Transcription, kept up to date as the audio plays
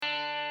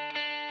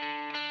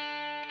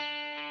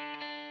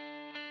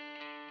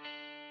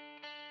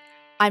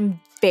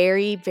I'm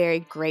very, very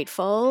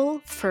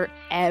grateful for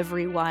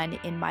everyone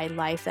in my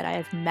life that I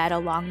have met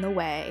along the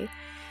way,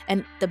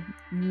 and the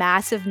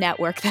massive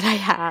network that I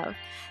have,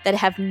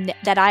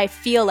 that I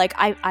feel like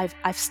I've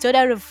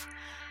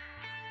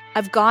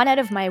gone out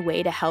of my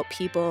way to help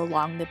people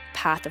along the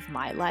path of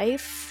my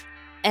life.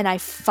 And I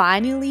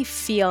finally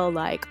feel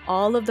like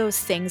all of those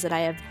things that I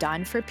have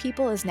done for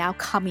people is now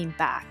coming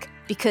back,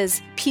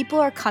 because people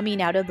are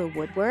coming out of the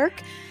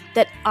woodwork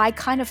that I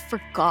kind of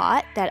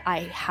forgot that I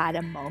had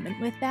a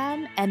moment with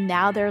them. And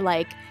now they're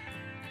like,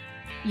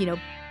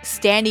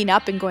 standing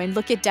up and going,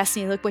 look at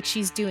Destiny, look what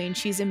she's doing.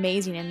 She's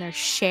amazing. And they're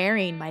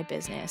sharing my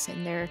business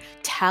and they're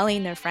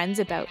telling their friends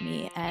about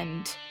me.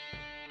 And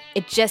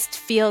it just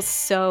feels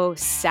so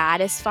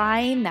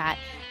satisfying that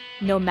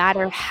no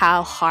matter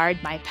how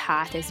hard my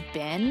path has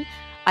been,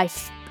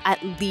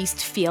 at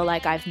least feel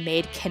like I've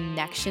made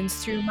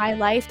connections through my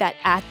life that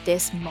at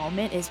this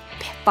moment is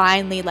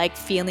finally like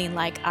feeling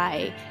like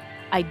I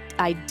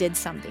did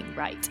something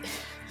right.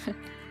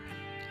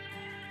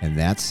 And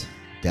that's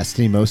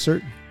Destiny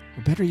Mosert,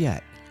 or better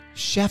yet,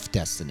 Chef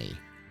Destiny,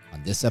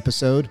 on this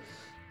episode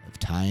of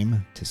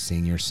Time to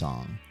Sing Your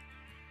Song.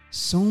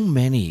 So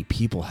many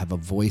people have a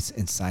voice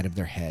inside of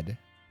their head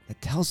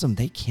that tells them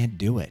they can't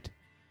do it,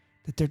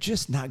 that they're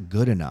just not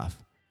good enough.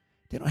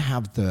 They don't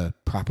have the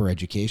proper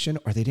education,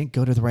 or they didn't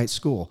go to the right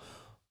school,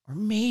 or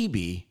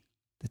maybe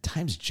the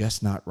time's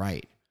just not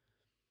right.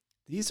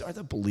 These are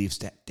the beliefs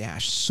that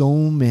dash so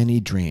many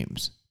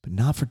dreams, but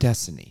not for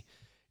Destiny.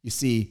 You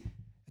see,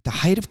 at the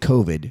height of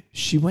COVID,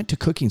 she went to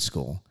cooking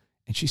school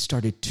and she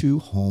started 2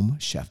 home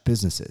chef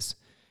businesses.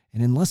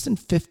 And in less than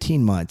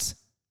 15 months,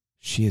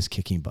 she is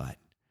kicking butt.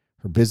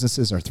 Her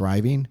businesses are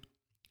thriving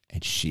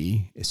and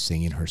she is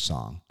singing her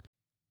song.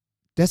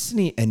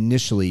 Destiny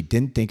initially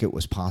didn't think it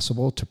was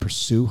possible to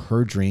pursue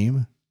her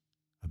dream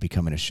of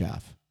becoming a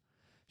chef.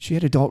 She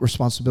had adult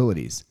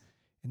responsibilities,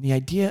 and the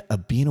idea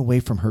of being away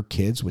from her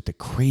kids with the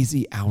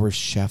crazy hours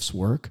chefs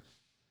work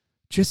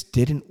just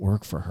didn't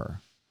work for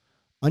her.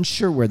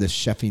 Unsure where this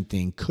chefing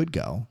thing could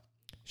go,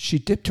 she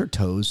dipped her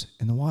toes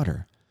in the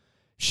water.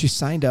 She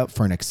signed up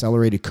for an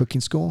accelerated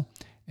cooking school,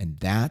 and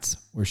that's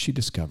where she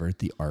discovered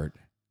the art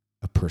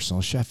of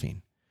personal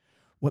chefing.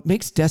 What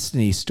makes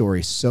Destiny's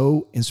story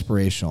so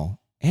inspirational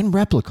and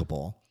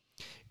replicable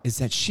is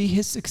that she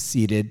has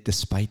succeeded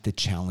despite the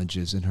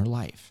challenges in her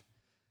life.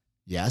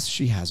 Yes,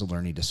 she has a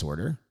learning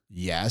disorder.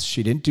 Yes,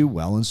 she didn't do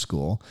well in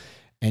school.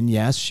 And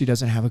yes, she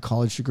doesn't have a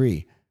college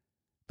degree.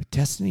 But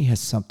Destiny has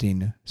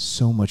something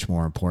so much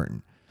more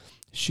important.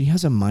 She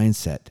has a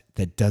mindset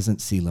that doesn't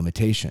see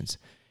limitations.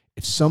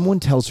 If someone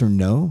tells her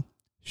no,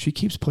 she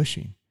keeps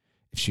pushing.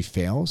 If she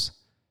fails,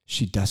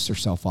 she dusts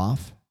herself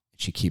off and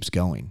she keeps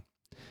going.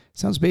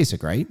 Sounds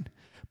basic, right?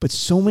 But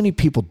so many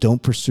people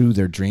don't pursue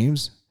their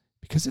dreams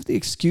because of the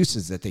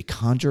excuses that they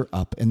conjure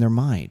up in their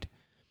mind.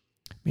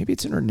 Maybe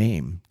it's in her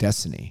name,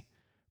 Destiny.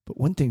 But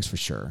one thing's for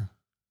sure,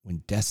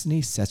 when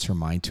Destiny sets her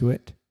mind to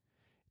it,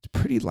 it's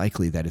pretty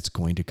likely that it's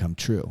going to come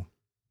true.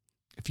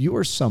 If you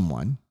are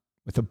someone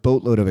with a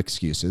boatload of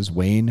excuses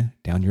weighing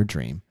down your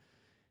dream,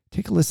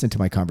 take a listen to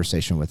my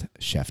conversation with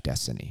Chef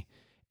Destiny.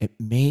 It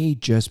may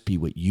just be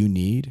what you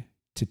need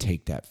to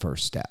take that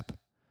first step.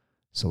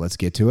 So let's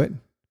get to it.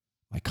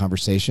 My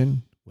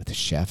conversation with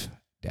Chef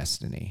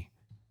Destiny.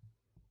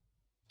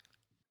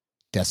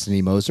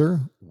 Destiny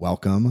Moser,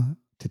 welcome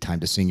to Time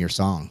to Sing Your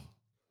Song.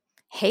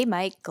 Hey,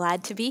 Mike,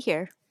 glad to be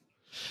here.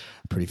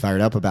 Pretty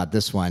fired up about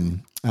this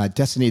one.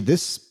 Destiny,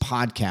 this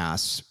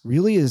podcast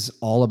really is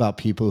all about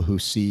people who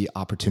see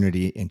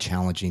opportunity in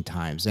challenging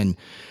times. And,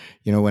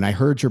 when I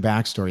heard your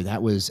backstory,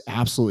 that was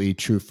absolutely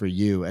true for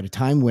you at a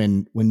time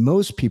when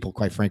most people,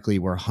 quite frankly,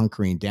 were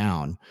hunkering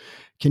down.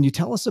 Can you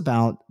tell us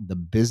about the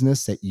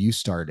business that you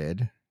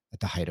started at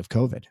the height of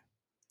COVID?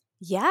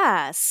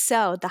 Yeah.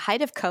 So the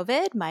height of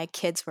COVID, my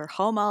kids were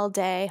home all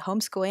day,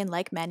 homeschooling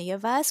like many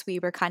of us. We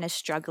were kind of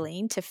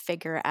struggling to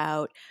figure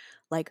out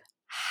like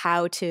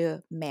how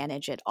to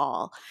manage it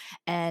all.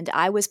 And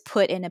I was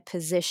put in a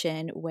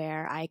position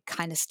where I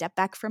kind of stepped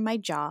back from my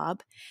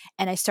job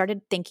and I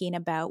started thinking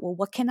about, well,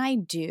 what can I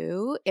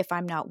do if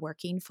I'm not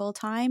working full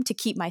time to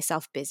keep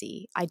myself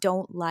busy? I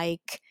don't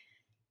like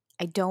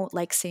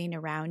sitting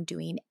around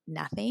doing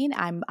nothing.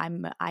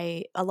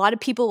 A lot of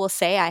people will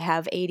say I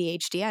have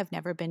ADHD. I've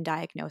never been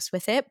diagnosed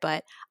with it,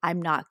 but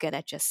I'm not good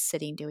at just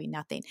sitting doing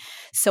nothing.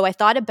 So I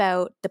thought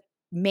about the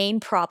main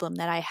problem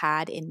that I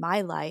had in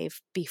my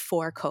life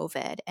before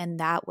COVID, and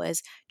that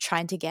was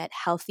trying to get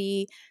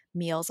healthy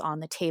meals on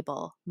the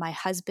table. My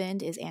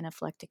husband is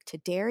anaphylactic to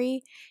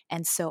dairy,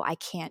 and so I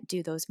can't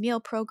do those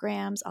meal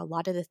programs. A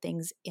lot of the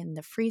things in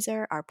the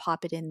freezer are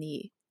pop it in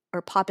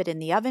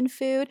the oven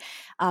food.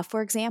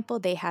 For example,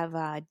 they have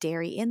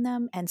dairy in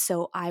them. And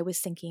so I was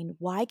thinking,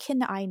 why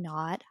can I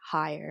not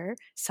hire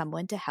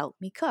someone to help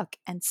me cook?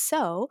 And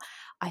so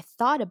I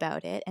thought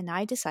about it and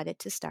I decided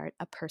to start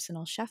a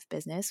personal chef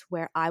business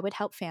where I would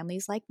help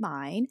families like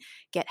mine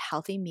get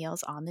healthy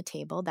meals on the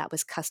table that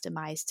was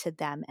customized to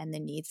them and the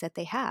needs that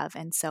they have.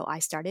 And so I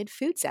started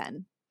Food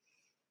Zen.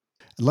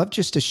 I'd love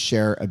just to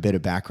share a bit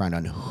of background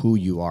on who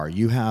you are.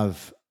 You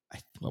have,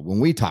 well, when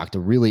we talked, a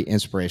really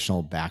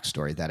inspirational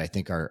backstory that I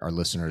think our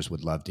listeners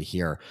would love to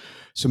hear.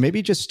 So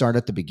maybe just start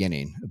at the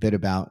beginning, a bit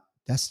about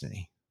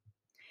Destiny.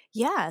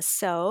 Yeah,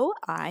 so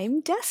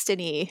I'm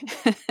Destiny.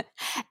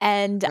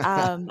 And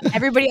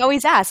everybody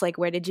always asks, like,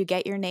 where did you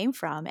get your name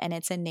from? And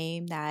it's a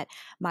name that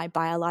my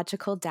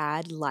biological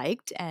dad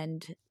liked,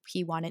 and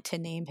he wanted to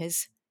name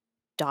his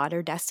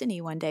daughter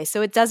Destiny one day.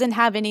 So it doesn't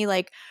have any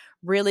like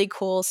really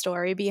cool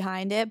story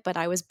behind it, but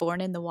I was born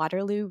in the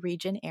Waterloo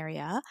region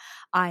area.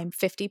 I'm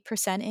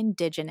 50%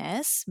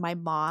 indigenous. My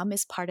mom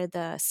is part of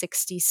the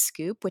 60s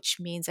scoop,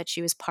 which means that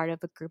she was part of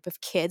a group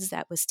of kids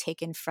that was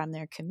taken from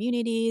their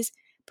communities,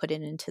 put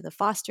it into the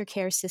foster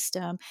care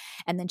system,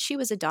 and then she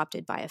was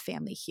adopted by a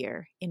family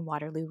here in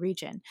Waterloo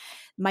region.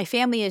 My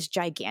family is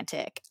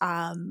gigantic.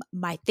 I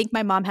think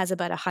my mom has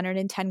about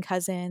 110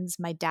 cousins.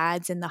 My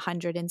dad's in the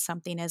 100 and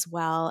something as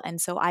well. And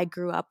so I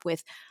grew up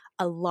with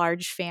a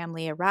large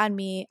family around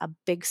me, a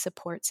big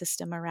support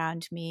system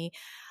around me.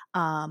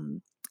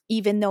 Um,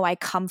 Even though I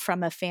come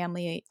from a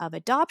family of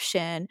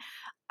adoption,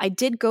 I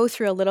did go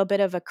through a little bit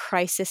of a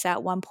crisis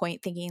at one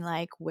point, thinking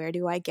like, where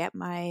do I get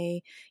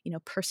my,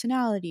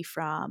 personality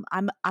from?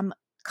 I'm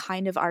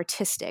kind of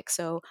artistic,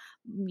 so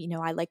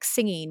I like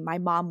singing. My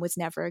mom was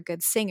never a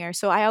good singer,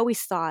 so I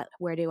always thought,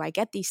 where do I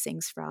get these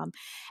things from?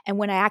 And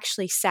when I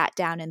actually sat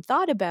down and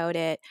thought about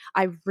it,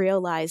 I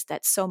realized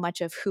that so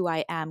much of who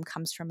I am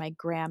comes from my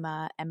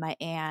grandma and my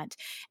aunt.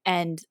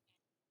 And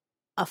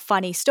a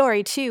funny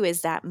story too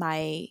is that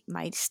my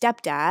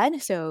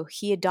stepdad, so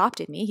he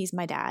adopted me. He's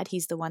my dad.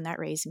 He's the one that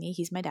raised me.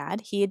 He's my dad.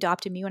 He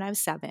adopted me when I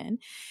was 7,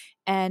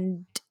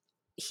 and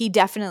he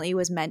definitely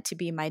was meant to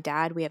be my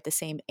dad. We have the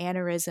same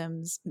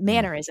Mm.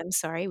 mannerisms,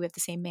 sorry. We have the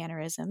same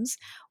mannerisms.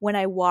 When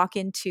I walk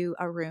into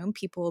a room,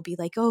 people will be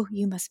like, "Oh,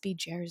 you must be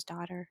Jer's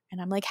daughter."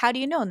 And I'm like, "How do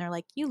you know?" And they're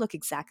like, "You look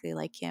exactly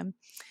like him."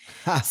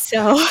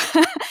 So,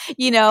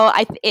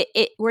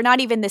 we're not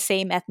even the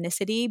same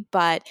ethnicity,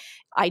 but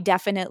I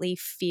definitely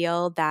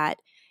feel that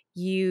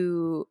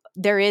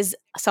there is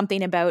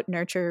something about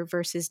nurture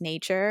versus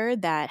nature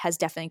that has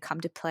definitely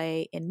come to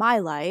play in my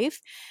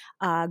life.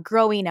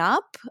 Growing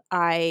up,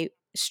 I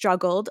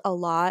struggled a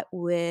lot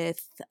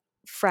with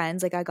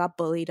friends. Like I got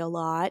bullied a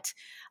lot.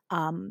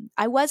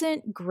 I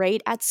wasn't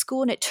great at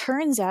school. And it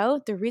turns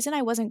out the reason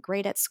I wasn't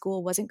great at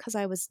school wasn't because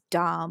I was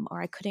dumb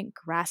or I couldn't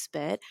grasp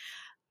it.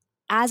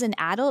 As an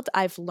adult,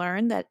 I've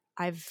learned that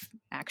I've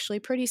actually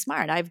pretty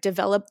smart. I've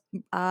developed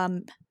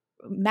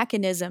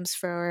mechanisms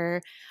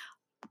for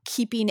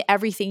keeping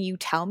everything you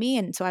tell me.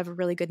 And so I have a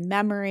really good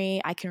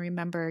memory. I can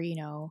remember,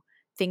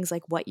 things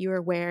like what you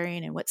were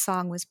wearing and what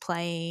song was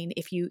playing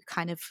if you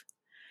kind of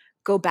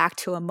go back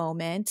to a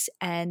moment.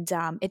 And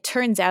it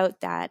turns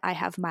out that I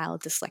have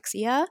mild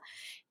dyslexia.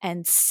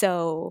 And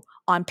so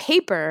on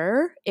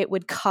paper, it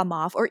would come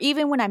off, or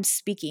even when I'm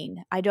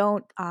speaking,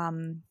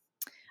 I'm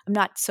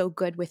not so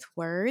good with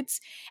words.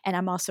 And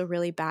I'm also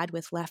really bad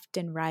with left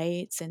and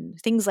rights and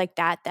things like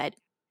that, that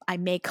I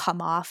may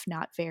come off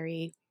not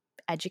very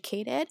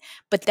educated.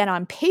 But then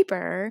on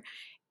paper,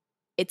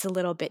 it's a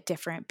little bit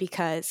different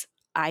because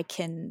I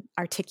can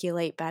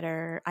articulate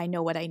better. I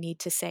know what I need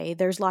to say.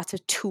 There's lots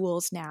of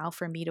tools now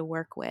for me to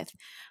work with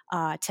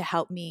to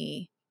help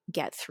me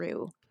get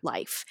through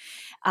life.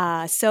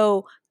 I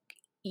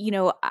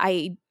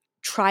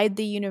tried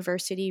the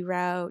university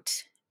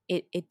route.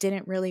 It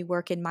didn't really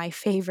work in my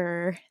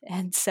favor.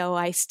 And so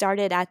I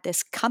started at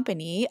this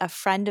company. A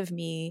friend of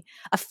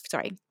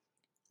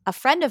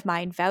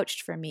mine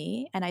vouched for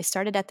me, and I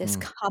started at this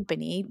Mm.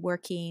 company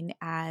working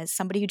as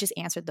somebody who just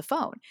answered the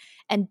phone.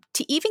 And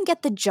to even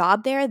get the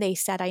job there, they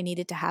said I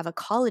needed to have a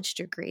college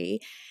degree.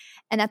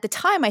 And at the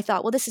time, I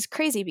thought, well, this is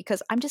crazy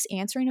because I'm just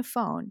answering a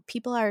phone.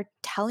 People are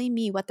telling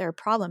me what their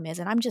problem is,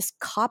 and I'm just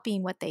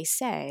copying what they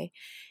say.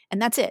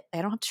 And that's it.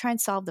 I don't have to try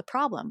and solve the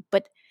problem.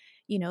 But,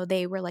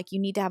 they were like, you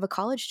need to have a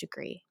college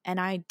degree. And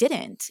I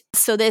didn't.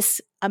 So,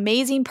 this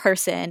amazing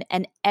person,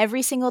 and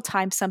every single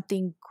time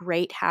something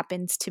great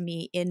happens to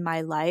me in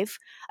my life,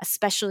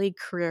 especially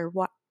career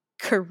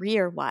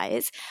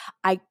wise,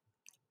 I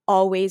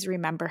always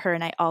remember her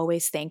and I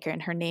always thank her.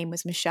 And her name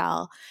was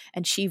Michelle.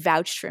 And she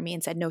vouched for me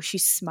and said, no,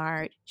 she's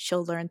smart.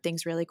 She'll learn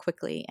things really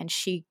quickly. And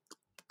she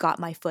got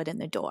my foot in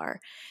the door.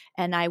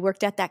 And I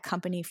worked at that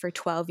company for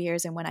 12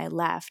 years. And when I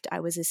left,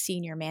 I was a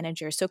senior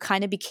manager. So it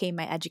kind of became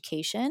my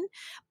education.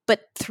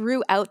 But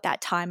throughout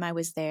that time I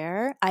was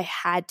there, I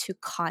had to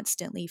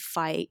constantly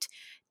fight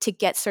to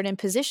get certain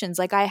positions.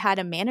 Like I had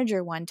a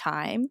manager one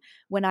time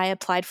when I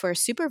applied for a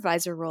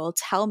supervisor role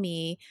tell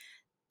me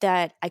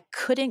that I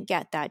couldn't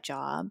get that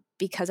job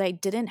because I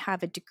didn't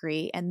have a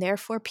degree and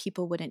therefore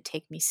people wouldn't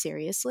take me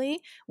seriously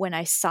when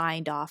I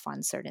signed off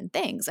on certain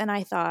things. And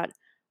I thought,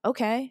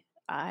 okay,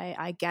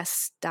 I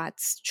guess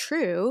that's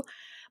true.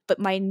 But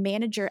my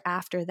manager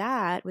after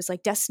that was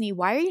like, Destiny,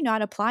 why are you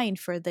not applying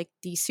for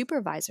these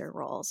supervisor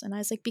roles? And I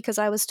was like, because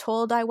I was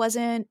told I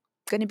wasn't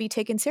going to be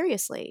taken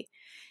seriously.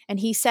 And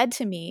he said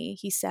to me,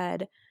 he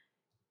said,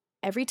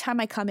 every time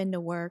I come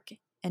into work,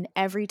 And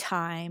every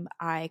time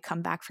I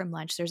come back from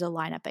lunch, there's a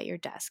lineup at your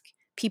desk.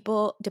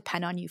 People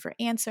depend on you for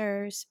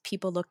answers.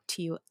 People look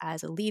to you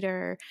as a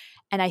leader.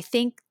 And I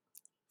think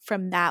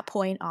from that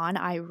point on,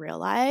 I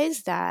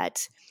realized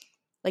that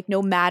like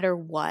no matter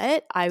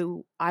what, I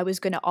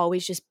was going to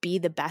always just be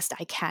the best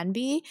I can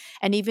be.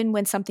 And even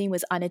when something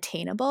was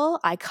unattainable,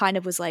 I kind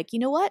of was like, you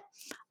know what?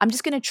 I'm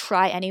just going to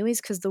try anyways,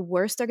 because the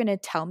worst they're going to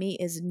tell me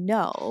is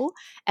no.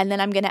 And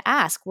then I'm going to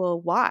ask, well,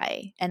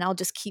 why? And I'll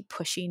just keep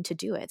pushing to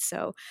do it.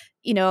 So,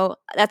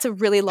 that's a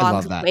really I long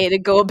love that. way to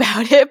go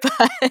about it,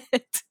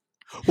 but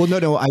Well,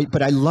 no.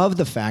 But I love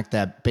the fact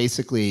that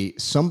basically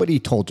somebody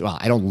told you, well,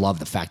 I don't love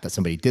the fact that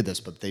somebody did this,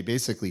 but they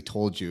basically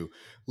told you,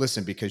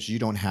 listen, because you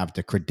don't have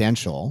the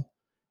credential,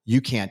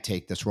 you can't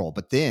take this role.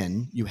 But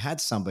then you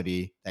had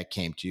somebody that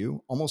came to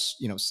you,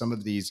 almost, some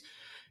of these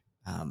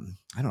I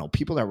don't know,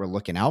 people that were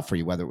looking out for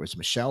you, whether it was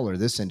Michelle or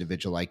this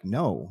individual, like,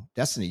 no,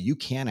 Destiny, you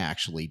can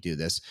actually do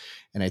this.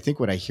 And I think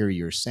what I hear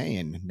you're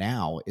saying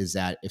now is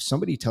that if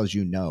somebody tells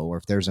you no, or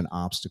if there's an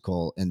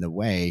obstacle in the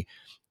way,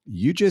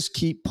 you just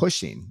keep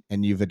pushing,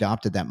 and you've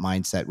adopted that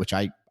mindset, which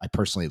I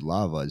personally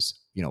love. Was,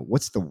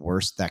 what's the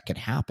worst that could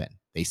happen?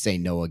 They say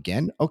no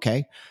again.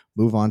 Okay,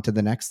 move on to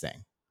the next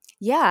thing.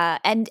 yeah,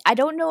 and I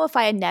don't know if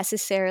I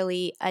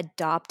necessarily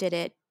adopted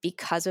it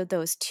because of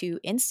those two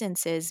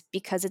instances,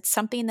 because it's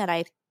something that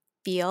I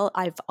feel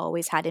I've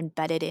always had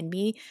embedded in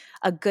me.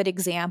 A good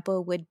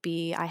example would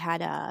be I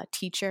had a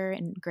teacher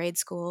in grade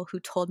school who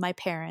told my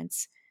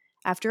parents,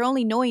 after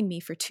only knowing me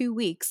for 2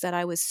 weeks, that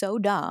I was so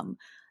dumb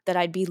that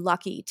I'd be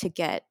lucky to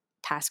get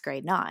past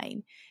grade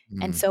 9.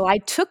 And Mm. so I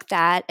took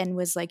that and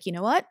was like, you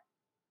know what?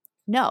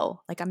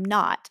 No, like I'm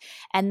not.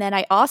 And then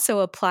I also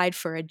applied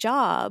for a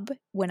job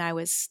when I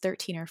was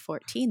 13 or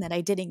 14 that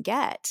I didn't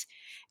get.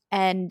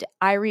 And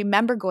I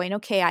remember going,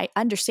 okay, I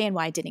understand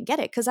why I didn't get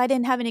it because I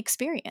didn't have an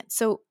experience.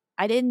 So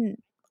I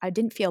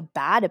didn't feel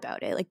bad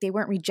about it. Like they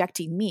weren't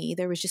rejecting me.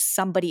 There was just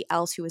somebody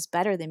else who was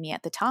better than me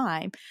at the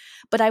time.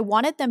 But I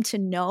wanted them to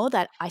know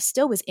that I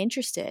still was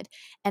interested.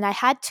 And I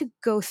had to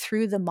go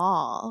through the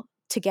mall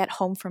to get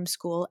home from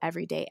school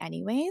every day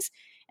anyways.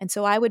 And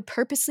so I would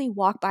purposely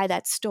walk by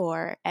that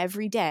store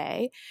every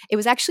day. It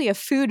was actually a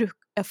food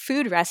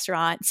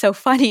restaurant. So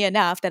funny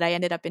enough that I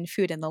ended up in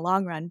food in the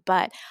long run,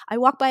 but I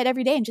walked by it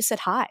every day and just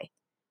said hi.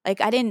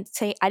 Like I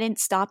didn't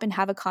stop and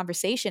have a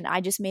conversation. I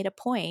just made a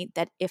point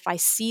that if I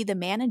see the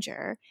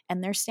manager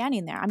and they're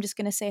standing there, I'm just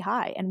going to say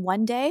hi. And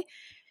one day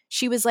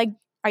she was like,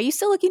 "Are you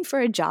still looking for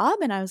a job?"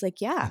 And I was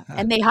like, "Yeah."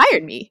 And they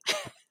hired me.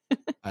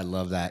 I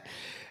love that.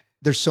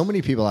 There's so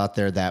many people out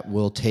there that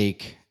will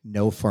take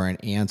no for an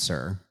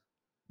answer.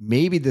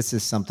 Maybe this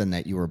is something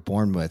that you were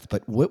born with,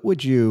 but what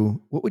would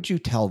you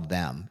tell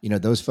them?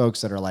 Those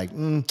folks that are like,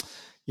 you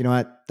know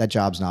what, that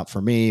job's not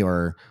for me,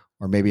 or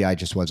maybe I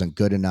just wasn't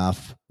good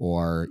enough,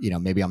 or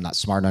maybe I'm not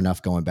smart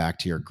enough. Going back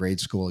to your grade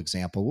school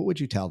example, what would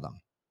you tell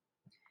them?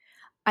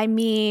 I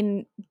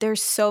mean,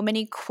 there's so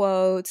many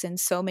quotes and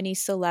so many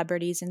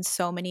celebrities and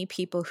so many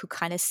people who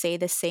kind of say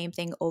the same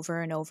thing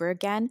over and over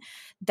again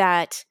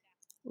that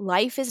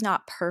life is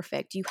not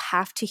perfect. You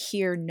have to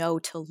hear no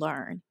to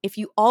learn. If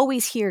you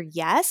always hear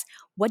yes,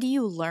 what do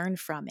you learn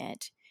from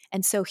it?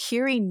 And so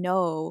hearing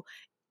no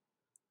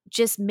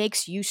just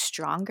makes you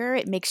stronger.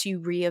 It makes you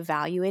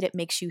reevaluate. It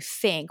makes you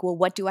think, well,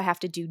 what do I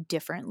have to do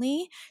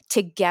differently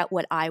to get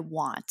what I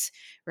want?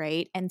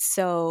 Right. And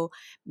so,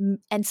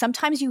 and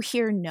sometimes you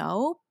hear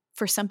no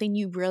for something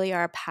you really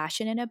are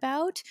passionate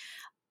about,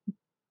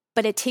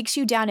 but it takes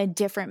you down a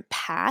different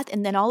path.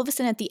 And then all of a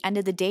sudden, at the end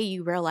of the day,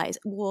 you realize,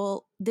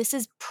 well, this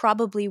is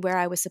probably where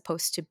I was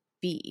supposed to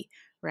be.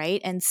 Right.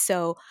 And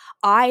so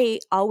I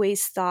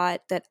always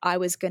thought that I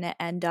was going to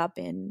end up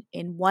in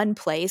one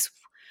place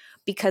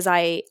because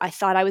I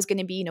thought I was going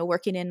to be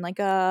working in like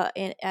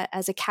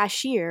as a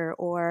cashier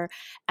or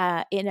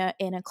in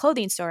a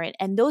clothing store,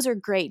 and those are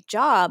great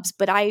jobs.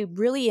 But I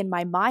really in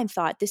my mind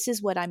thought this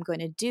is what I'm going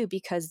to do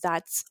because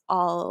that's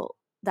all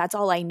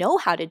I know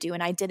how to do,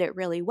 and I did it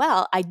really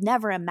well. I'd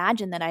never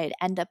imagined that I'd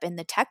end up in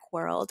the tech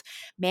world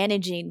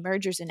managing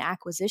mergers and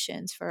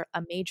acquisitions for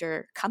a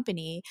major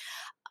company.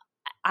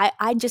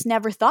 I just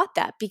never thought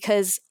that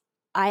because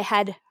I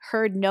had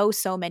heard no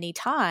so many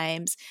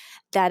times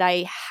that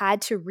I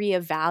had to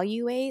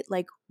reevaluate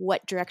like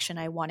what direction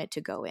I wanted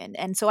to go in.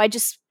 And so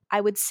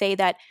I would say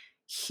that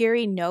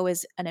hearing no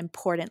is an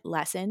important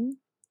lesson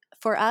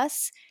for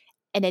us,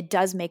 and it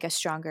does make us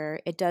stronger.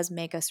 It does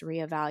make us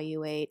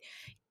reevaluate.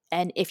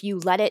 And if you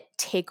let it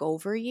take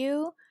over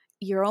you,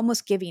 you're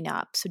almost giving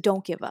up. So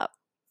don't give up.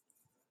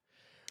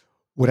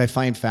 What I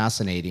find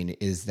fascinating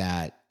is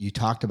that you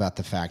talked about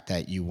the fact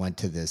that you went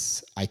to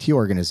this IT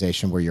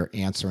organization where you're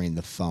answering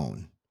the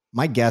phone.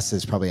 My guess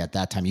is probably at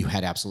that time you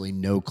had absolutely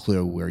no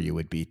clue where you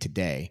would be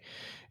today.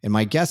 And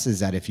my guess is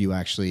that if you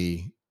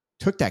actually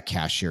took that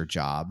cashier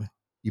job,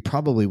 you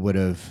probably would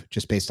have,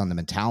 just based on the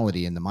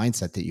mentality and the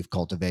mindset that you've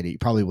cultivated, you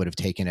probably would have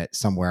taken it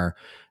somewhere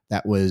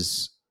that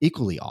was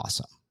equally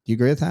awesome. Do you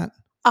agree with that?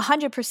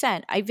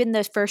 100%. Even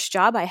the first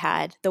job I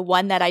had, the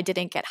one that I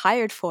didn't get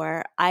hired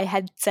for, I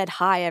had said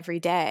hi every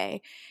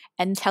day.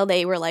 until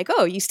they were like,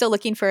 "Oh, you still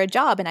looking for a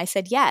job?" And I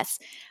said, "Yes."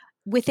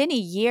 Within a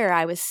year,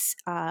 I was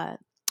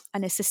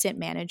an assistant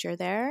manager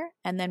there.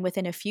 And then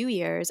within a few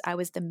years, I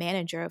was the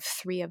manager of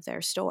 3 of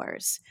their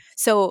stores.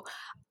 So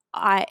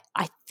I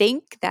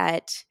think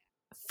that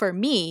for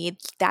me,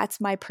 that's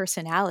my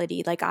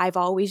personality. Like I've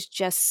always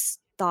just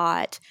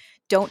thought,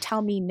 don't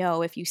tell me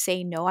no. If you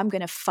say no, I'm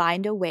going to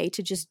find a way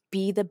to just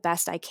be the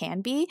best I can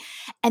be.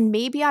 And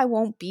maybe I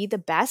won't be the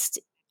best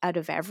out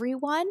of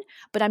everyone,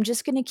 but I'm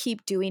just going to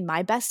keep doing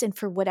my best. And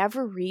for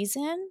whatever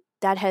reason,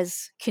 that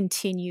has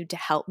continued to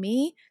help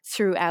me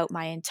throughout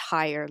my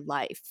entire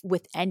life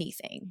with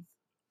anything.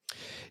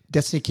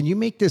 Destiny, can you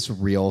make this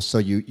real? So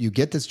you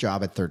get this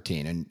job at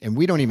 13, and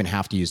we don't even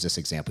have to use this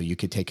example. You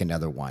could take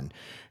another one.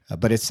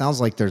 But it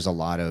sounds like there's a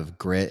lot of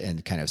grit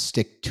and kind of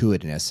stick to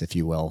itness, if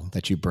you will,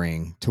 that you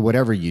bring to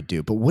whatever you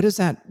do. But what does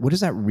that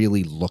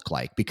really look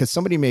like? Because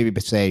somebody maybe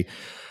say,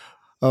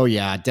 oh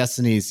yeah,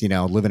 Destiny's,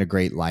 living a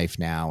great life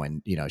now.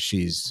 And,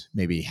 she's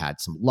maybe had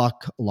some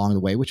luck along the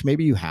way, which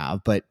maybe you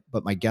have, but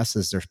my guess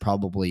is there's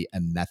probably a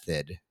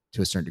method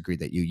to a certain degree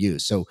that you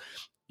use. So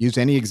use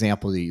any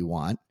example that you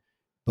want,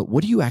 but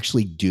what do you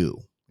actually do?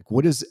 Like,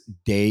 what does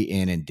day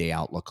in and day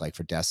out look like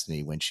for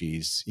Destiny when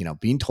she's,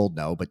 being told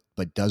no,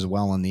 but does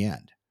well in the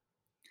end?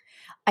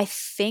 I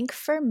think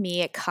for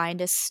me, it kind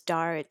of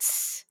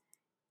starts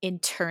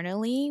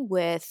internally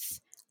with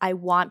I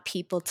want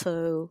people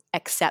to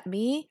accept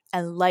me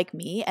and like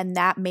me. And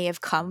that may have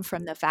come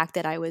from the fact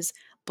that I was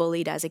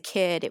bullied as a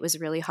kid. It was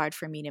really hard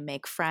for me to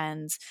make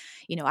friends.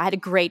 I had a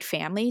great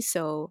family,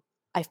 so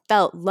I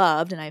felt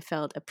loved and I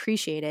felt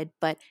appreciated.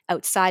 But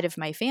outside of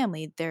my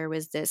family, there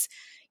was this,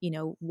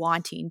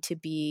 wanting to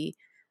be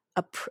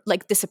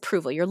like this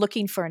approval. You're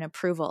looking for an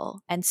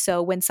approval. And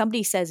so when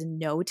somebody says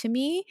no to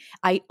me,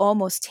 I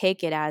almost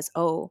take it as,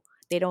 oh,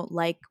 they don't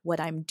like what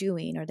I'm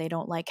doing or they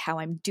don't like how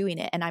I'm doing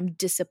it and I'm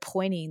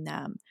disappointing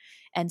them.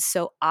 And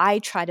so I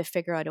try to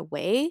figure out a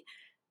way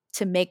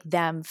to make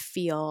them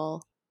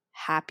feel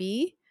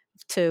happy,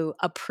 to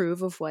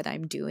approve of what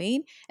I'm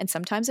doing. And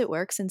sometimes it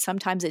works and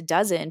sometimes it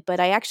doesn't. But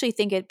I actually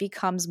think it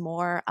becomes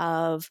more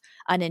of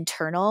an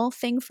internal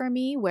thing for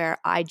me where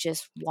I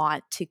just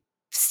want to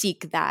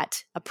seek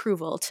that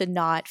approval to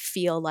not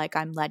feel like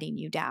I'm letting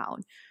you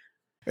down.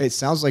 It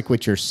sounds like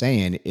what you're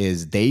saying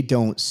is they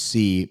don't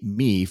see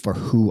me for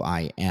who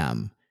I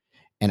am,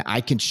 and I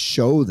can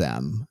show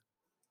them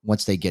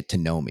once they get to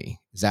know me.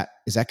 Is that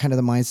kind of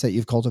the mindset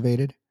you've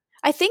cultivated?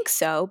 I think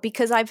so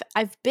because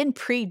I've been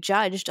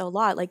prejudged a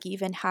lot, like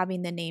even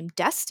having the name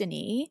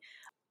Destiny.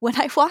 When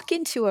I walk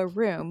into a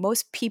room,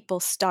 most people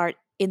start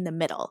in the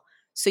middle.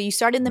 So you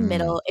start in the Mm.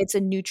 middle, it's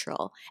a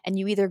neutral, and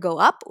you either go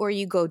up or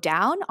you go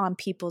down on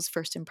people's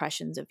first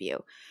impressions of you.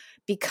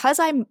 Because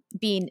I'm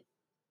being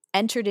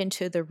entered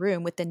into the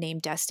room with the name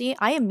Destiny,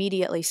 I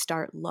immediately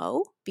start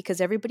low because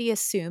everybody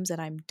assumes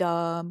that I'm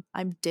dumb,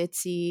 I'm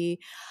ditzy,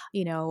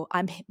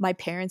 my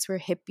parents were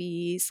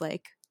hippies,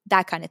 like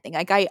that kind of thing.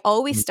 Like I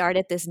always start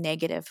at this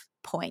negative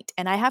point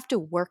and I have to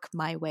work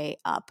my way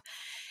up.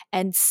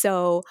 And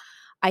so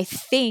I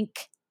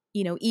think,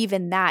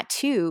 even that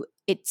too,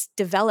 it's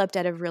developed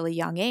at a really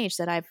young age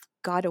that I've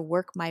got to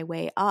work my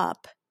way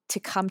up to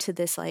come to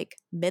this like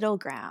middle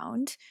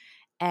ground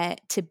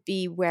and to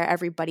be where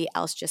everybody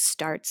else just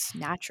starts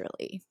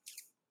naturally.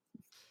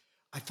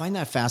 I find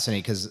that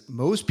fascinating because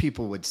most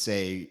people would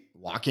say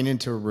walking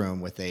into a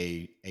room with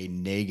a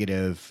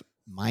negative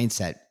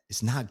mindset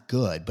is not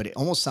good, but it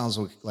almost sounds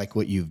like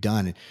what you've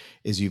done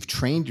is you've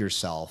trained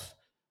yourself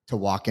to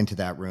walk into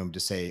that room to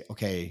say,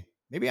 okay,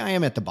 maybe I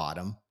am at the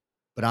bottom,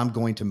 but I'm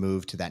going to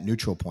move to that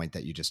neutral point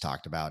that you just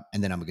talked about,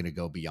 and then I'm going to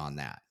go beyond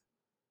that.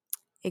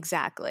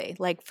 Exactly.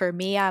 Like for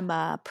me, I'm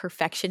a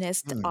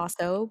perfectionist Hmm.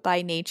 also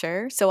by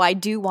nature. So I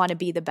do want to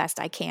be the best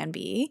I can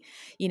be.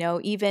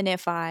 Even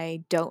if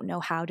I don't know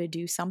how to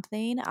do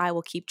something, I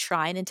will keep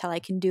trying until I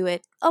can do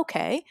it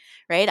okay.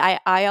 Right.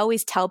 I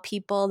always tell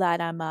people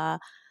that I'm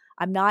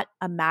not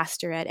a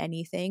master at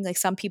anything. Like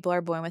some people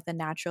are born with a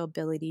natural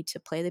ability to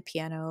play the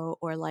piano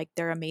or like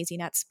they're amazing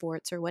at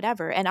sports or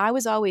whatever. And I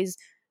was always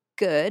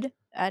good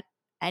at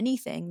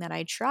anything that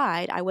I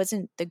tried. I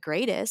wasn't the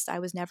greatest, I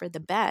was never the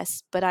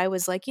best, but I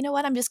was like, you know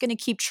what? I'm just going to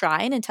keep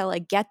trying until I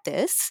get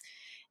this.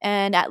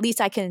 And at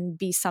least I can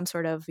be some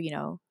sort of,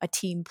 a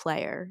team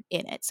player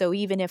in it. So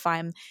even if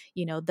I'm,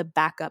 the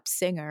backup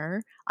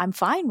singer, I'm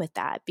fine with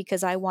that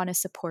because I want to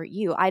support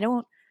you. I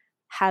don't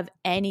have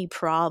any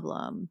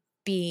problem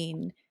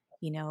being,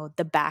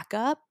 the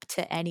backup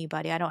to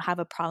anybody. I don't have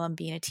a problem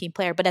being a team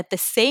player. But at the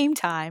same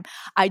time,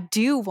 I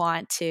do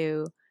want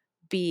to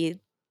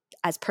be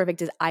as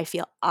perfect as I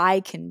feel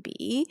I can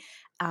be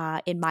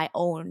in my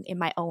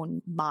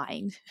own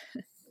mind.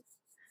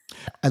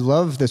 I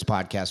love this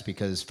podcast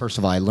because, first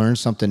of all, I learn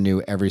something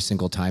new every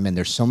single time, and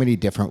there's so many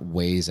different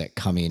ways at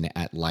coming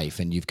at life.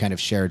 And you've kind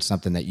of shared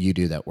something that you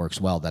do that works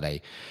well that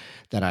I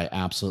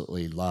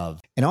absolutely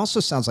love. And also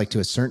sounds like to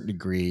a certain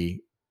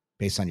degree,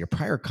 based on your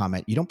prior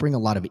comment, you don't bring a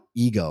lot of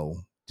ego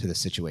to the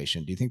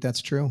situation. Do you think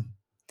that's true?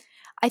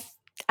 I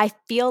I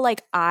feel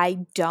like I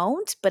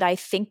don't, but I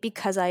think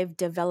because I've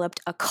developed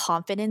a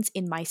confidence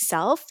in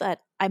myself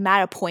that I'm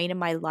at a point in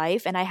my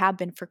life, and I have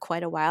been for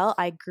quite a while.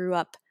 I grew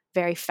up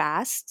very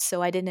fast,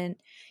 so I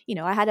didn't,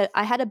 I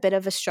had a bit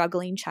of a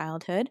struggling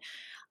childhood.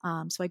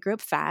 So I grew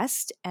up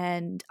fast,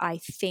 and I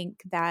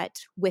think that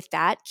with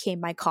that came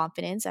my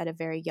confidence at a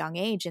very young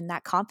age. And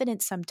that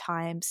confidence,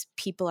 sometimes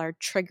people are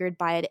triggered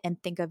by it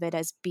and think of it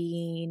as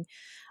being,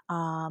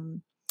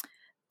 um,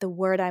 the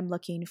word I'm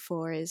looking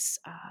for is,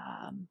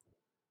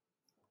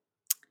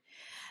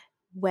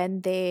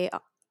 when they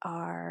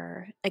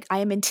are like, I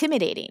am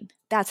intimidating.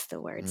 That's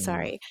the word. Mm,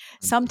 Sorry.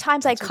 mhm.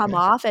 Sometimes I That's come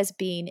okay. off as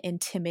being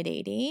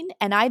intimidating,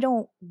 and I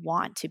don't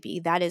want to be.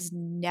 That is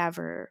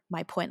never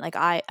my point. Like,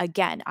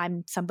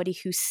 I'm somebody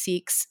who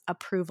seeks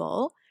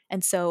approval.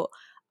 And so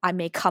I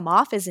may come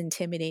off as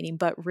intimidating,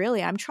 but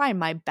really I'm trying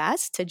my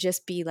best to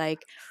just be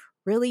like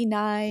really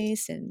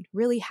nice and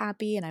really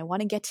happy, and I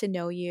want to get to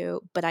know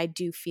you. But I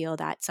do feel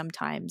that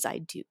sometimes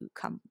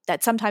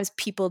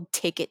people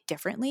take it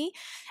differently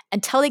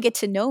until they get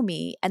to know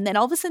me. And then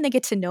all of a sudden they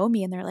get to know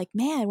me and they're like,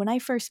 man, when I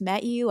first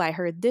met you, I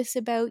heard this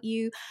about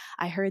you.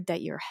 I heard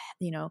that you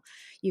know,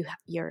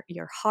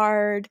 you're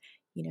hard,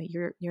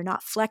 you're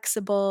not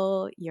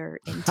flexible, you're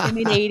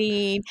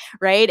intimidating,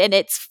 right? And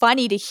it's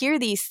funny to hear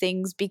these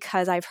things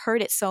because I've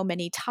heard it so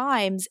many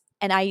times.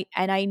 And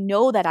I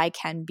know that I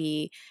can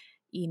be,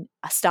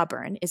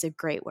 stubborn is a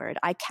great word.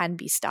 I can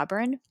be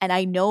stubborn, and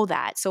I know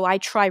that. So I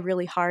try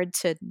really hard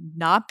to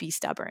not be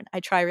stubborn. I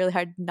try really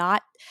hard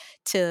not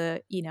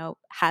to,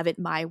 have it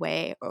my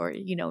way, or,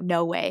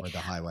 no way. Or the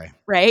highway.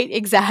 Right?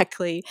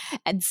 Exactly.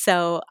 And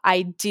so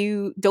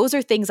those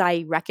are things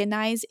I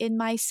recognize in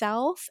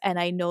myself. And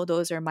I know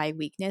those are my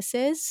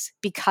weaknesses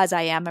because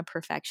I am a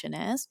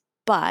perfectionist.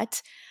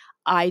 But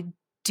I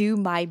do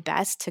my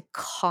best to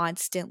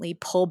constantly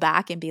pull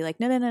back and be like,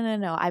 no, no, no, no,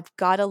 no. I've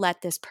got to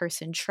let this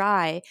person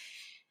try.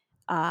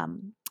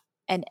 Um,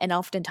 and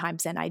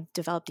oftentimes then I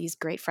develop these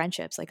great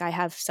friendships. Like, I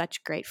have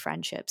such great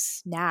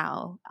friendships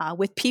now,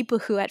 with people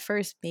who at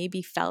first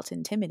maybe felt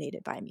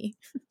intimidated by me.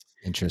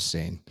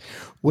 Interesting.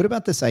 What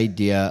about this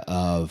idea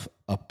of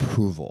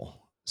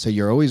approval? So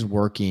you're always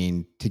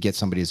working to get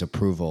somebody's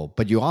approval,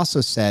 but you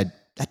also said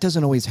that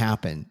doesn't always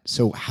happen.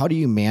 So how do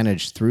you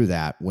manage through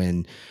that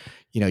when,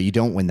 you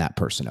don't win that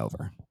person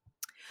over?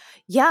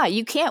 Yeah,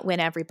 you can't win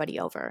everybody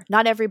over.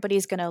 Not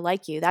everybody's going to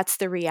like you. That's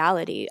the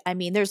reality. I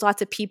mean, there's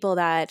lots of people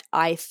that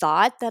I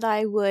thought that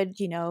I would,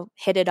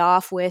 hit it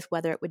off with,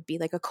 whether it would be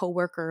like a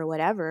coworker or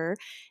whatever.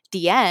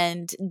 The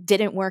end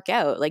didn't work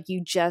out. Like,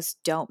 you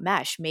just don't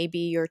mesh. Maybe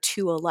you're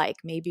too alike.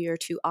 Maybe you're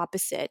too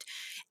opposite.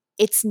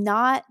 It's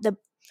not the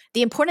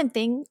important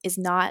thing is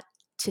not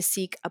to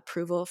seek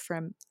approval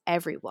from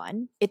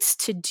everyone. It's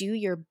to do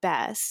your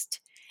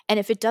best. And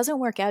if it doesn't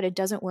work out, it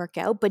doesn't work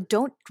out, but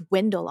don't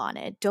dwindle on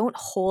it. Don't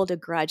hold a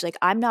grudge. Like,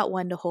 I'm not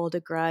one to hold a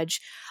grudge.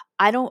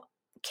 I don't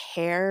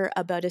care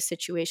about a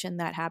situation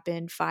that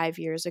happened 5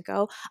 years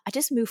ago. I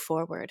just move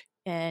forward,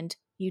 and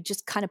you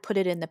just kind of put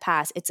it in the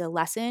past. It's a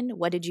lesson.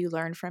 What did you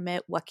learn from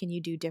it? What can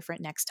you do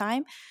different next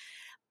time?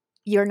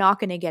 You're not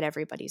going to get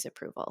everybody's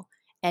approval,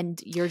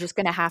 and you're just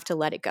going to have to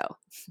let it go.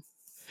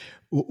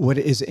 What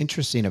is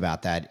interesting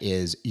about that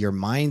is your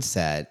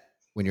mindset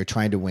when you're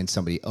trying to win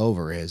somebody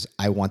over is,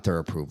 I want their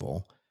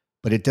approval,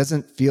 but it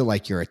doesn't feel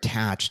like you're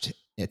attached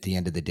at the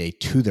end of the day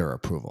to their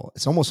approval.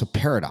 It's almost a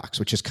paradox,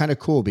 which is kind of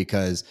cool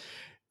because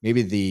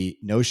maybe the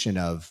notion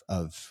of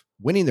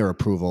winning their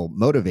approval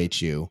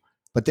motivates you,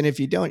 but then if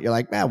you don't, you're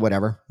like,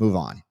 whatever, move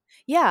on.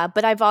 Yeah,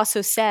 but I've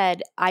also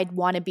said I'd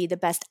want to be the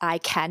best I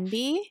can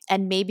be,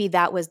 and maybe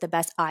that was the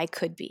best I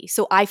could be.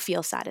 So I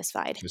feel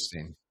satisfied.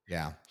 Interesting.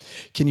 Yeah.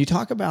 Can you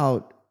talk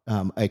about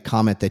a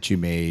comment that you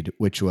made,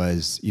 which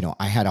was,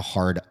 I had a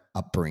hard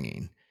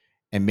upbringing,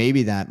 and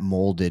maybe that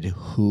molded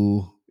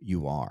who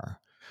you are.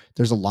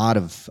 There's a lot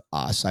of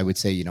us. I would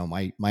say,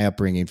 my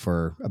upbringing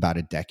for about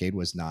a decade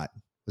was not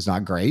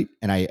great,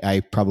 and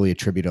I probably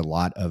attribute a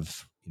lot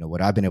of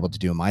what I've been able to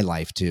do in my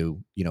life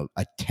to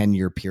a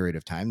 10-year period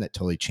of time that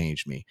totally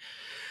changed me.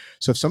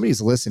 So if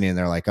somebody's listening and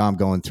they're like, oh, I'm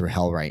going through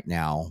hell right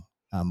now,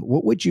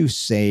 what would you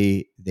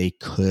say they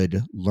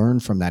could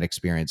learn from that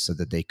experience so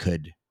that they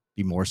could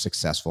be more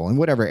successful in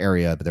whatever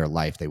area of their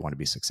life they want to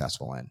be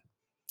successful in?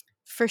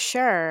 For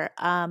sure.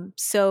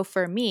 So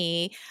for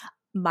me,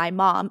 my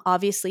mom,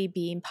 obviously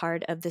being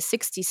part of the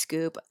 60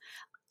 Scoop,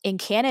 in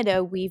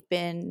Canada, we've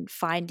been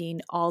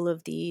finding all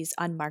of these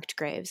unmarked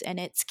graves, and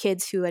it's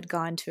kids who had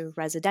gone to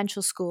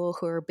residential school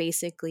who are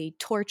basically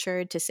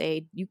tortured to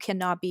say, you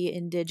cannot be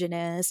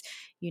Indigenous,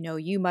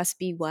 you must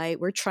be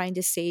white, we're trying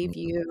to save Mhm.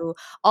 you,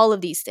 all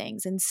of these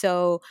things. And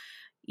so,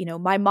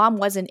 my mom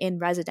wasn't in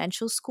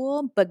residential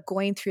school, but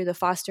going through the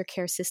foster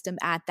care system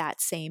at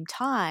that same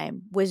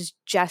time was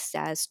just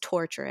as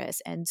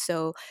torturous. And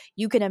so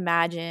you can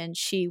imagine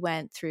she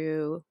went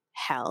through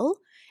hell.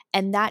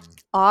 And that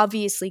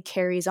obviously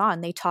carries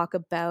on. They talk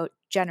about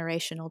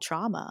generational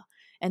trauma.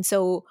 And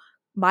so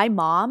my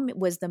mom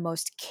was the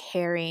most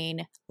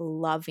caring,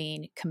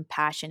 loving,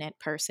 compassionate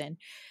person.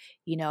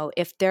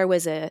 if there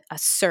was a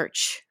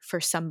search for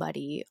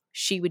somebody,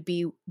 she would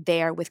be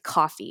there with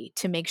coffee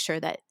to make sure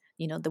that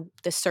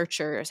the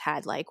searchers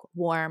had like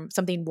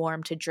something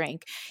warm to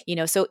drink.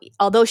 So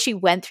although she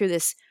went through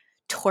this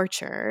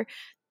torture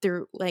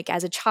through like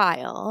as a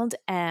child,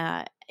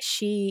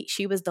 she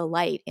was the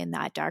light in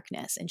that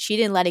darkness, and she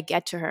didn't let it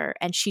get to her,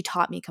 and she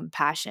taught me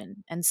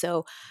compassion. And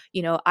so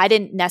I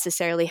didn't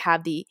necessarily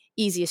have the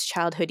easiest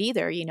childhood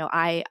either.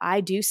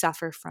 I do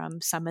suffer from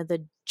some of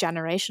the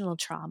generational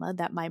trauma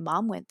that my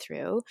mom went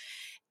through,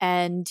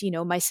 and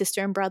my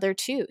sister and brother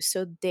too,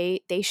 so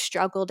they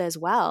struggled as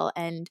well.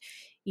 And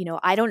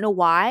I don't know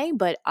why,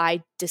 but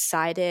I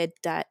decided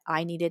that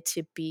I needed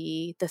to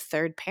be the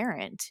third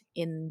parent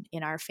in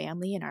our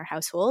family, in our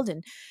household.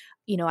 And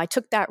I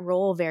took that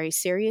role very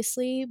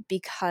seriously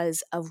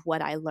because of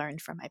what I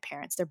learned from my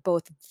parents. They're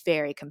both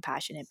very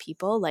compassionate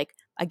people. Like,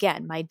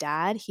 again, my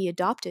dad, he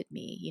adopted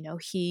me.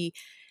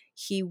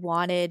 He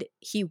wanted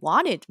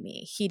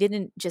me. He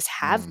didn't just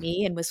have Mm.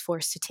 me and was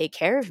forced to take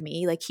care of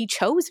me. Like, he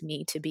chose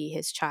me to be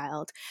his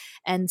child.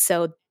 And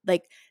so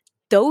like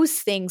those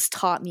things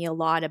taught me a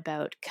lot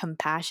about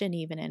compassion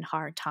even in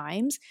hard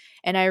times.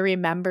 And I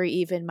remember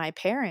even my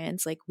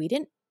parents, like,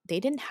 they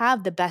didn't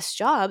have the best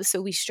job,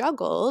 so we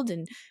struggled.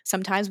 And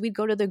sometimes we'd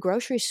go to the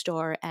grocery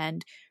store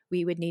and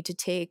we would need to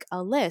take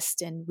a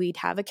list, and we'd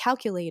have a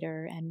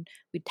calculator, and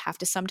we'd have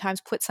to sometimes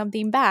put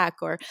something back,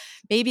 or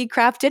maybe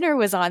craft dinner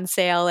was on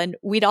sale and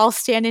we'd all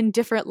stand in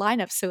different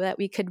lineups so that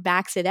we could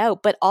max it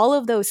out. But all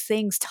of those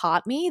things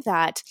taught me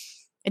that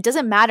it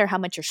doesn't matter how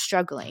much you're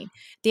struggling.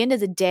 At the end of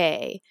the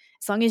day,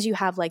 as long as you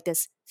have like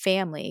this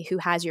family who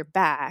has your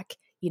back,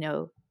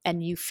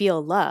 and you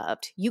feel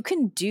loved, you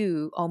can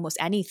do almost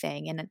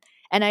anything.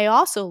 And I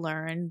also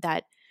learned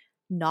that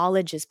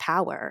knowledge is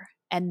power,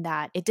 and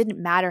that it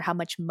didn't matter how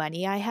much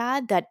money I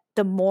had, that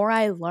the more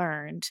I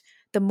learned,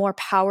 the more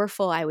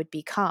powerful I would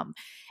become.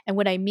 And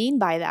what I mean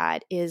by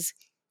that is,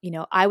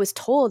 I was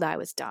told I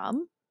was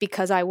dumb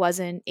because I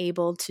wasn't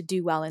able to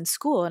do well in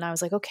school. And I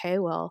was like, okay,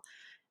 well,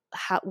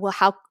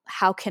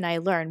 how can I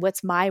learn?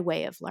 What's my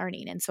way of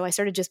learning? And so I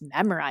started just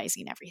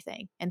memorizing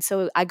everything. And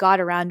so I got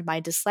around my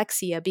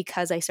dyslexia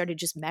because I started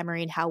just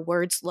memorizing how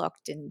words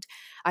looked, and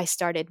I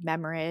started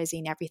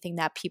memorizing everything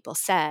that people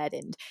said,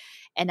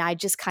 and I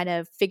just kind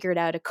of figured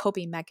out a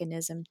coping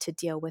mechanism to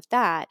deal with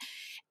that.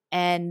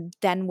 And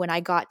then when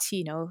I got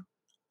to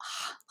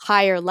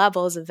higher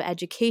levels of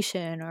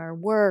education or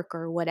work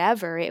or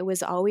whatever, it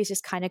was always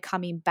just kind of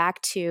coming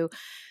back to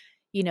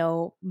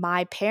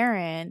my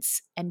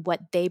parents and what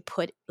they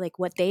put, like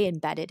what they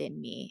embedded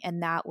in me.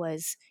 And that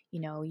was,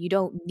 you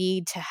don't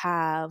need to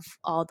have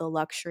all the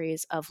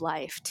luxuries of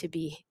life to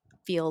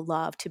feel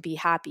loved, to be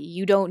happy.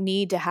 You don't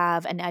need to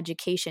have an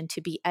education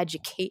to be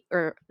educate,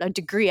 or a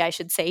degree, I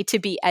should say, to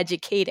be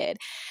educated.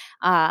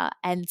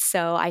 And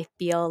so I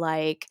feel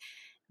like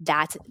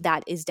that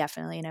is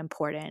definitely an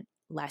important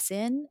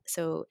lesson.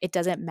 So it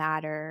doesn't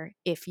matter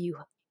if you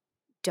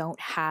don't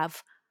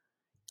have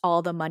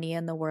all the money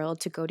in the world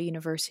to go to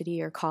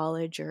university or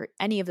college or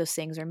any of those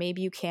things, or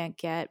maybe you can't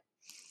get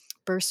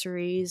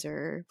bursaries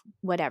or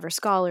whatever,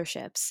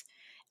 scholarships.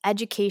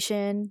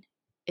 Education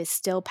is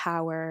still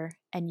power,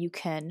 and you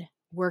can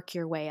work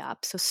your way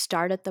up. So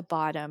start at the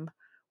bottom,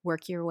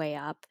 work your way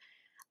up.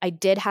 I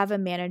did have a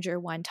manager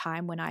one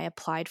time when I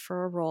applied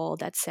for a role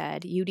that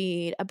said, you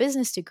need a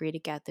business degree to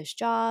get this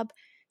job.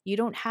 You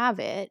don't have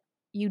it.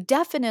 You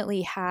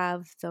definitely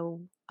have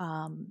the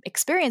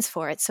experience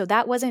for it. So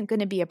that wasn't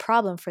going to be a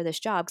problem for this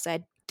job because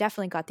I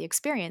definitely got the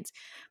experience.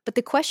 But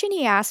the question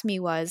he asked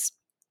me was,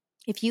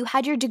 if you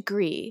had your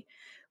degree,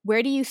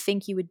 where do you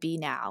think you would be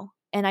now?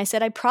 And I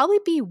said, I'd probably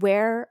be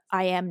where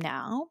I am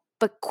now,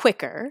 but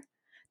quicker.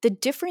 The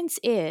difference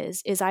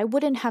is I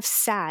wouldn't have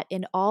sat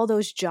in all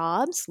those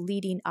jobs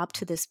leading up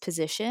to this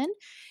position.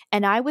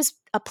 And I was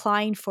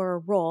applying for a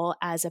role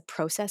as a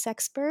process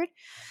expert.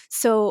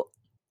 So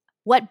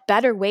what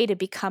better way to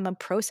become a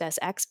process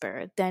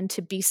expert than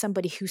to be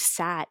somebody who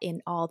sat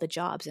in all the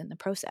jobs in the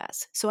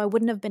process? So I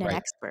wouldn't have been an Right.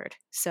 expert.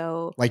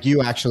 So Like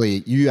you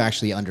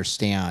actually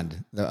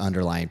understand the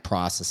underlying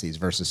processes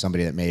versus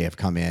somebody that may have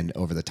come in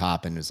over the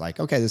top and is like,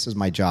 okay, this is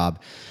my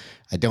job.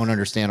 I don't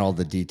understand all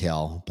the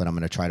detail, but I'm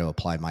going to try to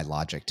apply my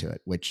logic to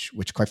it, which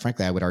quite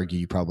frankly, I would argue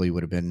you probably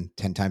would have been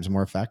 10 times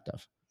more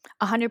effective.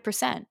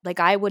 100%. Like,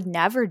 I would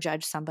never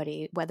judge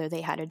somebody whether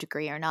they had a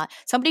degree or not.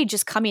 Somebody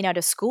just coming out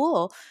of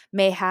school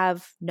may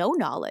have no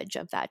knowledge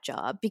of that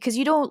job because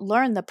you don't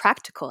learn the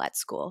practical at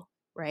school,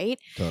 right?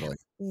 Totally.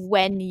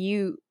 When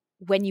you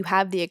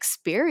have the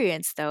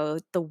experience, though,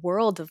 the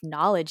world of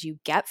knowledge you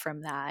get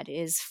from that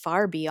is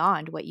far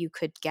beyond what you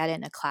could get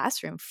in a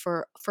classroom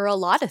for a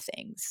lot of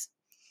things.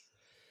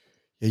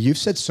 Yeah, you've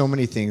said so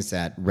many things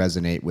that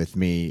resonate with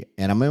me,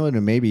 and I'm going to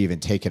maybe even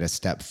take it a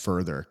step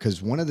further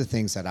because one of the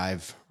things that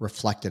I've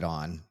reflected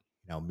on,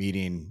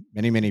 meeting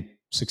many, many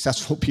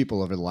successful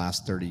people over the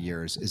last 30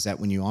 years is that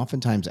when you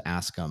oftentimes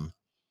ask them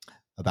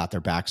about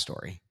their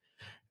backstory,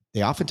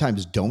 they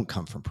oftentimes don't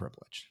come from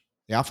privilege.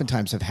 They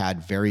oftentimes have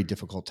had very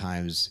difficult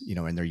times,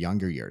 in their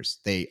younger years.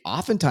 They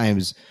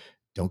oftentimes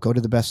don't go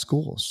to the best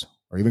schools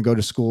or even go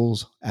to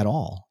schools at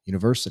all,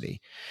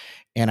 university.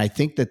 And I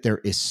think that there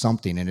is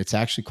something, and it's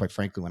actually, quite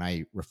frankly, when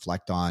I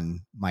reflect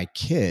on my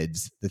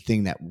kids, the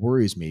thing that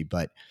worries me,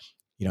 but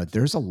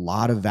there's a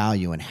lot of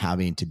value in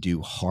having to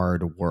do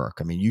hard work.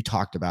 I mean, you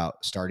talked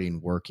about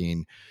starting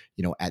working,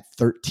 at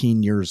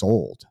 13 years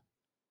old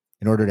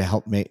in order to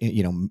help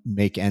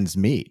make ends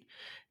meet.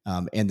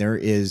 And there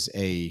is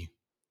a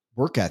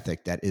work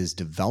ethic that is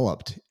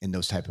developed in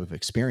those type of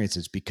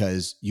experiences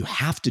because you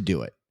have to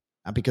do it,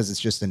 not because it's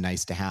just a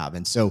nice to have.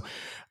 And so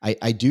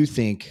I do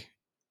think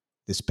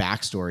this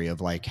backstory of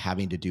like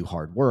having to do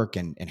hard work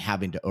and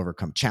having to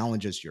overcome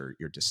challenges, your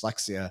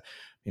dyslexia.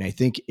 And I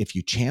think if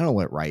you channel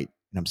it right,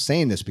 and I'm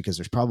saying this because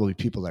there's probably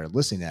people that are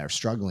listening that are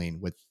struggling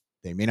with,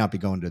 they may not be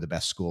going to the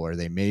best school or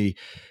they may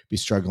be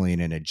struggling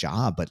in a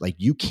job, but like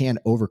you can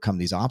overcome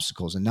these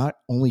obstacles. And not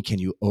only can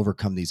you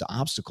overcome these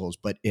obstacles,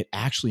 but it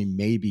actually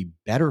may be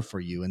better for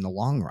you in the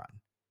long run.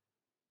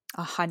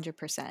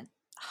 100%.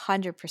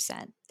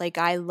 100%. Like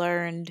I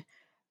learned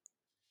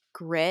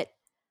grit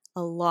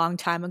a long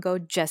time ago,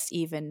 just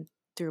even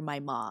through my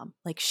mom.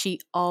 Like she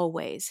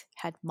always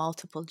had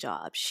multiple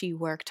jobs. She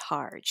worked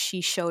hard. She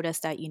showed us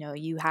that,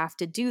 you have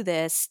to do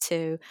this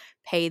to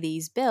pay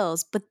these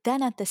bills. But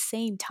then at the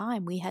same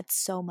time, we had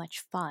so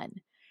much fun,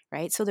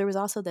 right? So there was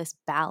also this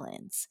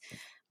balance.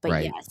 But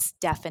Right. yes,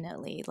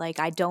 definitely. Like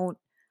I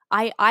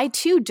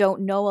too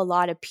don't know a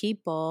lot of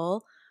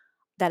people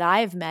that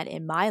I've met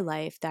in my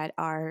life that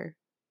are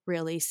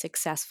really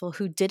successful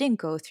who didn't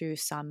go through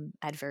some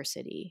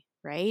adversity,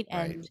 right?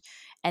 Right.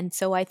 And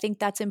so I think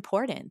that's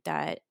important,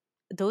 that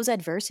those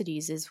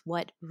adversities is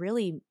what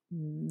really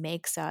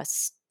makes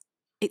us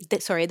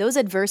those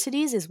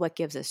adversities is what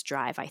gives us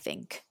drive, I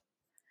think.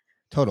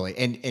 Totally.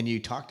 And you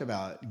talked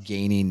about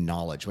gaining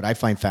knowledge. What I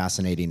find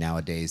fascinating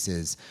nowadays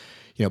is,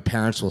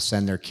 parents will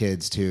send their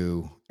kids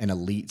to an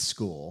elite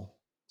school,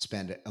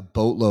 spend a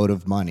boatload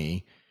of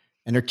money,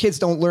 and their kids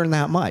don't learn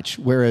that much.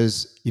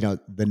 Whereas,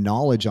 the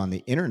knowledge on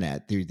the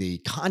internet, the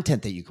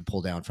content that you can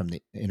pull down from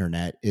the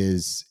internet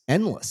is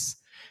endless.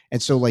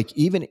 And so, like,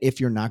 even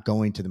if you're not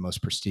going to the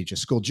most prestigious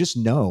school, just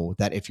know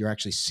that if you're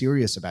actually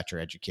serious about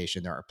your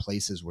education, there are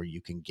places where you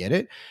can get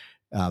it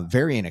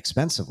very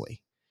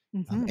inexpensively,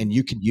 Hmm. and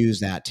you can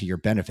use that to your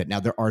benefit. Now,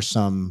 there are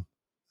some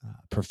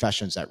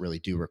professions that really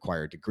do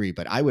require a degree,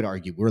 but I would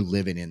argue we're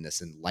living in this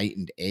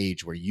enlightened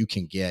age where you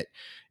can get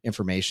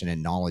information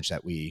and knowledge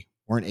that we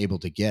weren't able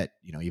to get,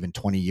 even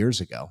 20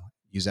 years ago.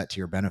 Use that to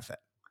your benefit.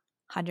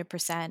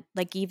 100%.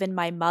 Like even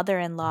my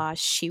mother-in-law,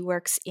 she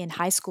works in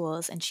high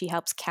schools and she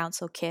helps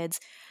counsel kids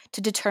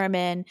to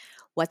determine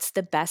what's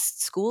the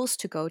best schools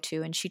to go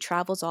to, and she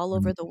travels all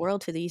over the world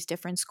to these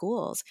different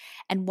schools.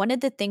 And one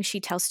of the things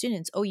she tells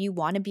students, "Oh, you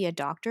want to be a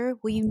doctor?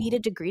 Well, you need a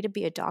degree to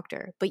be a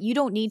doctor, but you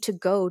don't need to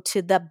go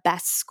to the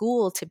best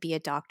school to be a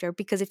doctor,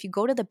 because if you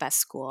go to the best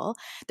school,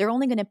 they're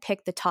only going to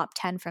pick the top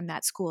 10 from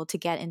that school to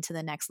get into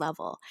the next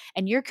level.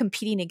 And you're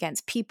competing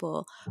against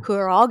people who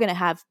are all going to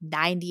have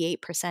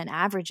 98%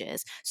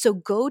 averages. So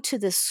go to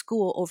this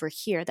school over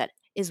here that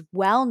is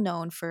well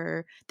known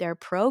for their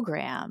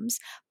programs,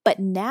 but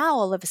now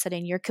all of a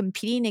sudden you're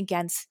competing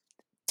against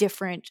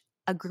different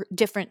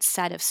different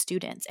set of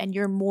students, and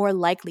you're more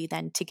likely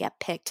then to get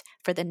picked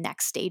for the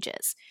next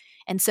stages."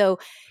 And so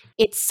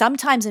it's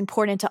sometimes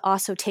important to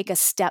also take a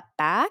step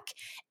back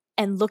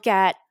and look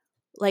at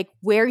like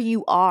where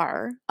you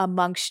are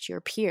amongst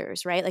your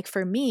peers, right? Like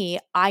for me,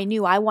 I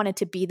knew I wanted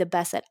to be the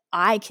best that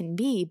I can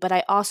be, but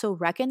I also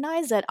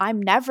recognize that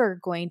I'm never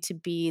going to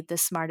be the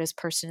smartest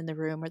person in the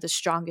room or the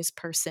strongest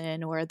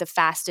person or the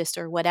fastest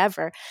or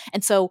whatever.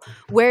 And so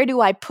where do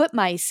I put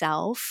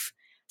myself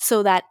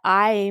so that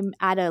I'm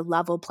at a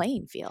level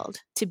playing field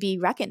to be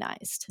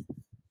recognized?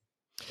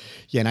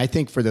 Yeah, and I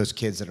think for those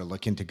kids that are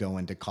looking to go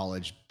into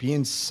college,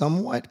 being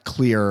somewhat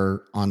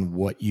clear on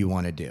what you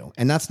want to do.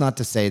 And that's not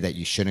to say that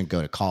you shouldn't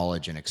go to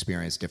college and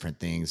experience different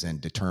things and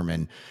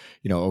determine,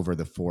 over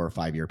the 4 or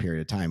 5 year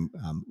period of time,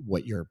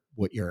 what your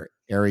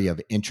area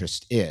of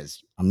interest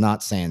is. I'm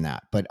not saying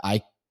that, but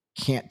I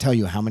can't tell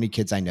you how many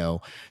kids I know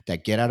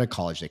that get out of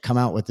college, they come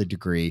out with a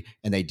degree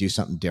and they do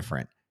something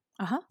different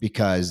Uh-huh.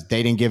 because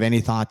they didn't give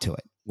any thought to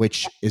it,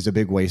 which is a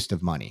big waste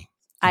of money,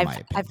 in my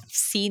I've opinion.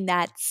 seen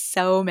that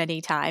so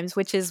many times,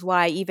 which is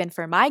why even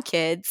for my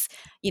kids,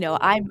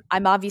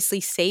 I'm obviously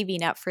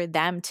saving up for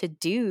them to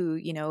do,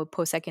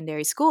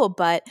 post-secondary school,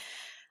 but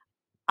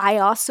I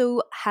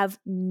also have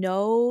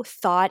no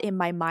thought in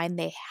my mind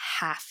they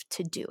have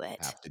to do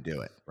it, Have to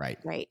do it. Right.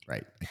 right?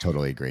 Right. I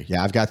totally agree.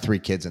 Yeah. I've got 3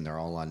 kids and they're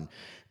all on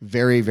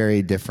very,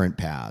 very different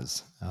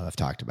paths I've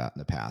talked about in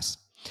the past.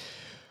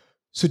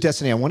 So,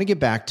 Destiny, I want to get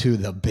back to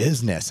the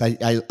business.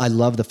 I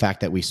love the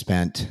fact that we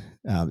spent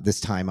this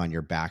time on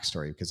your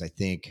backstory, because I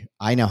think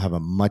I now have a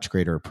much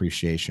greater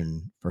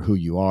appreciation for who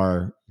you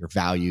are, your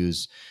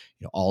values,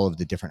 all of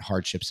the different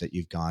hardships that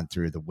you've gone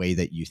through, the way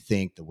that you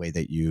think, the way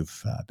that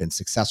you've been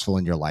successful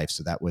in your life.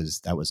 So that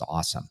was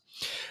awesome.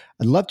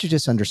 I'd love to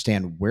just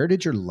understand, where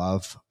did your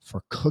love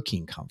for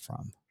cooking come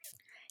from?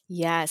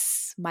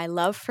 Yes, my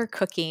love for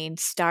cooking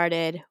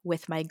started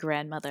with my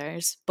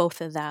grandmothers, both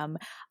of them.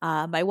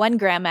 My one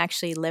grandma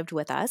actually lived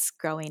with us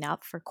growing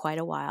up for quite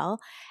a while.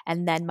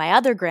 And then my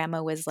other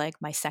grandma was like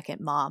my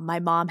second mom. My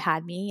mom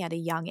had me at a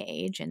young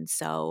age. And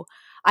so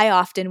I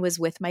often was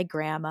with my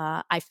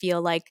grandma. I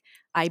feel like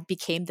I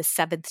became the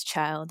seventh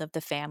child of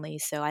the family.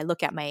 So I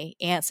look at my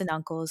aunts and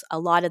uncles. A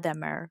lot of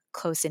them are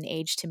close in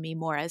age to me,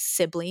 more as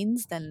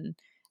siblings than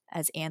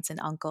as aunts and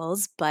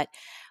uncles. But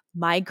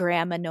my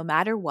grandma, no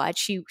matter what,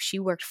 she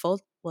worked full.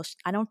 Well,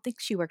 I don't think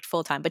she worked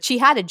full time, but she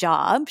had a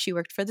job. She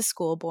worked for the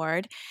school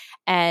board,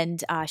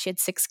 and she had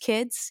six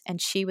kids,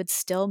 and she would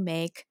still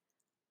make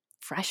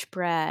fresh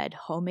bread,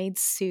 homemade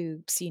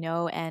soups,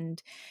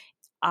 and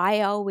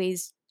I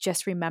always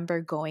just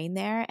remember going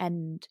there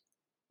and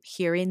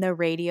hearing the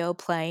radio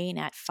playing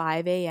at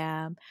 5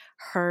 a.m.,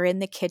 her in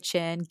the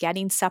kitchen,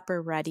 getting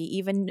supper ready.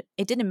 Even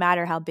it didn't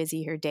matter how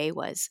busy her day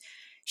was.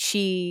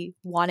 She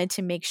wanted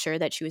to make sure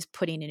that she was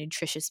putting a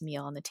nutritious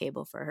meal on the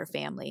table for her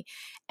family.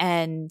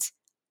 And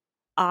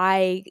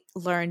I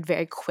learned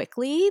very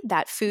quickly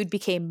that food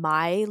became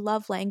my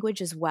love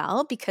language as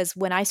well, because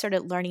when I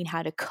started learning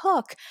how to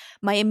cook,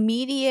 my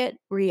immediate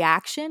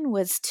reaction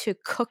was to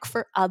cook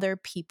for other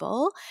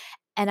people.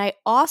 And I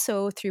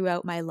also,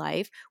 throughout my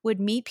life, would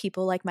meet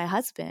people like my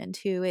husband,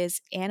 who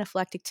is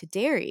anaphylactic to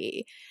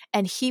dairy.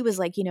 And he was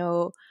like,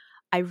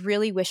 I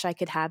really wish I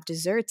could have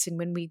desserts. And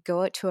when we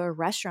go out to a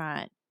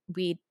restaurant,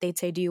 they'd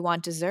say, "Do you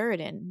want dessert?"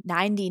 And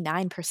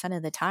 99%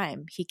 of the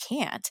time, he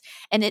can't.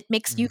 And it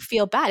makes you Mm.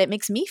 feel bad. It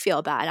makes me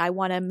feel bad. I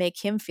want to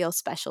make him feel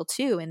special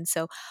too. And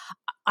so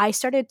I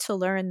started to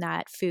learn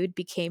that food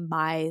became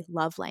my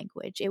love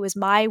language. It was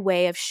my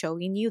way of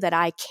showing you that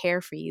I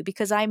care for you,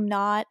 because I'm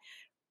not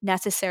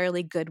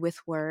necessarily good with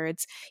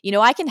words.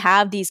 I can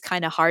have these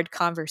kind of hard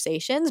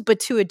conversations, but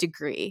to a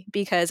degree,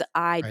 because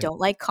I Right. don't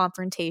like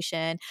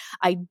confrontation.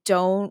 I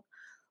don't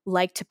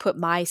like to put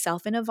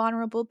myself in a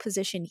vulnerable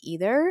position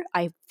either.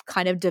 I've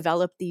kind of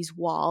developed these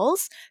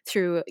walls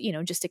through,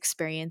 just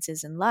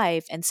experiences in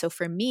life. And so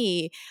for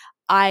me,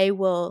 I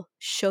will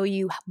show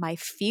you my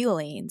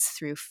feelings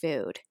through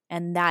food.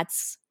 And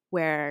that's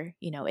where,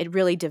 it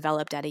really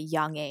developed at a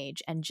young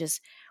age, and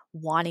just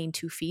wanting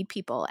to feed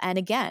people. And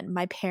again,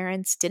 my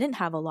parents didn't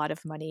have a lot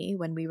of money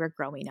when we were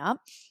growing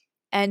up.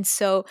 And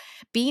so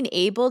being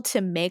able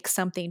to make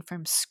something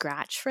from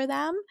scratch for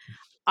them,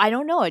 I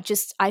don't know,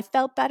 I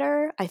felt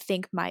better. I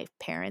think my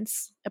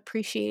parents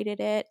appreciated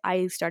it.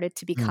 I started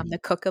to become Mm. the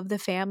cook of the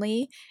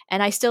family,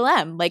 and I still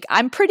am. Like,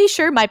 I'm pretty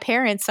sure my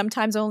parents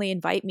sometimes only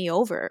invite me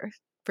over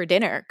for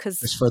dinner because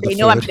Just for the they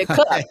know I'm food. going to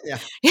cook. Yeah.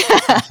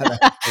 That's great.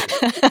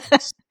 Yeah.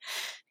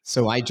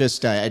 So I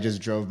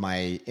just drove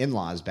my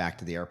in-laws back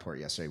to the airport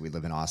yesterday. We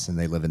live in Austin.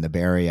 They live in the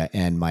Bay Area,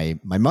 and my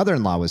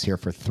mother-in-law was here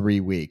for 3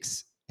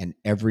 weeks. And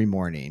every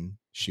morning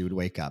she would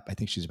wake up. I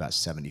think she's about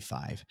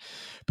 75,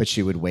 but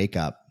she would wake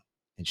up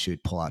and she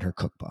would pull out her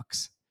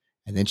cookbooks,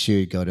 and then she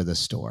would go to the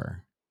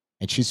store,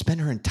 and she'd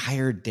spend her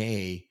entire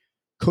day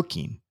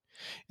cooking.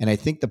 And I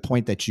think the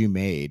point that you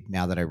made,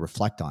 now that I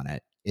reflect on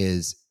it,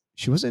 is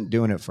she wasn't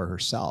doing it for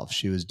herself.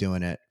 She was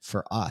doing it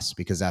for us,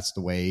 because that's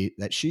the way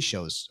that she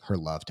shows her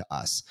love to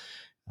us.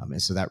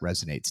 And so that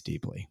resonates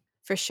deeply.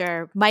 For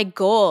sure. My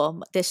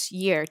goal this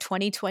year,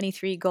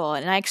 2023 goal,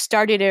 and I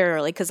started it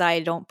early because I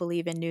don't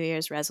believe in New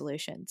Year's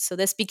resolutions. So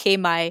this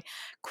became my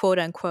quote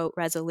unquote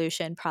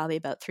resolution probably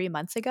about 3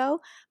 months ago.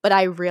 But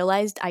I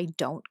realized I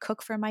don't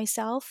cook for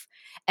myself.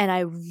 And I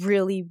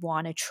really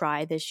want to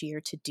try this year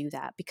to do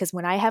that, because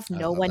when I have I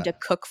no love one to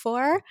that. cook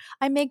for,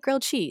 I make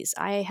grilled cheese.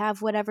 I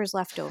have whatever's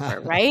left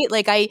over, right?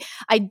 Like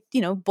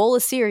bowl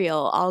of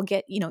cereal, I'll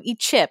get, eat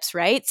chips,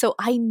 right? So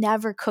I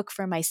never cook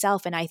for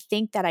myself. And I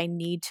think that I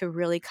need to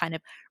really kind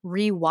of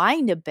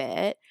rewind a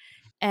bit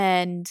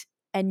and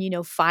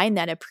find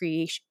that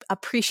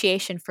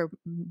appreciation for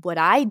what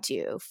I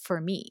do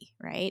for me,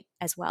 right?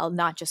 As well,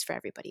 not just for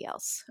everybody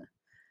else.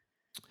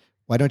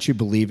 Why don't you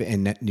believe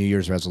in New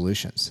Year's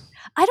resolutions?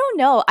 I don't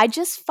know. I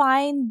just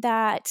find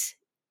that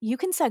you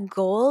can set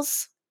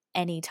goals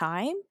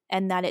anytime,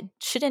 and that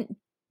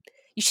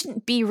you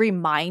shouldn't be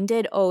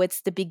reminded, oh,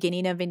 it's the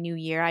beginning of a new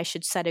year, I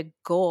should set a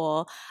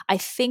goal. I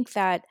think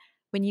that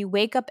when you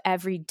wake up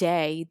every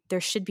day,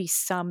 there should be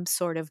some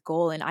sort of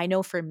goal. And I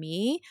know for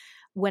me,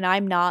 when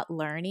I'm not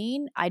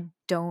learning, I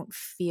don't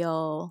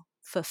feel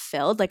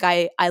fulfilled. Like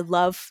I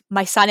love,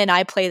 my son and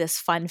I play this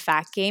fun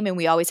fact game, and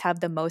we always have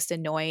the most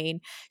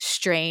annoying,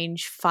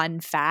 strange, fun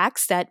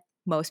facts that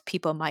most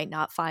people might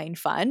not find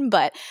fun,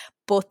 but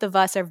both of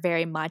us are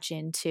very much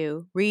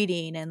into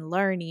reading and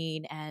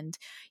learning. And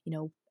you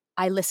know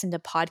I listen to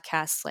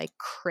podcasts like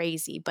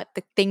crazy, but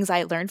the things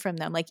I learned from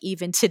them, like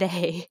even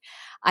today,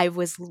 I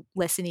was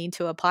listening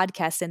to a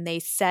podcast, and they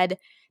said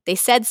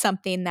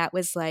something that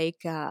was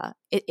like,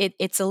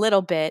 it's a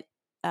little bit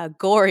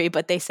gory,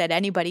 but they said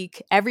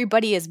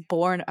everybody is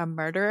born a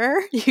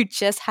murderer. You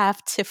just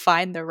have to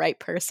find the right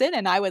person.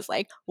 And I was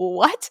like,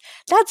 what?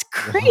 That's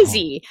Whoa.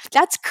 crazy.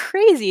 That's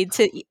crazy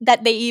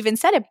that they even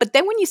said it. But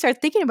then when you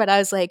start thinking about it, I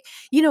was like,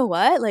 you know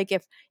what? Like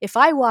if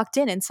I walked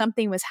in and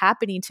something was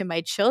happening to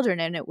my children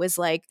and it was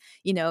like,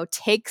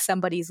 take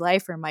somebody's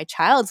life or my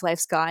child's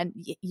life's gone,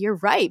 you're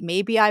right.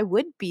 Maybe I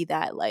would be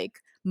that like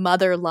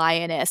mother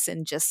lioness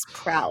and just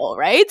prowl,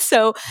 right?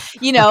 So,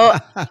 you know,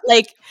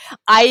 like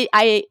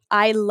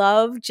I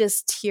love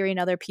just hearing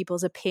other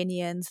people's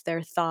opinions,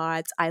 their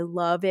thoughts. I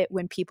love it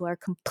when people are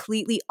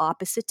completely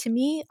opposite to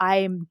me. I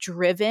am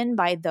driven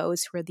by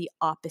those who are the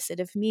opposite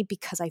of me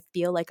because I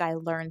feel like I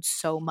learn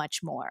so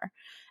much more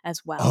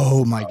as well.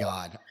 Oh my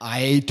God.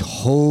 I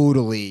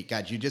totally,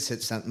 God, you just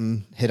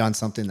hit on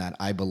something that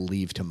I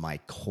believe to my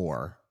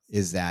core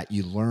is that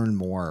you learn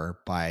more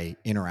by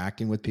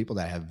interacting with people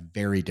that have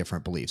very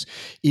different beliefs.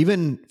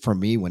 Even for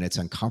me, when it's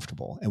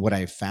uncomfortable. And what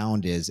I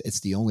found is it's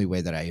the only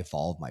way that I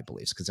evolve my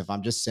beliefs. Because if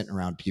I'm just sitting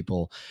around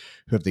people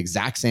who have the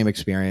exact same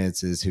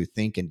experiences, who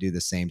think and do the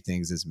same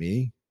things as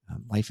me,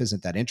 life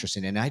isn't that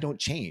interesting and I don't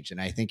change.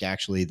 And I think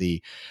actually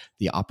the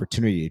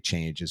opportunity to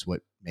change is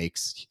what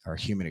makes our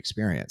human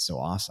experience so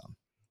awesome.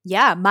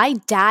 Yeah, my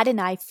dad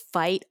and I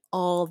fight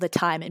all the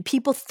time, and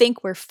people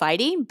think we're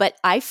fighting, but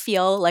I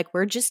feel like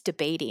we're just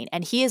debating.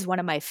 And he is one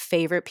of my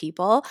favorite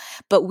people,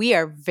 but we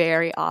are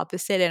very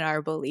opposite in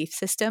our belief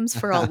systems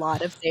for a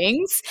lot of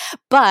things.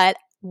 But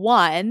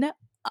one,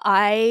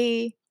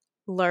 I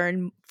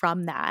learn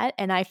from that,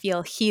 and I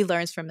feel he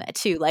learns from that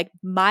too. Like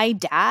my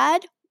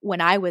dad, when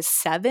I was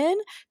 7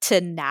 to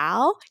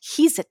now,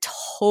 he's a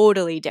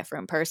totally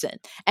different person.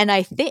 And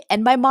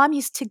my mom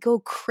used to go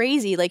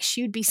crazy. Like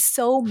she would be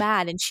so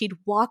mad and she'd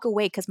walk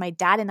away because my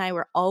dad and I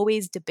were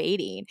always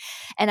debating.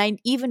 And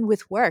even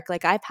with work,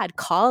 like I've had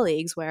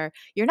colleagues where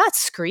you're not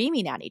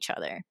screaming at each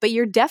other, but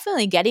you're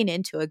definitely getting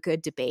into a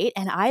good debate.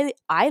 And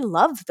I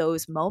love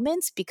those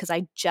moments because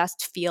I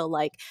just feel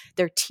like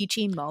they're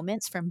teaching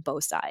moments from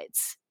both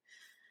sides.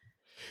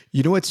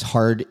 You know what's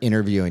hard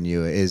interviewing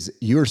you is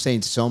you were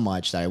saying so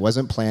much that I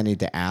wasn't planning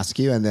to ask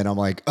you, and then I'm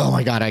like, oh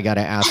my God, I got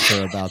to ask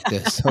her about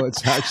this. So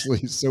it's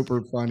actually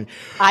super funny.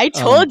 I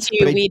Um, told but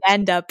you we'd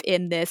end up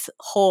in this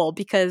hole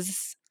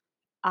because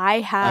I I,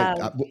 have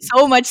I,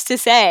 so much to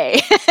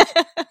say.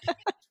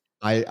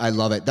 I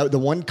love it. The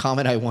one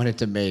comment I wanted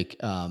to make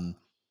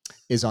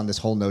is on this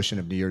whole notion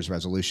of New Year's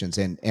resolutions.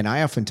 And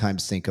I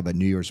oftentimes think of a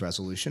New Year's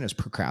resolution as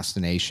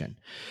procrastination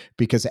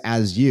because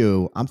as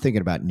you, I'm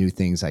thinking about new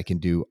things I can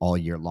do all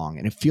year long.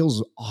 And it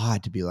feels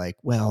odd to be like,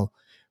 well,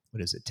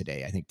 what is it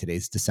today? I think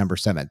today's December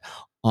 7th.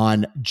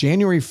 On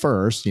January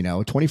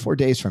 1st, 24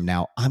 days from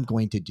now, I'm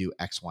going to do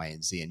X, Y,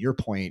 and Z. And your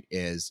point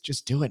is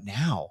just do it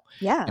now.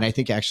 And Yeah. I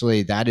think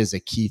actually that is a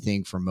key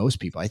thing for most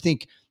people. I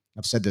think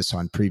I've said this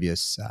on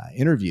previous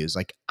interviews.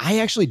 Like, I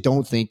actually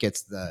don't think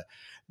it's the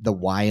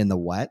why and the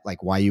what,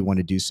 like why you want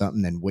to do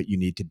something and what you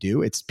need to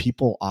do. It's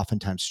people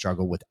oftentimes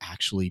struggle with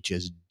actually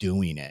just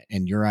doing it.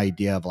 And your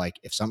idea of like,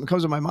 if something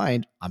comes to my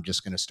mind, I'm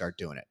just going to start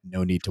doing it.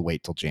 No need to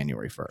wait till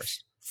January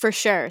 1st. For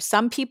sure.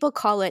 Some people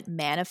call it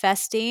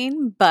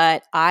manifesting,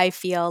 but I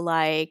feel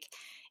like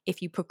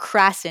if you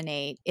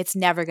procrastinate, it's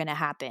never going to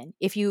happen.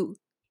 If you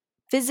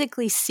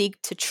physically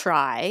seek to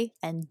try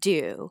and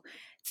do,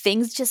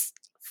 things just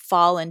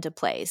fall into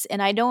place.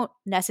 And I don't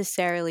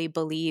necessarily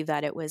believe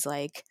that it was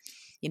like,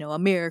 a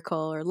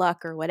miracle or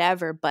luck or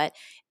whatever, but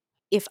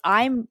if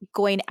I'm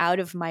going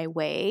out of my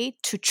way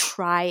to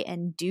try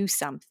and do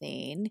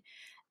something,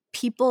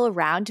 people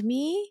around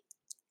me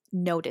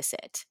notice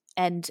it.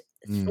 And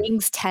Mm,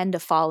 things tend to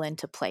fall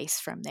into place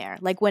from there.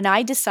 Like when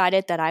I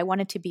decided that I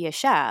wanted to be a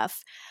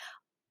chef,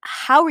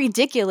 how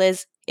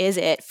ridiculous is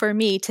it for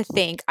me to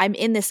think I'm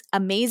in this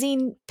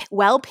amazing,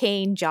 well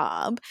paying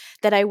job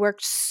that I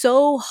worked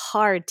so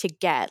hard to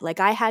get? Like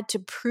I had to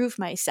prove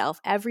myself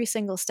every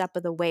single step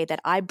of the way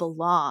that I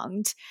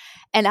belonged.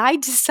 And I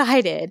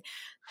decided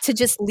to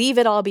just leave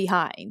it all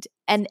behind.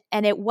 And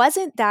it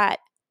wasn't that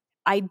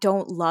I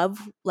don't love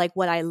like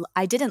what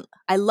I didn't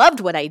I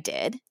loved what I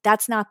did.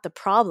 That's not the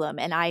problem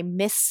and I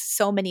miss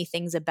so many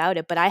things about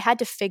it, but I had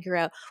to figure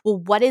out, well,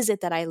 what is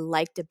it that I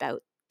liked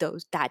about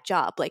that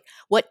job? Like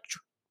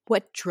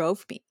what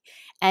drove me?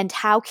 And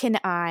how can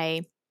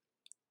I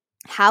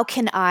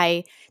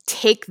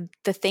take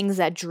the things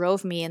that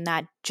drove me in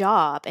that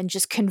job and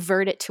just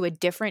convert it to a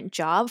different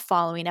job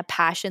following a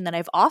passion that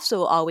I've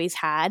also always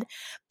had,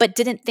 but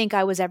didn't think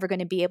I was ever going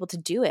to be able to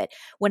do it.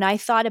 When I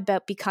thought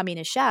about becoming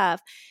a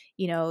chef,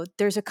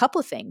 there's a couple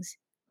of things.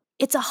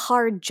 It's a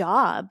hard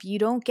job. You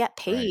don't get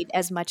right. paid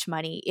as much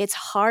money. It's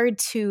hard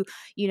to,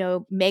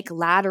 make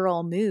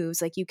lateral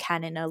moves like you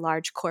can in a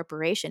large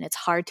corporation. It's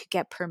hard to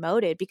get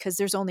promoted because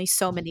there's only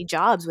so many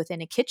jobs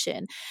within a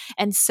kitchen.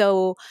 And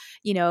so,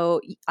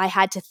 I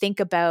had to think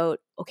about,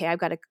 okay, I've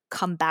got to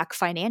come back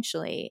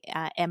financially.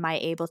 Am I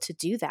able to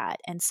do that?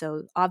 And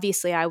so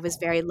obviously I was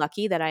very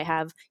lucky that I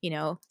have,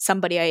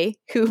 somebody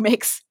who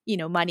makes,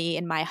 money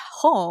in my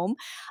home.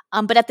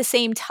 But at the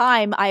same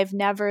time, I've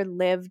never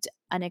lived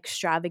an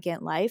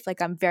extravagant life.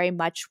 Like, I'm very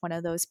much one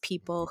of those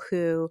people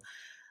who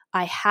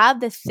I have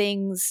the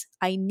things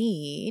I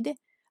need,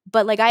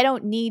 but like I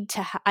don't need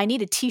to I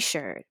need a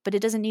t-shirt, but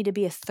it doesn't need to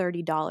be a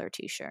 $30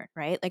 t-shirt,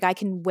 right? Like, I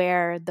can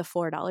wear the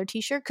 $4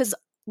 t-shirt cuz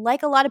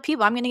like a lot of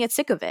people, I'm going to get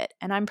sick of it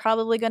and I'm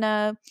probably going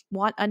to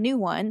want a new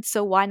one.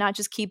 So why not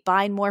just keep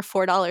buying more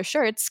 $4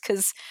 shirts,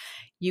 cuz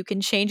you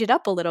can change it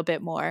up a little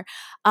bit more.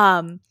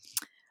 Um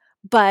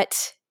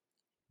but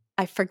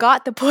I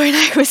forgot the point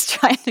I was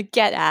trying to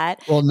get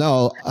at. Well,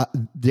 no,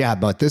 yeah,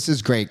 but this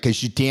is great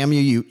because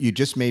you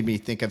just made me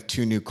think of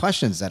two new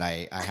questions that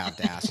I have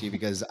to ask you,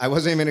 because I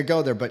wasn't even going to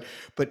go there.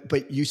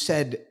 But you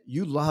said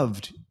you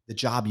loved the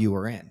job you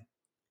were in,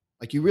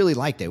 like you really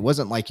liked it. It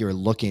wasn't like you were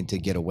looking to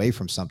get away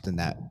from something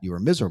that you were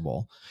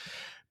miserable,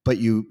 but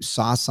you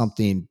saw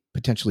something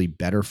potentially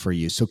better for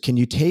you. So can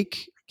you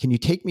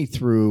take me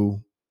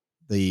through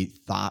the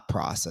thought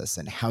process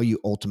and how you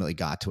ultimately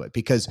got to it?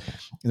 Because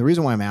the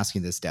reason why I'm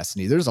asking this,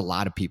 Destiny, there's a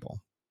lot of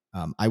people.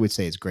 I would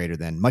say it's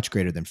much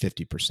greater than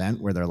 50%,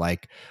 where they're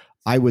like,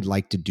 I would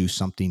like to do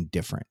something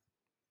different.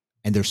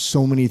 And there's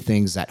so many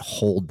things that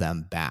hold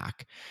them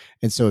back.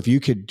 And so if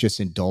you could just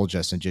indulge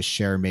us and just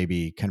share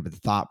maybe kind of the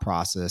thought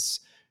process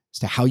as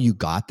to how you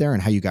got there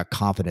and how you got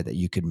confident that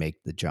you could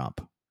make the jump.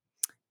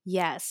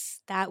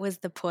 Yes, that was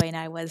the point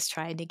I was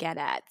trying to get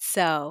at.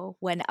 So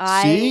when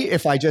I See,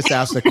 if I just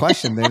ask the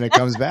question, then it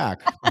comes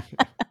back.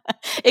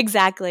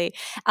 exactly.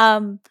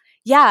 Um,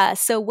 yeah.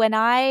 So when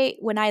I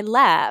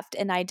left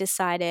and I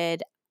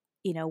decided,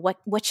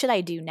 what should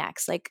I do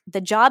next? Like, the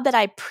job that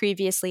I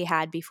previously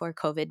had before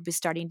COVID was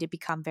starting to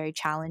become very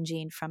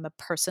challenging from a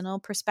personal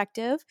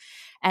perspective,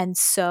 and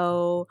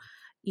so.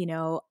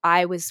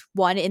 I was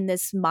one in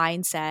this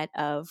mindset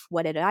of,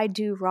 what did I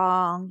do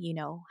wrong?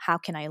 How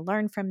can I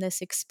learn from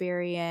this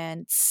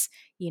experience?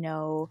 You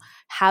know,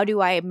 how do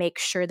I make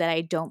sure that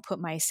I don't put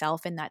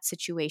myself in that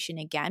situation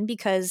again?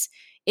 Because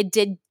it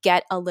did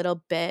get a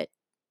little bit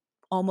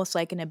almost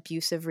like an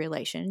abusive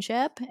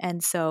relationship.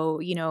 And so,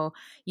 you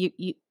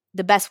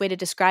the best way to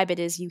describe it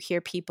is, you hear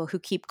people who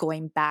keep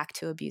going back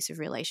to abusive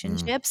Mm,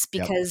 relationships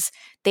yep. because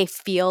they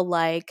feel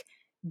like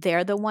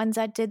they're the ones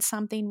that did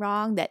something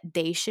wrong, that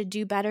they should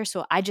do better.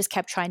 So I just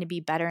kept trying to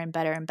be better and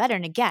better and better.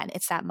 And again,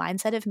 it's that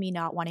mindset of me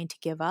not wanting to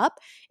give up.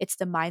 It's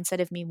the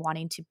mindset of me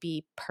wanting to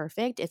be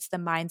perfect. It's the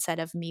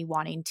mindset of me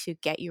wanting to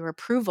get your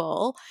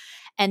approval.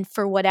 And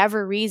for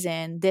whatever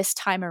reason, this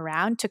time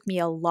around took me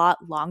a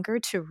lot longer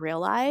to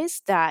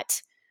realize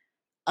that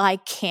I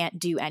can't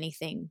do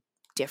anything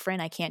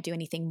different. I can't do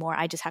anything more.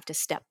 I just have to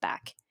step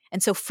back.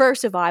 And so,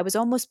 first of all, I was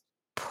almost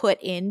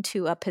put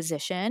into a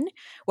position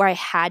where I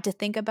had to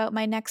think about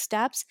my next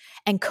steps.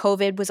 And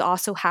COVID was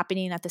also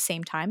happening at the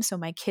same time. So,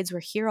 my kids were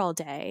here all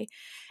day.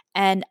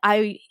 And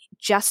I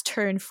just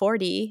turned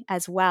 40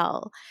 as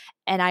well.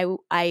 And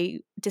I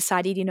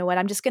decided, you know what,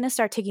 I'm just going to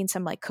start taking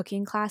some like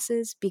cooking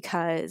classes,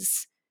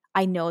 because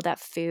I know that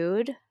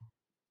food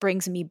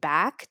brings me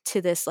back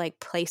to this like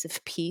place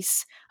of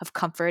peace, of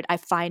comfort. I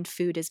find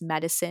food is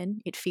medicine.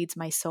 It feeds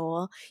my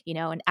soul,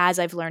 and as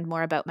I've learned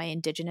more about my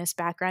indigenous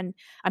background,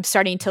 I'm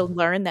starting to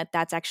learn that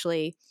that's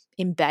actually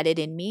embedded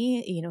in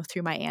me,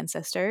 through my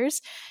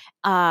ancestors.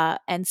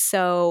 And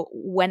so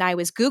when I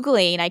was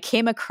Googling, I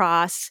came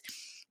across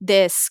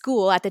this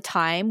school. At the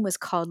time was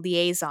called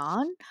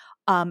Liaison.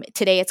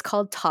 Today it's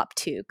called Top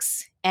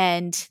Tukes.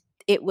 And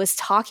it was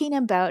talking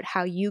about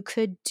how you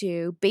could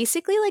do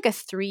basically like a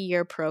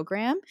 3-year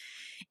program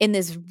in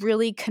this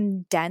really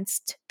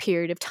condensed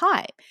period of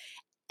time.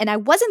 And I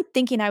wasn't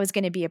thinking I was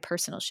going to be a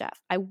personal chef.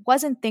 I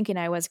wasn't thinking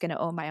I was going to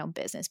own my own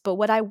business. But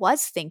what I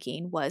was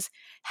thinking was,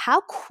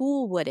 how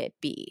cool would it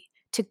be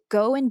to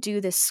go and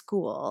do this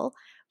school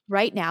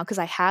right now, because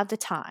I have the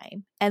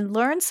time, and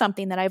learn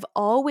something that I've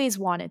always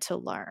wanted to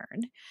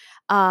learn.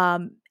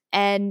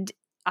 And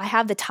I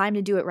have the time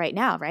to do it right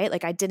now, right?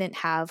 Like, I didn't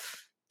have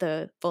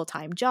the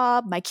full-time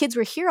job. My kids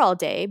were here all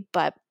day,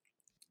 but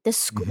this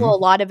school, a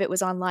Hmm. lot of it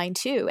was online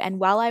too. And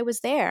while I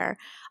was there,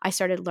 I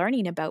started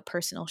learning about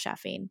personal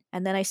chefing.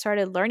 And then I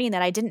started learning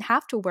that I didn't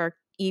have to work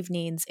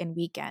evenings and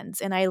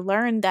weekends. And I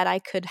learned that I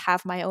could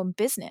have my own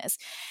business.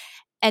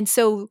 And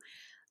so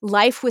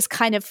life was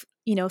kind of,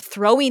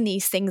 throwing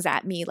these things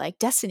at me like,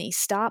 Destiny,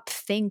 stop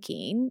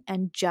thinking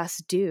and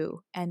just do.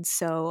 And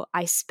so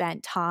I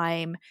spent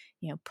time,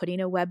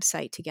 putting a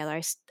website together.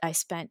 I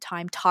spent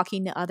time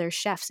talking to other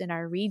chefs in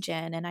our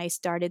region. And I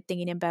started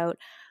thinking about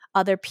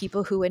other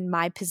people who in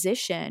my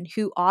position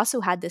who also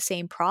had the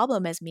same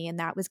problem as me, and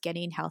that was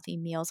getting healthy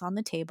meals on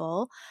the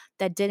table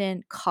that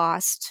didn't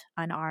cost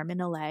an arm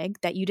and a leg,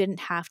 that you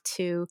didn't have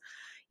to,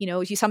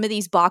 some of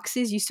these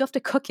boxes, you still have to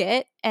cook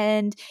it,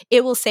 and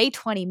it will say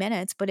 20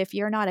 minutes, but if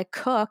you're not a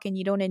cook and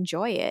you don't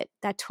enjoy it,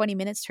 that 20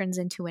 minutes turns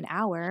into an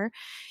hour.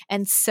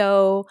 And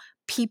so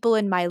people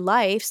in my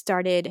life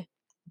started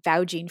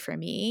vouching for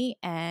me,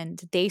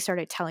 and they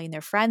started telling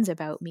their friends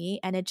about me,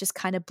 and it just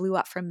kind of blew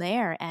up from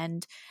there.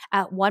 And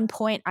at one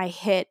point I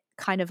hit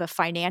kind of a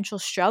financial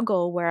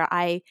struggle where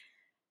I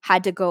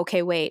had to go,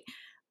 okay, wait,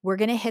 we're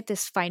going to hit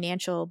this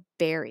financial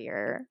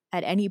barrier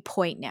at any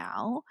point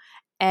now.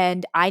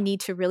 And I need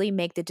to really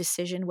make the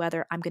decision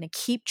whether I'm going to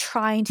keep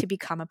trying to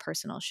become a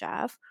personal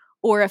chef,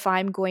 or if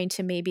I'm going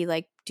to maybe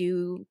like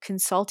do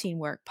consulting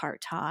work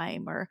part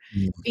time, or,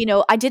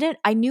 Mm.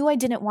 I knew I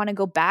didn't want to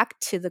go back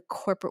to the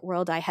corporate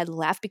world I had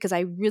left, because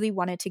I really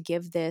wanted to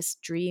give this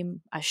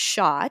dream a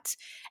shot.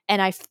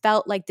 And I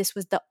felt like this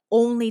was the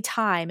only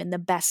time and the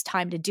best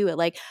time to do it.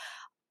 Like,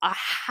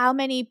 how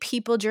many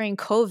people during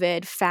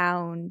COVID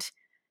found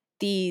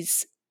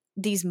these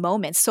these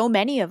moments? So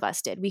many of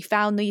us did. We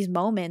found these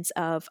moments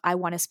of, I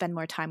want to spend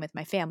more time with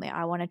my family.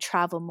 I want to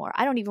travel more.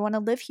 I don't even want to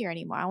live here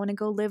anymore. I want to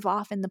go live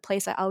off in the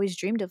place I always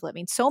dreamed of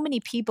living. So many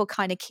people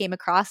kind of came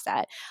across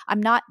that.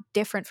 I'm not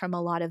different from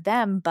a lot of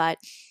them, but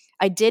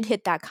I did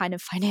hit that kind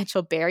of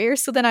financial barrier.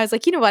 So then I was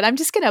like, you know what? I'm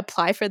just going to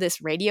apply for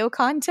this radio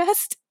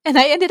contest. And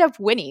I ended up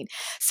winning.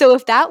 So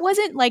if that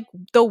wasn't like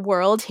the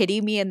world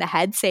hitting me in the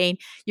head saying,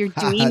 you're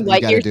doing You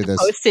what got to you're do this.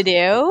 supposed to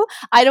do,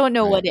 I don't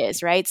know Right. what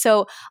is, right?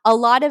 So a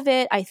lot of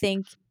it, I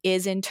think,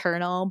 is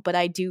internal, but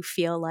I do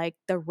feel like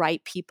the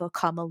right people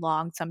come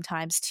along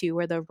sometimes too,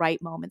 or the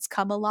right moments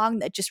come along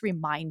that just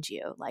remind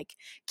you, like,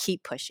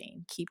 keep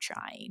pushing, keep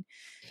trying.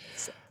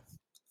 So,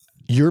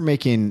 You're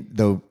making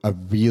a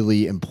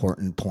really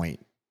important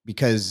point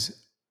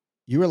because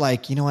you were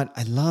like, you know what?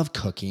 I love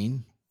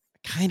cooking.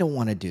 I kind of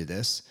want to do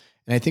this.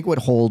 And I think what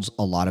holds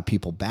a lot of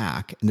people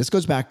back, and this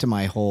goes back to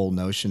my whole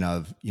notion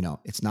of,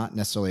 it's not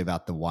necessarily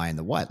about the why and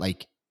the what.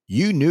 Like,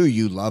 you knew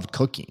you loved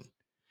cooking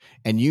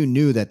and you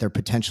knew that there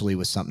potentially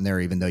was something there,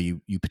 even though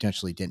you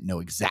potentially didn't know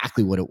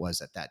exactly what it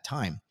was at that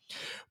time.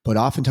 But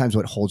oftentimes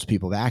what holds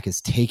people back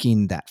is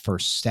taking that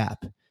first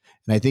step.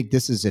 And I think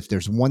this is, if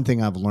there's one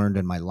thing I've learned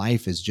in my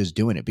life, is just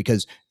doing it.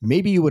 Because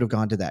maybe you would have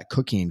gone to that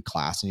cooking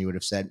class and you would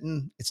have said,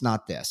 it's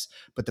not this.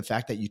 But the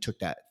fact that you took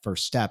that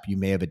first step, you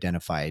may have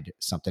identified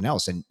something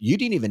else. And you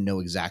didn't even know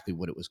exactly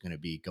what it was going to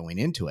be going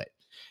into it.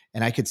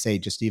 And I could say,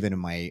 just even in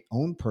my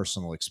own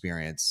personal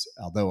experience,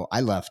 although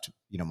I left,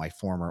 my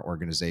former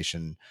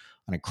organization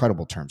on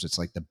incredible terms. It's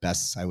like the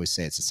best, I always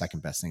say it's the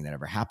second best thing that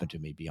ever happened to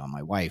me beyond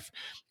my wife.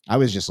 I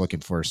was just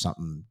looking for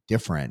something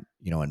different,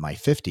 in my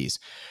 50s.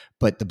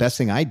 But the best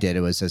thing I did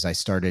was, as I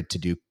started to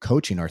do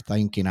coaching, or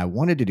thinking I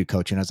wanted to do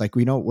coaching, I was like,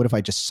 what if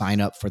I just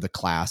sign up for the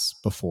class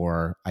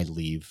before I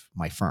leave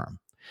my firm?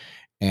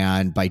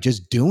 And by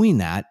just doing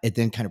that, it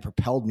then kind of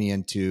propelled me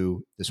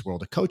into this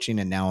world of coaching.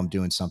 And now I'm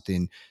doing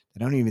something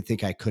that I don't even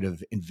think I could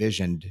have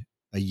envisioned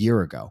a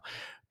year ago.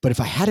 But if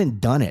I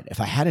hadn't done it,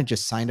 if I hadn't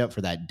just signed up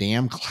for that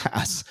damn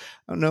class,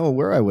 I don't know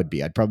where I would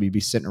be. I'd probably be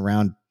sitting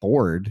around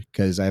bored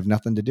because I have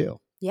nothing to do.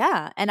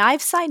 yeah. And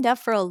I've signed up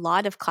for a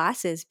lot of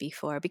classes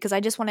before because I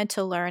just wanted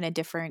to learn a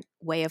different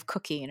way of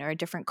cooking or a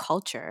different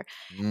culture.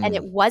 And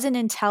it Mm. wasn't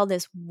until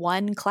this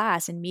one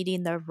class and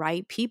meeting the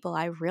right people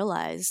I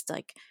realized,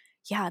 like,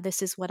 yeah,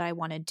 this is what I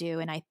want to do.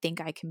 And I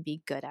think I can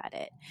be good at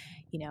it,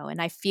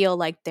 and I feel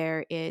like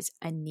there is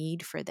a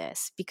need for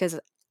this because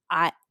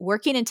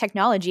working in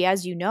technology,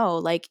 as you know,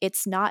 like,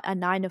 it's not a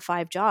 9 to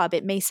 5 job.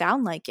 It may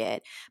sound like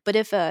it, but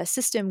if a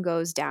system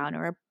goes down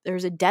or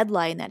there's a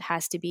deadline that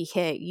has to be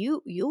hit,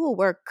 you will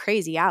work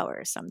crazy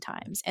hours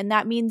sometimes, and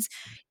that means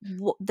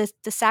the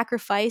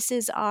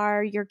sacrifices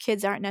are your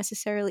kids aren't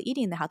necessarily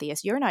eating the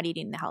healthiest. You're not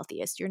eating the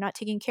healthiest. You're not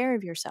taking care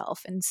of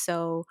yourself, and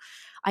so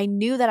I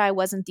knew that I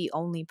wasn't the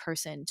only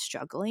person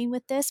struggling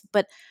with this,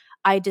 but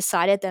I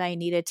decided that I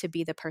needed to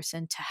be the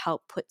person to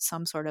help put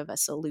some sort of a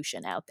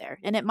solution out there.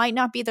 And it might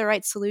not be the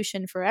right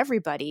solution for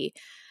everybody,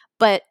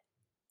 but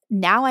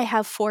now I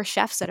have 4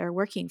 chefs that are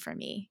working for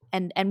me,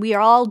 and we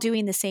are all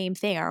doing the same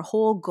thing. Our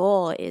whole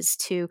goal is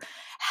to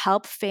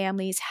help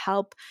families,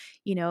 help,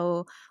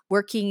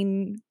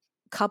 working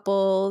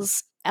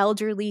couples,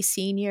 elderly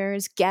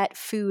seniors get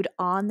food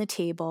on the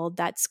table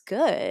that's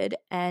good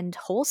and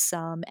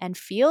wholesome and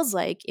feels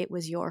like it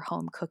was your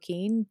home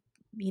cooking,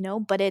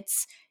 but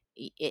it's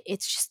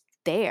just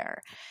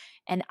there.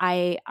 And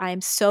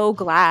I'm so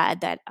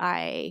glad that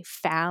I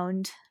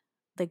found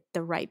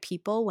the right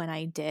people when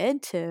I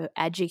did to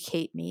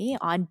educate me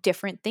on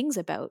different things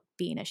about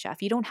being a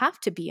chef. You don't have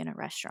to be in a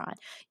restaurant.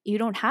 You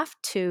don't have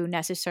to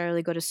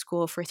necessarily go to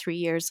school for 3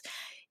 years.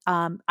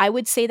 I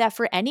would say that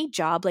for any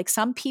job, like,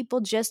 some people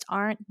just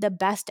aren't the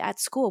best at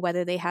school,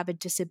 whether they have a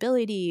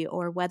disability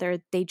or whether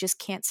they just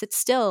can't sit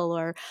still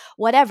or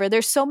whatever.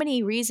 There's so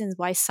many reasons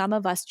why some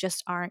of us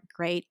just aren't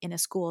great in a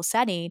school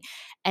setting.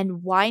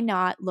 And why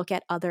not look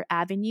at other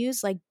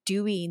avenues, like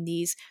doing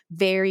these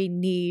very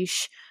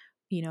niche,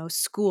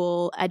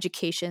 school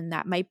education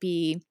that might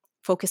be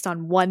focused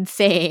on one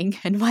thing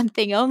and one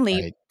thing only,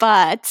 Right.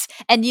 but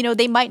and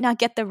they might not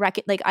get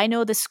the like, I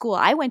know the school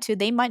I went to,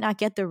 they might not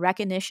get the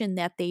recognition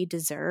that they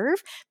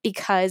deserve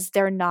because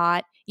they're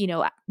not,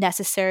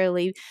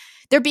 necessarily,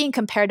 they're being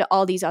compared to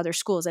all these other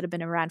schools that have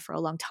been around for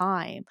a long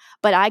time.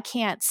 But I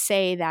can't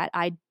say that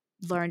I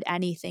learned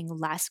anything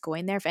less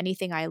going there. If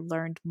anything, I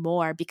learned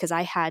more because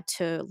I had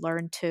to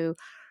learn to,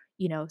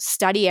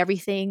 study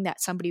everything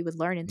that somebody would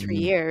learn in 3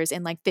 years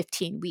in like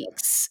 15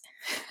 weeks.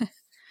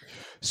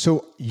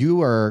 So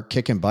you are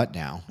kicking butt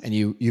now, and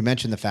you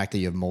mentioned the fact that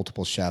you have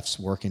multiple chefs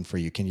working for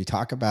you. Can you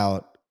talk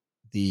about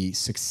the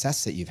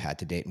success that you've had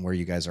to date and where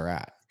you guys are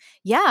at?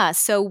 Yeah.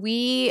 So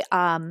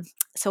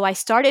I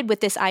started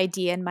with this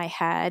idea in my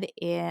head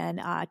in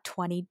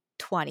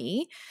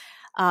 2020.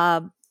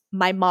 Um,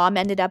 my mom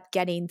ended up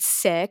getting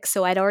sick.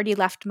 So I'd already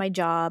left my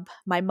job.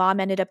 My mom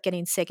ended up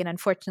getting sick, and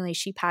unfortunately,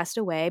 she passed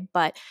away.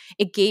 But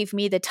it gave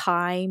me the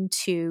time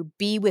to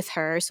be with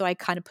her. So I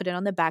kind of put it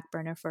on the back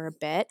burner for a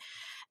bit.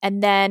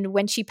 And then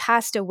when she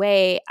passed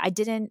away,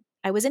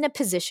 I was in a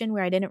position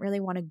where I didn't really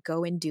want to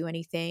go and do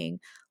anything.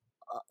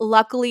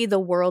 Luckily, the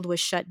world was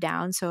shut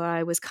down, so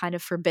I was kind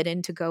of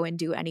forbidden to go and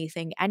do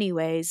anything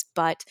anyways.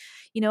 But,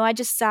 I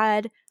just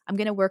said, I'm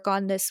going to work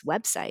on this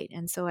website.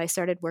 And so I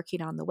started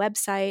working on the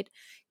website.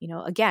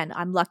 Again,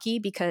 I'm lucky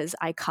because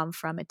I come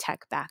from a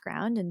tech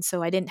background. And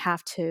so I didn't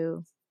have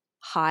to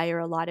hire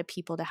a lot of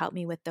people to help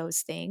me with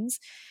those things.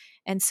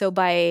 And so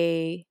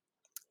by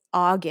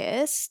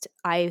August,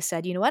 I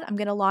said, you know what, I'm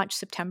going to launch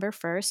September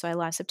 1st. So I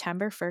launched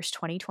September 1st,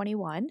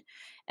 2021.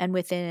 And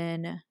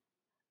within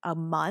a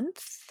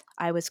month,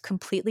 I was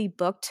completely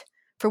booked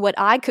for what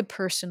I could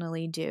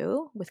personally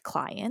do with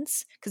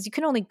clients because you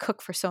can only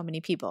cook for so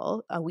many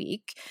people a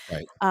week.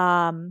 Right.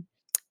 Um,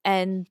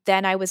 and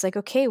then I was like,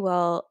 okay,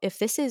 well, if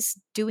this is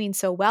doing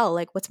so well,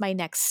 like, what's my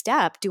next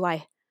step? Do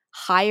I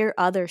hire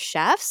other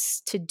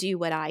chefs to do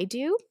what I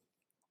do?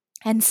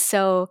 And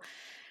so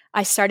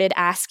I started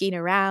asking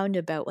around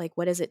about, like,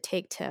 what does it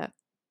take to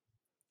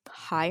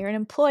hire an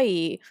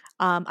employee?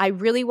 I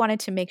really wanted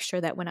to make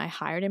sure that when I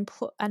hired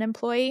an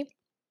employee,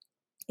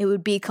 it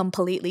would be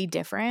completely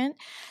different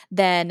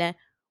than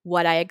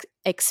what I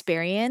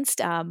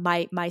experienced.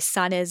 My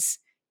son is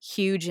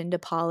huge into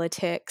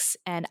politics,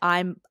 and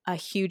I'm a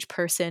huge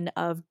person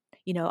of,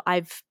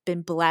 I've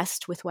been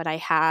blessed with what I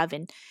have,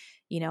 and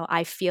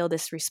I feel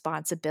this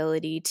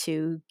responsibility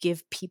to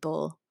give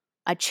people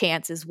a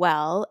chance as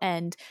well.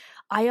 And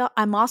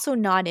I'm also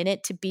not in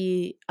it to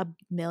be a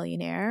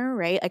millionaire,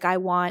 right? Like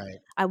Right.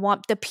 I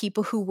want the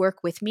people who work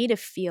with me to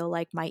feel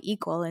like my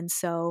equal, and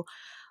so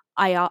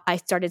I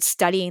started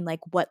studying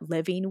like what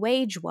living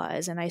wage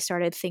was, and I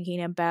started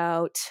thinking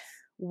about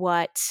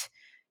what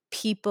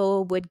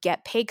people would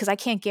get paid because I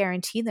can't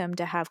guarantee them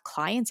to have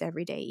clients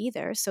every day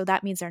either. So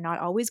that means they're not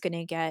always going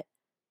to get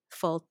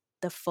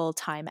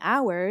full-time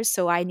hours.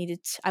 So I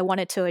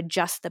wanted to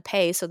adjust the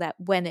pay so that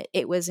when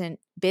it wasn't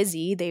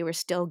busy, they were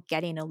still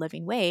getting a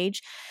living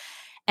wage.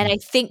 And I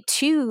think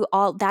too,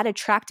 all that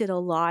attracted a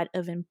lot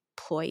of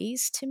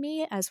employees to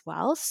me as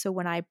well. So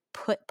when I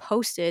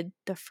posted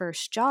the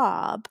first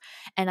job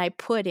and I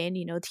put in,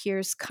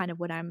 here's kind of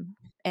what I'm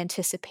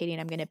anticipating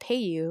I'm going to pay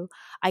you,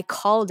 I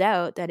called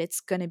out that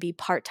it's going to be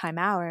part-time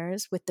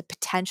hours with the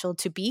potential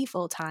to be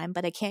full-time,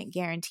 but I can't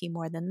guarantee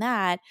more than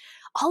that.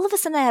 All of a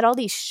sudden I had all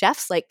these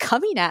chefs like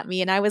coming at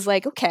me, and I was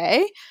like,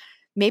 okay,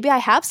 maybe I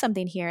have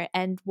something here.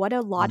 And what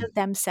a lot Mm. of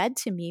them said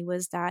to me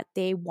was that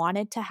they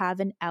wanted to have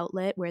an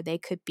outlet where they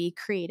could be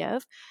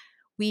creative.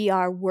 We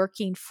are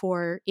working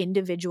for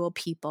individual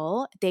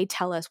people. They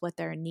tell us what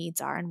their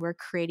needs are, and we're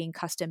creating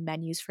custom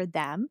menus for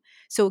them.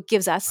 So it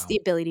gives us Wow. the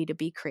ability to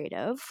be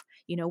creative.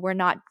 We're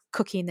not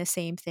cooking the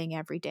same thing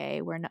every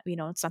day. We're not,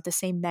 it's not the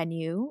same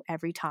menu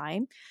every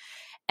time.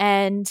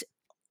 And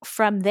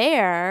from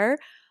there,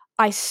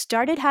 I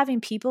started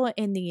having people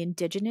in the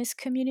Indigenous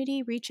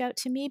community reach out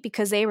to me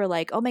because they were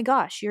like, oh my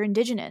gosh, you're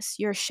Indigenous,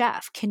 you're a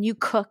chef. Can you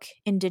cook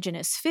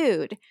Indigenous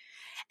food?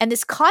 And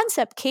this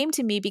concept came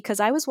to me because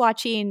I was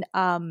watching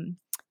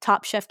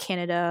Top Chef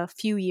Canada a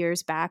few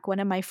years back. One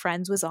of my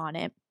friends was on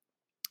it,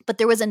 but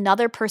there was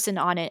another person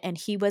on it, and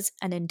he was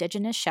an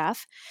Indigenous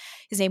chef.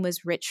 His name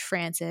was Rich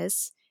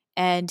Francis,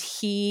 and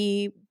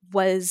he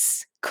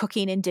was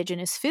cooking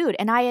Indigenous food.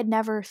 And I had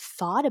never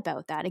thought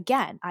about that.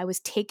 Again, I was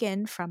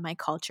taken from my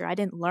culture. I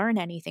didn't learn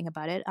anything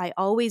about it. I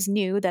always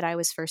knew that I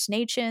was First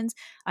Nations.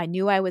 I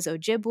knew I was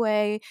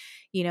Ojibwe.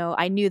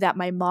 I knew that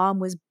my mom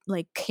was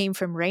like came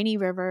from Rainy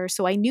River.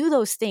 So I knew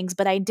those things,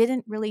 but I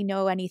didn't really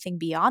know anything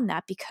beyond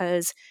that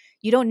because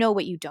you don't know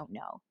what you don't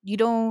know. You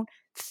don't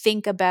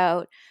think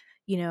about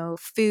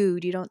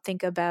food. You don't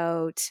think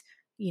about,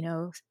 you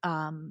know,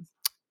 um,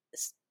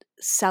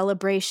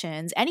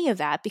 celebrations, any of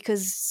that,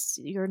 because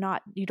you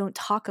don't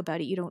talk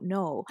about it, you don't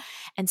know.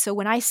 And so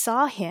when I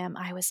saw him,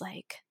 I was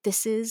like,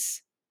 this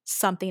is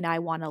something I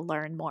want to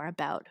learn more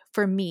about.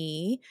 For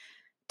me,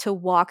 to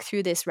walk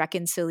through this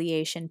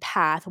reconciliation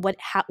path,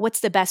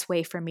 what's the best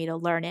way for me to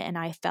learn it? And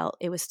I felt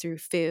it was through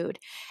food,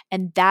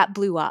 and that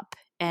blew up.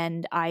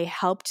 And I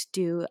helped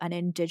do an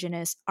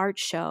Indigenous art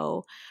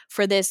show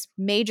for this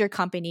major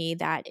company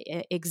that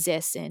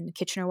exists in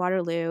Kitchener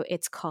Waterloo.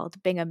 It's called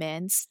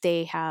Bingamins.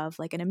 They have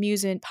like an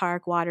amusement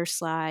park, water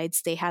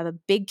slides. They have a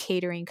big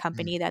catering Mm.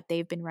 company that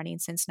they've been running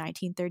since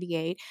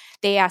 1938.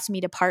 They asked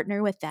me to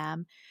partner with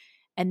them,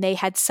 and they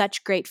had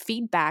such great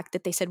feedback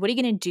that they said, what are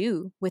you going to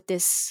do with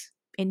this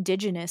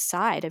indigenous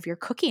side of your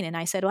cooking? And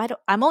I said, well,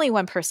 I'm only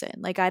one person.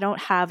 Like, I don't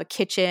have a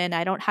kitchen.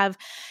 I don't have,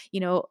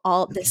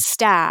 all the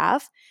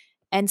staff.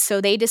 And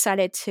so they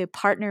decided to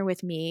partner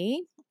with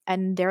me,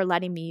 and they're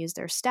letting me use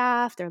their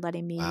staff. They're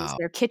letting me use Wow.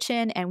 their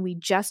kitchen. And we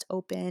just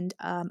opened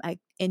a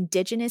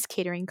indigenous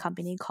catering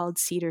company called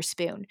Cedar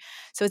Spoon.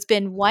 So it's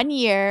been 1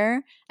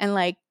 year and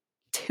like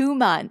 2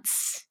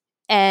 months.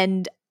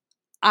 And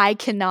I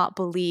cannot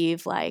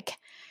believe like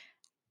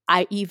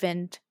I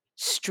even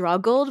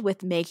struggled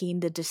with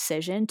making the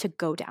decision to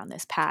go down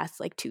this path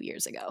like 2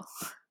 years ago.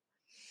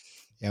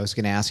 Yeah, I was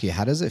going to ask you,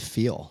 how does it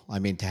feel? I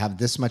mean, to have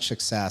this much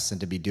success and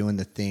to be doing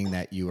the thing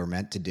that you were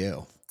meant to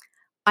do.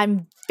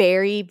 I'm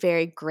very,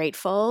 very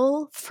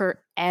grateful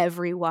for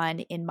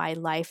everyone in my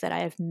life that I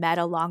have met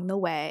along the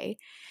way,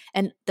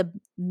 and the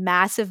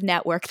massive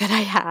network that I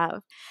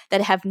have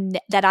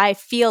that I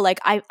feel like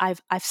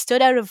I've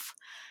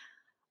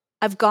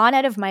gone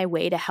out of my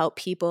way to help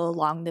people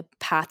along the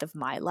path of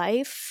my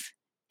life.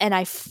 And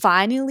I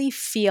finally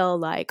feel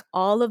like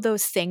all of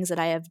those things that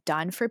I have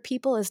done for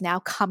people is now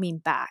coming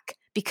back,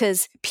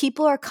 because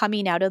people are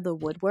coming out of the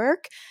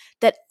woodwork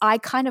that I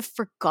kind of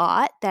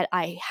forgot that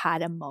I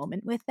had a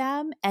moment with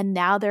them. And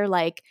now they're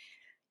like,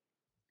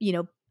 you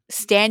know,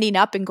 standing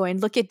up and going,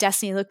 look at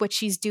Destiny, look what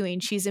she's doing.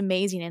 She's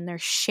amazing. And they're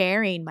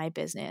sharing my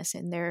business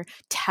and they're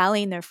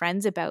telling their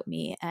friends about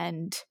me.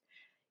 And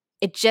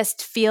it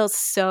just feels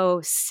so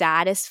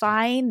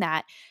satisfying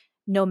that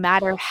no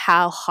matter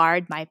how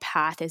hard my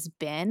path has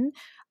been,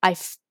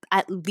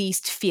 at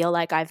least feel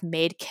like I've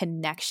made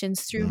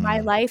connections through my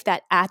Mm. life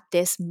that at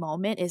this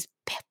moment is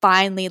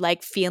finally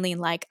like feeling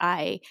like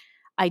I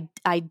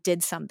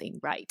did something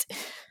right.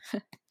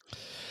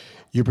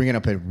 You're bringing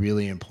up a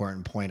really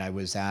important point. I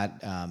was at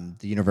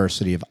the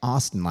University of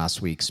Austin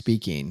last week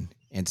speaking,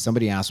 and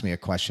somebody asked me a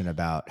question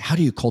about how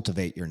do you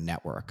cultivate your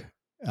network,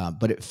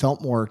 but it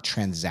felt more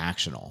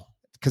transactional,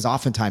 because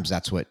oftentimes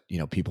that's what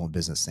people in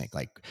business think,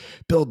 like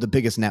build the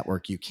biggest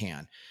network you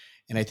can.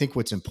 And I think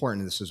what's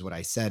important, this is what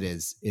I said,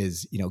 is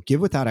give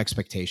without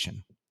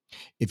expectation.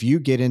 If you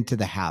get into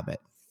the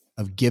habit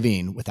of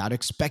giving without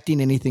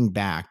expecting anything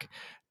back,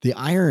 the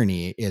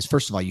irony is,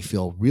 first of all, you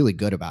feel really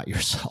good about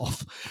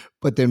yourself.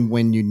 But then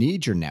when you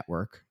need your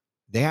network,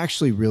 they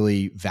actually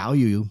really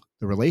value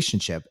the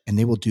relationship and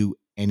they will do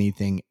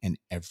anything and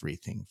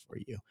everything for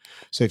you.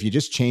 So if you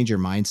just change your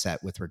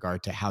mindset with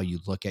regard to how you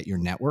look at your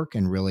network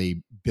and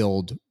really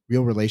build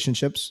real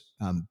relationships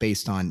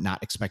based on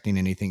not expecting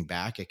anything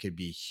back, it could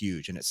be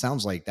huge. And it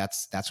sounds like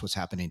that's what's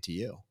happening to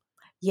you.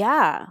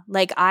 Yeah,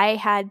 like I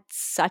had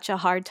such a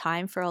hard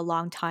time for a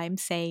long time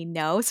saying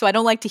no. So I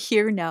don't like to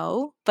hear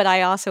no, but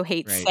I also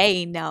hate Right.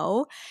 saying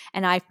no.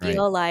 And I Right.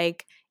 feel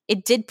like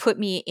it did put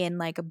me in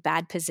like a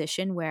bad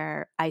position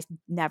where I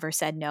never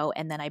said no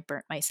and then I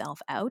burnt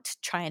myself out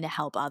trying to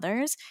help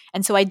others.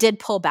 And so I did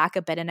pull back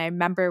a bit. And I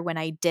remember when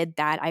I did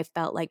that, I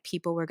felt like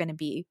people were going to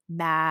be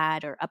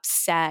mad or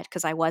upset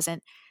because I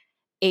wasn't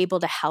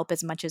able to help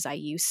as much as I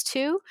used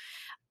to.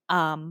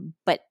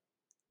 But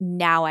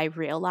now I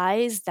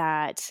realize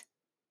that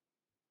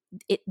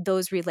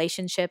those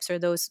relationships or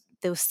those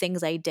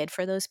things I did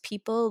for those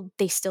people,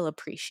 they still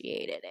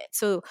appreciated it.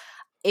 So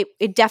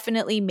it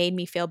definitely made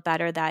me feel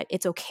better that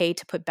it's okay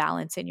to put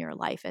balance in your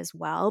life as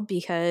well,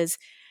 because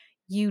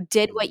you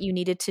did what you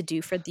needed to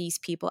do for these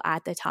people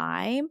at the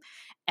time.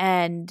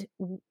 And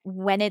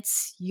when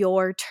it's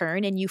your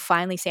turn and you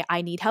finally say,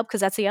 I need help,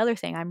 because that's the other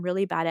thing. I'm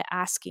really bad at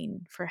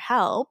asking for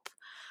help.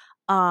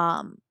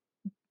 Um,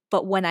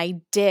 but when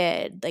I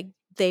did, like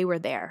they were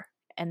there,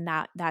 and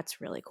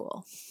that's really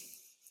cool.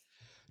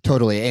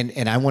 Totally.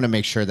 And I want to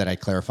make sure that I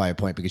clarify a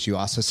point, because you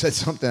also said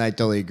something I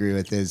totally agree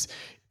with,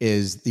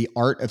 is the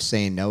art of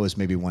saying no is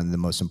maybe one of the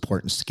most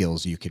important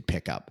skills you could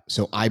pick up.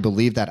 So I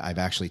believe that. I've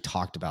actually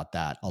talked about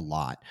that a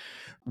lot.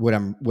 What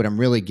I'm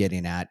really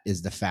getting at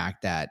is the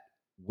fact that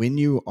when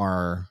you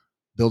are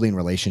building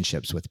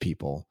relationships with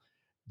people,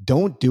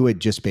 don't do it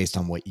just based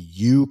on what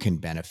you can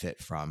benefit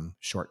from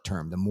short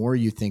term. The more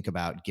you think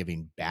about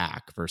giving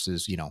back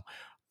versus,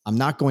 I'm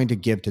not going to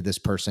give to this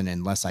person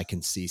unless I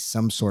can see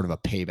some sort of a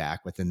payback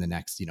within the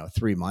next,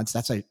 3 months.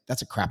 That's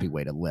a crappy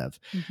way to live.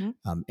 Mhm.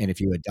 And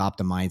if you adopt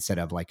a mindset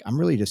of like, I'm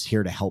really just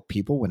here to help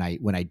people. When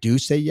I do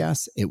say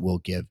yes, it will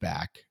give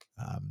back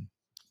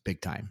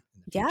big time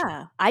in the future.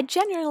 Yeah, I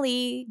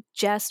generally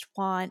just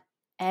want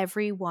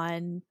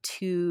everyone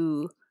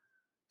to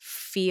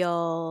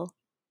feel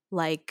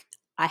like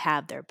I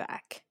have their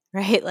back,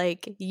 right?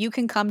 Like you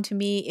can come to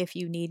me if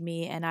you need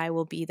me and I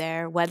will be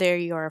there, whether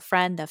you're a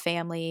friend, a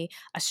family,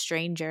 a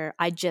stranger.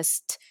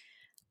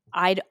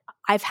 I'd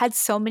I've had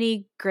so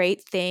many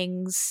great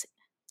things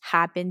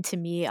happen to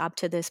me up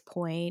to this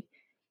point,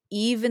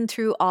 even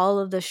through all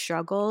of the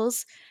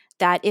struggles,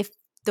 that if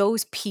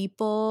those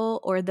people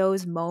or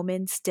those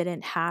moments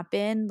didn't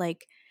happen,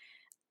 like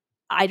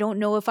I don't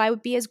know if I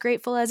would be as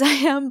grateful as I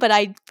am, but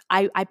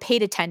I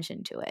paid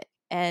attention to it.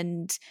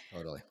 And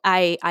Totally.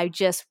 I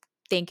just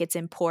think it's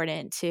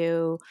important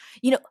to,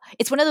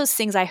 it's one of those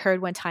things I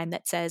heard one time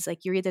that says,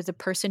 like, you're either the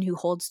person who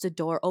holds the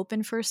door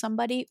open for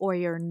somebody or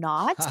you're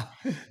not.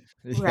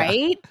 Yeah.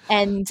 Right?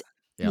 And,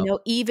 Yep.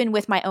 even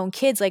with my own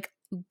kids, like,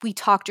 we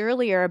talked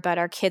earlier about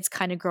our kids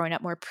kind of growing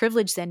up more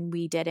privileged than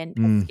we did, and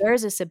it Mm.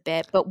 scares us a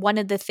bit. But one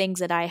of the things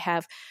that I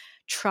have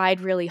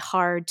tried really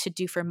hard to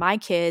do for my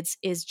kids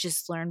is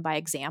just learn by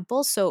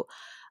example. So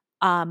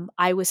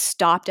I was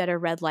stopped at a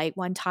red light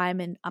one time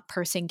and a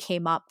person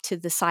came up to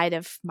the side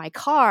of my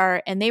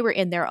car and they were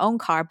in their own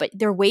car, but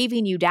they're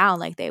waving you down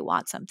like they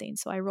want something.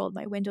 So I rolled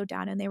my window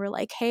down and they were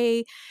like,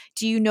 "Hey,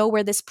 do you know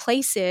where this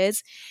place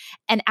is?"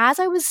 And as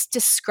I was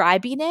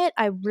describing it,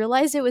 I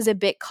realized it was a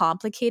bit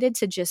complicated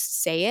to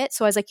just say it.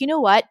 So I was like, "You know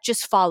what?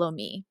 Just follow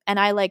me." And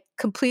I like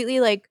completely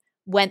like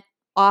went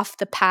off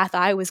the path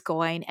I was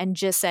going and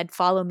just said,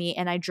 "Follow me."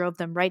 And I drove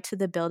them right to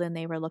the building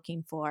they were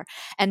looking for.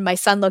 And my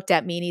son looked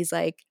at me and he's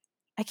like,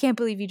 "I can't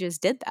believe you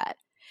just did that."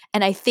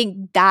 And I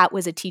think that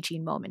was a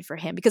teaching moment for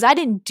him because I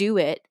didn't do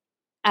it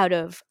out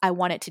of I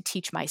wanted to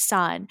teach my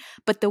son,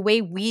 but the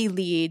way we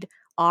lead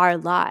our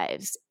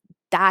lives,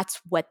 that's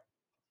what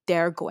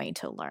they're going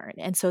to learn.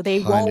 And so they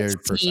won't 100%.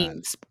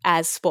 seem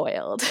as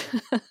spoiled.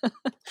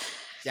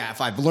 Yeah,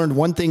 if I've learned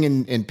one thing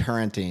in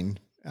parenting,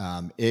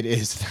 it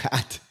is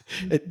that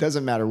it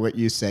doesn't matter what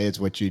you say, it's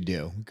what you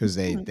do because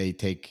Mhm. they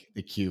take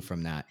the cue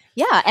from that.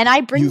 Yeah, and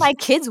I bring You've my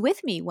kids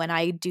with me when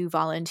I do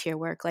volunteer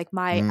work. Like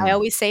I mm,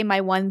 always say my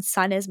one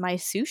son is my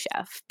sous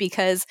chef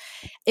because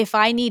if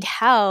I need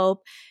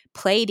help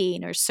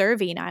plating or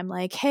serving, I'm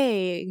like,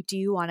 "Hey, do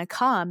you want to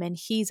come?" And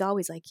he's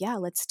always like, "Yeah,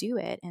 let's do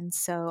it." And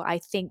so I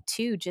think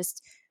too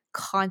just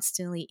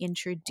constantly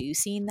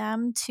introducing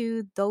them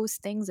to those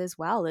things as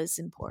well is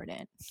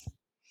important.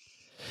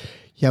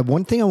 yeah,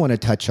 one thing I want to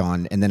touch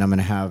on, and then I'm going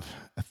to have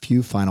a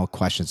few final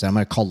questions. I'm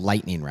going to call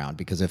lightning round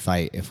because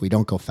if we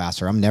don't go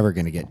faster, I'm never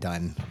going to get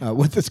done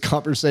with this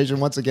conversation.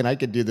 Once again, I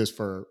could do this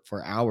for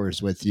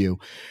hours with you.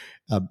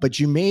 But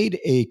you made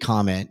a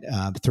comment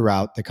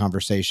throughout the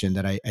conversation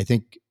that I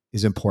think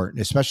is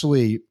important,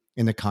 especially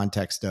in the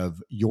context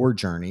of your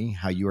journey,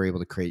 how you were able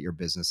to create your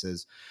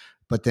businesses,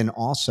 but then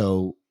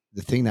also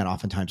the thing that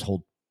oftentimes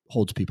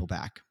holds people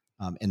back,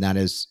 and that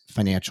is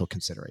financial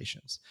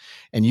considerations.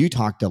 And you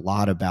talked a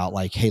lot about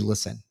like, hey,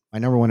 listen, my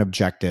number one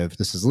objective,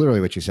 this is literally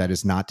what you said,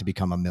 is not to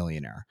become a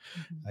millionaire.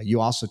 Mhm. You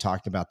also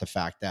talked about the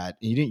fact that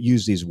you didn't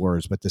use these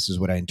words, but this is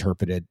what I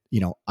interpreted.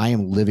 I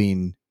am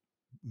living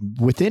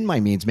within my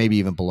means, maybe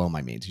even below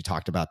my means. You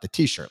talked about the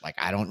t-shirt. Like,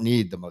 I don't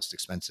need the most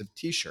expensive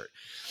t-shirt.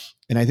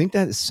 And I think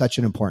that is such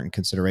an important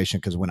consideration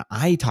because when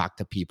I talk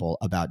to people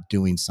about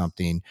doing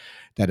something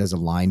that is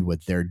aligned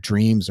with their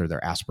dreams or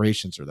their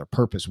aspirations or their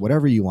purpose,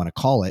 whatever you want to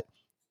call it,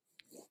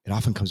 it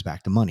often comes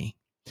back to money.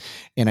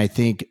 And I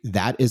think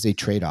that is a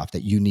trade off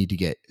that you need to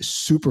get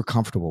super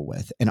comfortable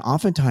with. And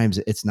oftentimes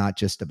it's not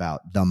just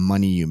about the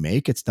money you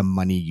make, it's the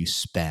money you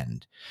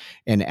spend.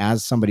 And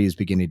as somebody is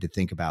beginning to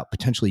think about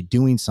potentially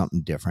doing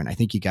something different, I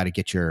think you got to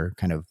get your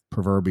kind of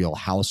proverbial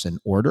house in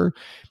order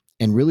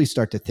and really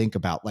start to think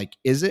about, like,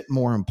 is it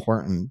more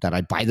important that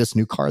I buy this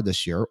new car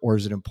this year, or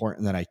is it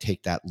important that I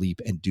take that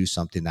leap and do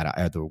something that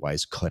I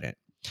otherwise couldn't?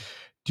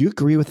 Do you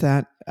agree with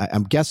that?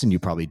 I'm guessing you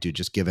probably do,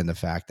 just given the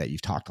fact that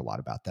you've talked a lot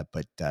about that,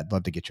 but I'd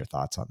love to get your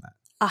thoughts on that.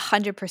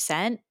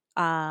 100%.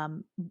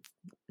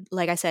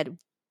 Like I said,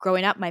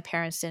 growing up, my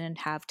parents didn't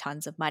have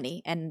tons of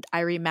money. And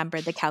I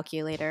remember the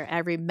calculator. I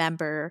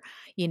remember,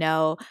 you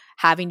know,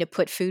 having to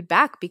put food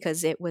back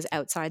because it was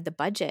outside the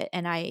budget.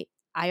 And I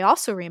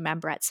also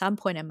remember at some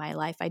point in my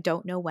life, I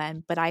don't know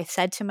when, but I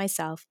said to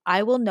myself,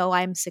 I will know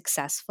I'm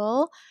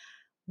successful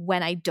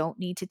when I don't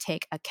need to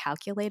take a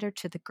calculator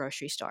to the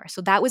grocery store.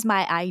 So that was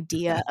my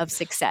idea of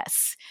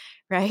success,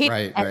 right?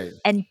 Right, And, right.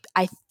 and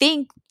I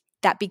think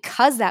that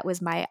because that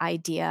was my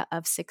idea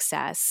of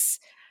success,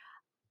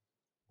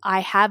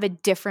 I have a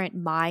different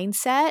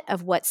mindset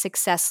of what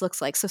success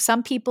looks like. So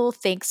some people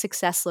think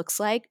success looks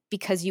like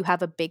because you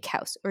have a big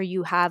house or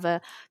you have a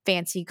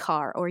fancy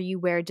car or you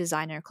wear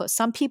designer clothes.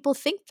 Some people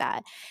think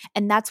that,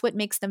 and that's what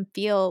makes them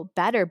feel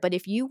better. But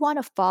if you want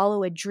to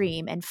follow a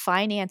dream and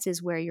finance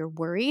is where you're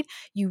worried,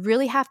 you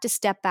really have to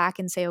step back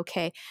and say,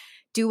 okay,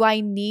 do I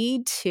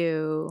need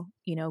to,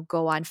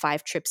 go on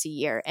 5 trips a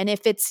year? And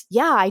if it's,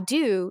 yeah, I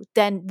do,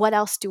 then what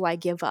else do I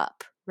give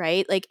up?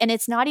 Right. Like, and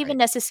it's not even Right.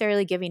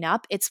 necessarily giving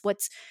up. It's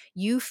what's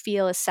you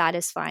feel is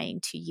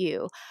satisfying to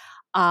you.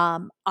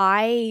 Um,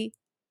 I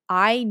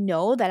I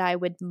know that I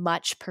would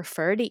much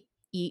prefer to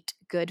eat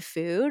good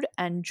food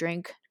and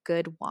drink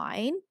good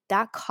wine.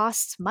 That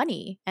costs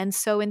money. And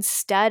so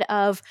instead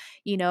of,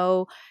 you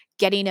know,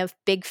 getting a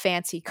big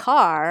fancy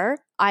car,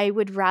 I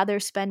would rather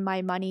spend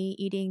my money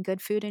eating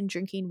good food and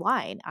drinking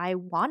wine. I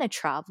want to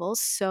travel,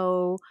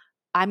 so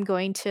I'm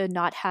going to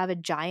not have a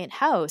giant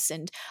house.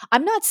 And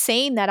I'm not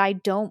saying that I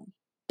don't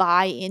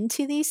buy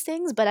into these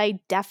things, but I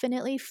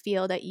definitely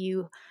feel that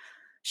you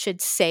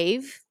should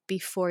save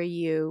before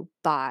you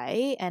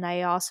buy. And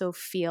I also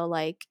feel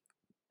like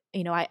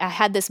I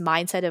had this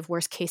mindset of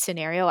worst case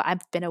scenario.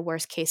 I've been a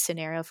worst case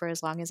scenario for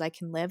as long as I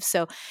can live.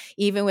 So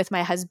even with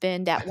my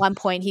husband, at one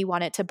point he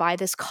wanted to buy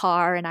this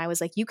car, and I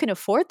was like, you can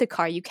afford the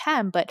car, you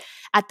can. But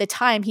at the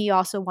time, he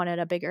also wanted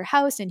a bigger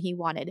house, and he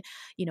wanted,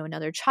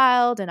 another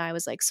child. And I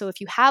was like, so if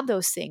you have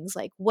those things,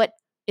 like, what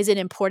is it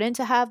important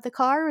to have the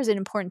car, or is it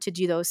important to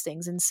do those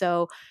things? And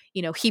so,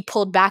 he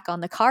pulled back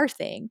on the car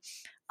thing.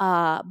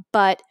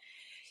 But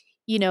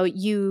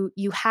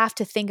you have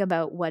to think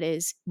about what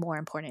is more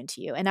important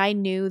to you. And I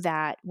knew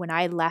that when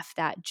I left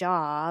that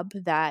job,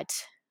 that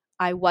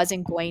I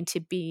wasn't going to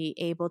be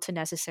able to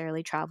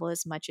necessarily travel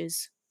as much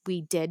as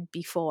we did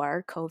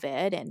before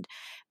COVID.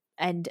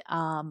 And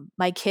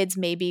my kids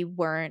maybe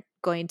weren't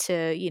going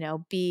to,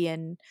 be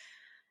in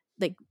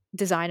like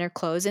designer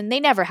clothes, and they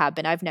never have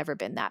been. I've never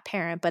been that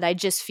parent, but I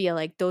just feel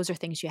like those are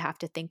things you have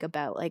to think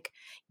about. Like,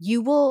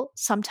 you will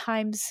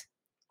sometimes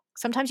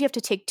you have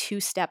to take 2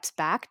 steps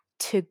back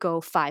to go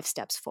 5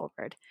 steps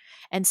forward.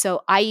 And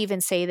so I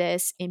even say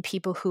this in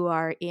people who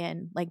are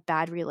in like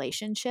bad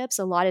relationships.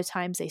 A lot of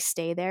times they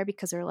stay there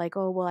because they're like,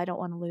 oh, well, I don't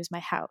want to lose my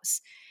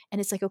house. And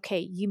it's like,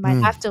 okay, you might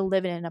Mm. have to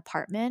live in an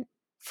apartment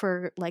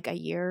for like a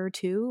year or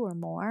 2 or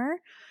more,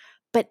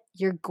 but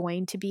you're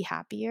going to be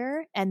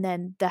happier. And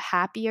then the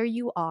happier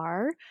you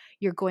are,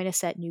 you're going to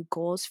set new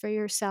goals for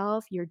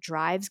yourself. Your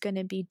drive's going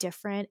to be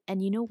different.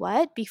 And you know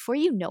what? Before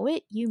you know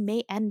it, you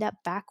may end up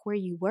back where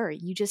you were.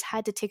 You just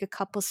had to take a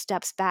couple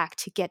steps back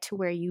to get to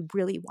where you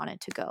really wanted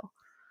to go.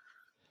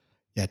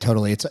 Yeah,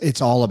 totally.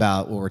 It's all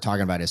about what we're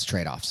talking about is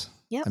trade-offs.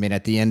 Yep. I mean,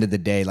 at the end of the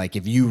day, like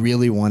if you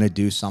really want to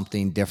do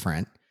something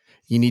different,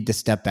 you need to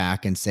step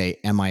back and say,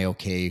 am I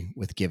okay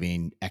with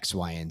giving X,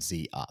 Y, and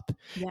Z up?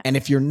 Yep. And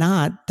if you're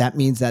not, that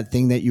means that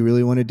thing that you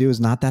really want to do is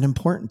not that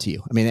important to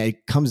you. I mean,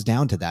 it comes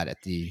down to that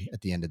at the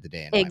end of the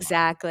day, in my mind.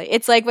 Exactly.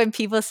 It's like when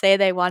people say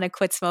they want to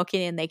quit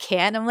smoking and they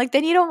can't. I'm like,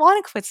 then you don't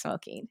want to quit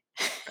smoking.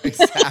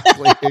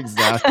 Exactly.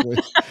 Exactly.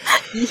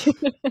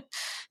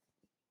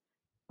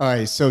 All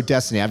right. So,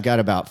 Destiny, I've got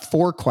about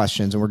 4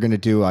 questions, and we're going to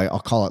do, I'll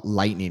call it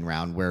lightning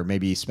round, where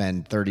maybe you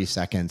spend 30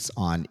 seconds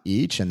on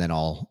each, and then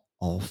I'll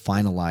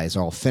finalize,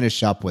 or I'll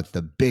finish up with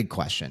the big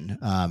question.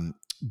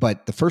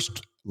 But the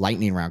first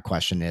lightning round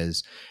question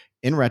is,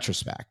 in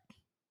retrospect,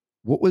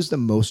 what was the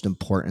most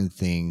important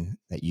thing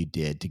that you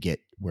did to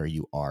get where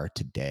you are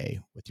today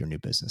with your new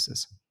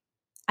businesses?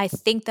 I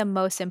think the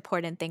most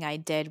important thing I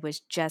did was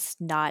just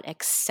not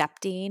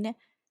accepting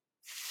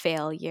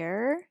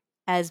failure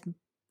as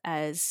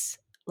as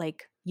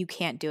like, you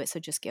can't do it, so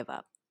just give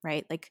up,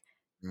 right? Like,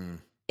 Mm.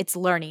 it's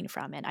learning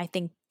from it. I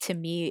think, to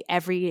me,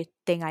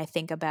 everything I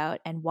think about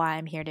and why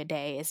I'm here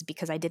today is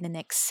because I didn't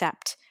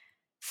accept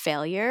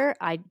failure.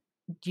 I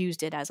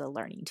used it as a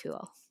learning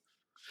tool.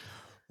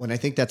 When I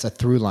think that's a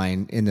through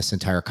line in this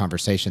entire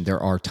conversation, there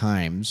are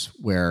times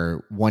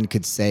where one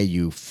could say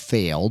you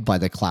failed by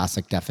the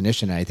classic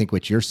definition. And I think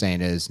what you're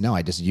saying is, no,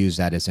 I just use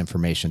that as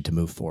information to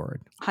move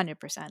forward.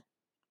 100%.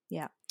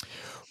 Yeah.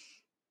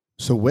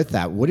 So, with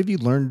that, what have you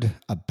learned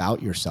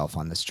about yourself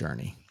on this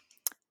journey?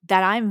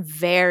 That I'm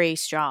very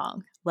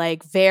strong,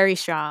 like very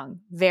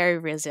strong, very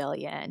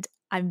resilient.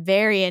 I'm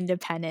very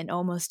independent,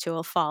 almost to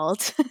a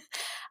fault.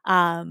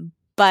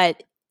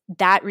 But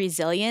that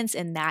resilience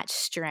and that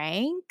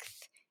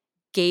strength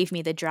gave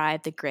me the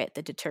drive, the grit,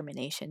 the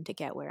determination to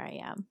get where I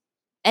am.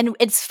 And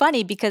it's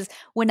funny because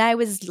when I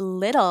was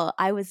little,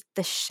 I was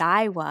the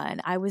shy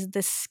one. I was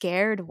the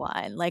scared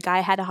one. Like,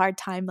 I had a hard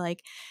time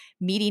like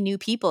meeting new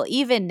people.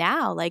 Even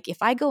now, like if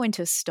I go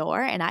into a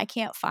store and I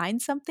can't find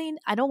something,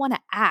 I don't want to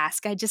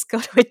ask. I just go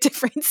to a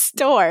different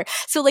store.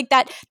 So like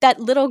that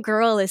little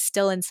girl is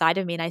still inside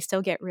of me, and I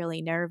still get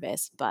really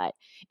nervous, but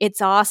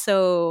it's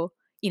also,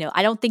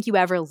 I don't think you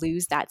ever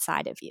lose that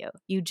side of you.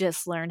 You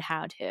just learn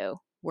how to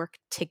work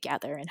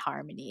together in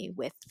harmony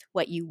with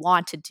what you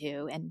want to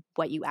do and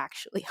what you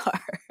actually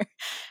are.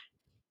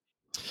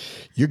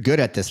 You're good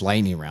at this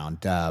lightning round.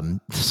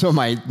 So,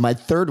 my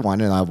third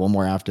one, and I have one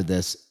more after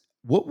this.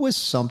 What was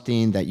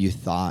something that you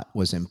thought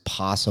was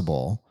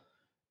impossible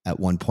at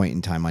one point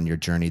in time on your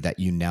journey that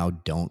you now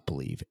don't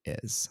believe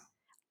is?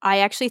 I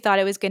actually thought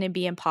it was going to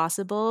be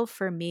impossible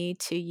for me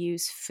to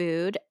use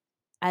food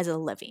as a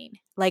living.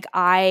 Like,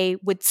 I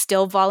would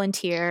still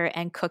volunteer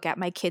and cook at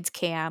my kids'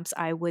 camps.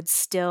 I would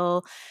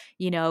still,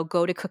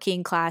 go to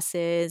cooking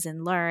classes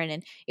and learn.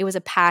 And it was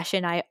a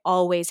passion I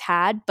always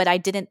had, but I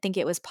didn't think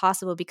it was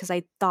possible because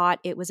I thought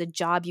it was a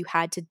job you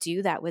had to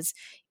do that was,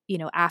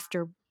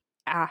 after,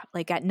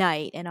 like at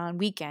night and on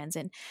weekends.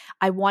 And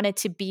I wanted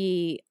to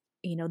be,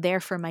 there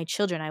for my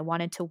children. I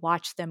wanted to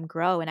watch them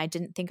grow, and I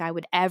didn't think I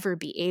would ever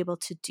be able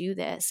to do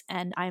this.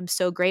 And I'm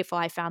so grateful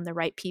I found the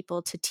right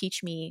people to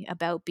teach me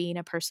about being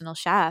a personal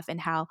chef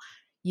and how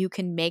you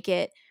can make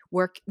it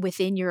work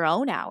within your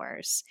own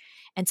hours.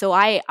 And so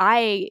I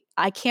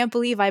can't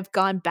believe I've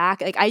gone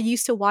back. Like, I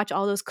used to watch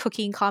all those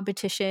cooking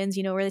competitions,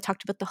 where they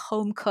talked about the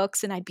home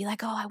cooks, and I'd be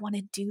like, "Oh, I want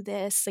to do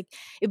this." Like,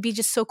 it'd be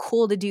just so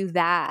cool to do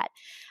that.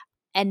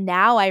 And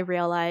now I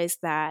realize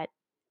that,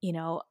 you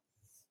know,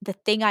 the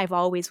thing I've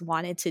always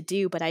wanted to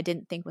do, but I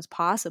didn't think was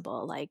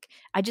possible. Like,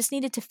 I just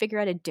needed to figure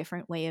out a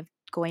different way of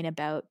going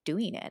about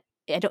doing it.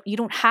 You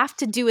don't have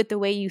to do it the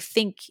way you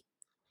think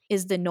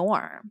is the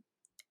norm.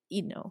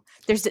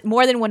 There's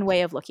more than one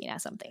way of looking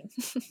at something.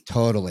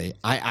 Totally.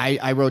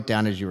 I wrote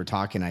down as you were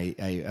talking,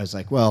 I was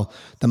like, well,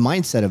 the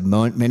mindset of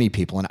many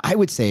people, and I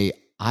would say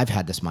I've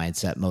had this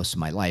mindset most of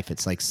my life.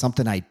 It's like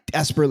something I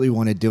desperately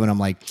want to do. And I'm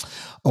like,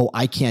 oh,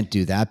 I can't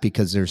do that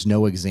because there's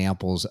no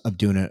examples of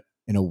doing it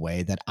in a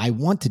way that I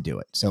want to do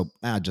it. So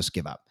I'll just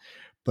give up.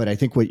 But I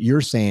think what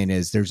you're saying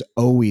is there's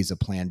always a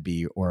plan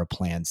B or a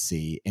plan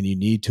C, and you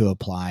need to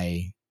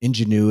apply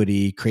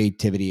ingenuity,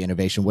 creativity,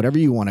 innovation, whatever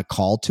you want to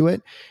call to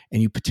it.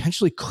 And you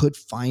potentially could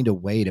find a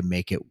way to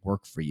make it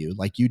work for you,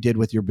 like you did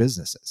with your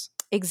businesses.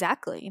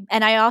 Exactly.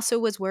 And I also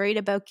was worried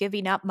about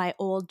giving up my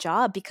old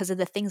job because of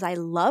the things I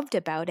loved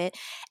about it.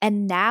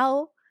 And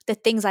now the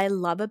things I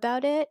love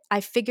about it,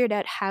 I figured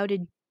out how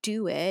to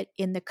do it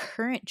in the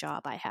current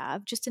job I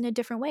have, just in a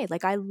different way.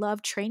 Like, I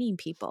love training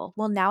people.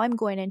 Well, now I'm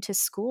going into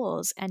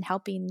schools and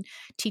helping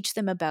teach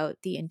them about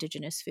the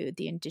indigenous food,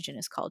 the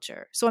indigenous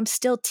culture. So I'm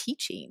still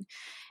teaching.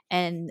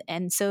 And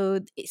so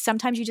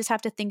sometimes you just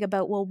have to think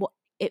about, well,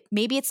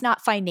 maybe it's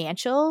not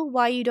financial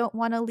why you don't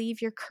want to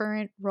leave your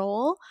current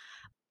role.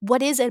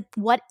 What is it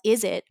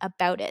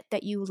about it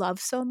that you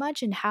love so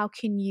much, and how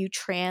can you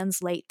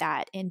translate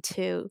that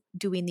into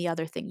doing the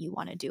other thing you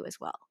want to do as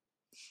well?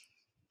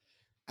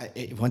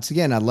 Once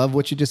again, I love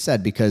what you just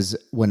said, because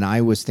when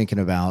I was thinking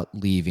about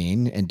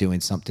leaving and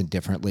doing something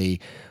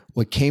differently,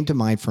 what came to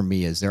mind for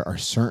me is there are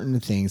certain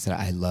things that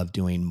I love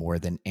doing more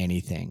than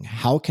anything.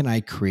 How can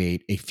I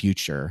create a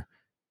future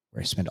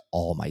where I spend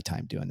all my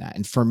time doing that?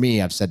 And for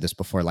me, I've said this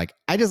before, like,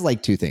 I just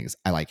like two things.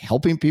 I like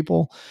helping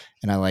people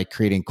and I like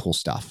creating cool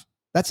stuff.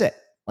 That's it.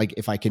 Like,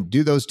 if I can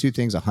do those two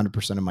things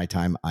 100% of my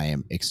time, I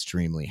am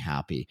extremely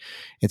happy.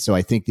 And so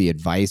I think the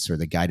advice or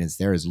the guidance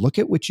there is look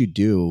at what you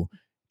do,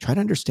 try to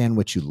understand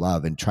what you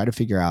love, and try to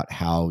figure out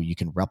how you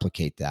can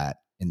replicate that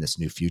in this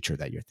new future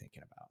that you're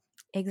thinking about.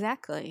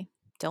 Exactly.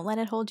 Don't let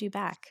it hold you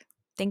back.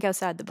 Think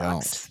outside the Don't.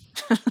 box.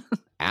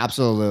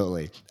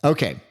 Absolutely.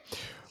 Okay.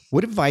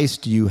 What advice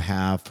do you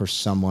have for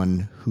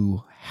someone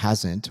who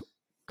hasn't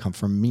come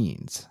from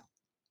means?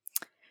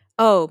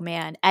 Oh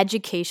man,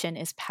 education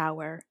is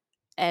power.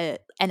 And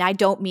I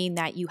don't mean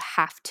that you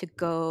have to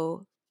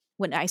go.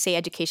 When I say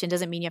education,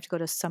 doesn't mean you have to go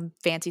to some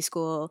fancy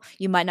school.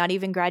 You might not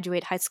even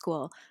graduate high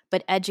school,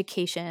 but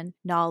education,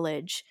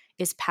 knowledge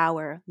is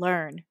power.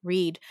 Learn,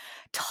 read,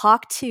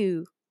 talk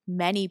to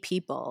many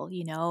people,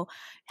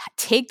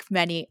 take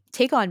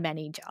on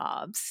many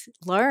jobs,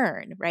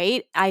 learn,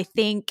 right? I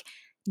think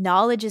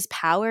knowledge is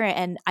power.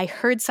 And I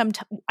heard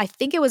I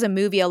think it was a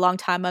movie a long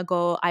time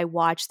ago I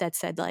watched that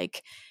said,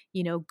 like,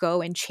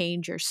 go and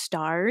change your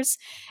stars.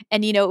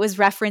 And, it was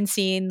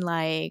referencing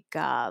like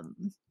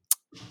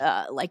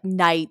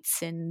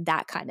knights and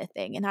that kind of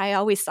thing. And I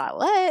always thought,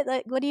 what?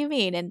 Like, what do you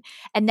mean?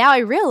 And now I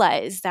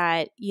realize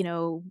that,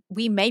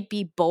 we might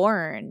be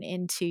born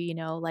into,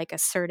 like a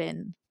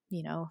certain,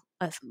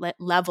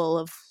 level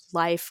of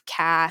life,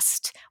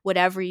 caste,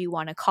 whatever you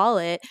want to call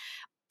it.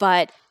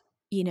 But,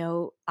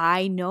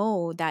 I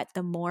know that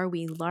the more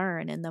we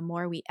learn and the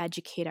more we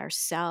educate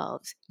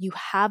ourselves, you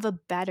have a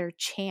better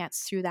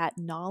chance through that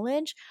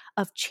knowledge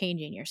of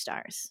changing your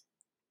stars.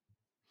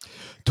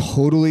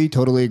 Totally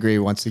agree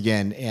once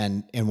again.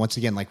 And once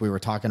again, like we were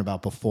talking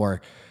about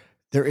before,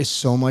 there is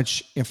so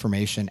much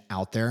information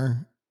out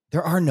there.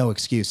 There are no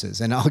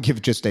excuses. And I'll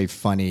give just a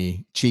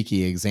funny,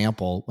 cheeky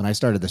example. When I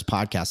started this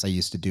podcast, I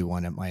used to do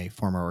one at my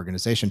former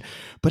organization,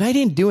 but I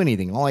didn't do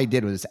anything. All I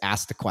did was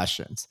ask the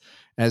questions.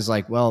 And I was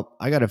like, well,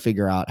 I got to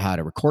figure out how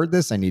to record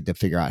this. I need to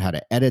figure out how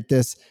to edit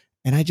this.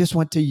 And I just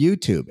went to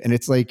YouTube, and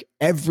it's like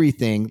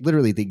everything,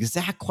 literally the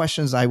exact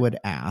questions I would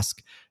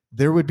ask,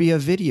 there would be a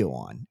video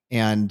on.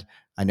 And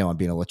I know I'm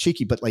being a little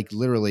cheeky, but like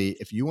literally,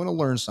 if you want to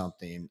learn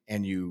something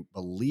and you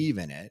believe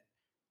in it,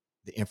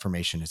 the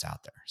information is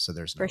out there. So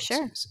there's For no sure.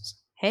 excuses.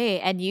 Hey,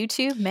 and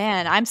YouTube,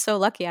 man, I'm so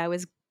lucky. I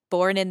was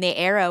born in the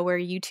era where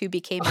YouTube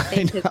became a I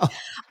thing, because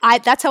know.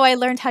 that's how I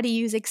learned how to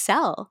use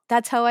Excel.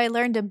 That's how I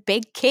learned to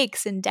bake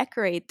cakes and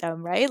decorate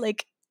them, right?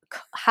 Like,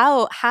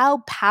 how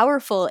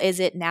powerful is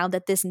it now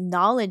that this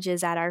knowledge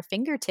is at our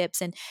fingertips?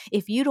 And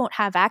if you don't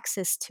have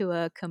access to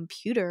a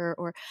computer,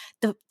 or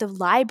the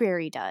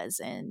library does,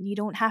 and you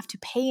don't have to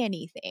pay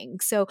anything.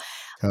 So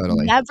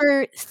Totally.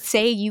 never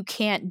say you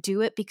can't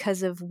do it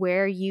because of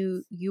where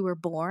you were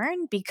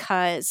born,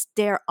 because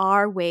there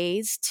are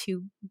ways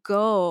to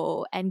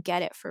go and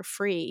get it for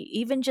free.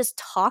 Even just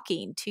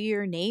talking to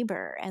your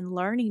neighbor and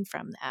learning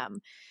from them.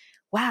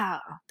 Wow,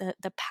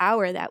 the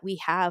power that we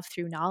have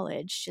through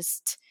knowledge,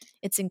 just,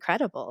 it's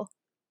incredible.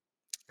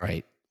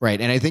 Right.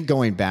 Right. And I think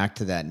going back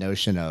to that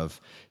notion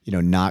of,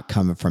 not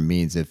coming from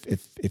means,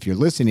 if you're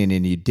listening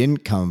and you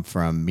didn't come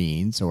from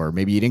means, or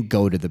maybe you didn't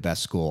go to the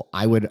best school,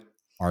 I would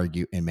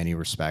argue in many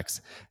respects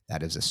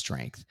that is a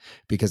strength,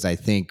 because I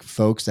think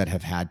folks that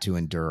have had to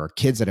endure, or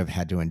kids that have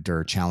had to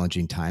endure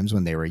challenging times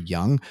when they were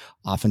young,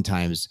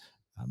 oftentimes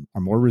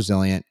are more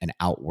resilient and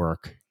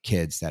outwork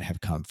kids that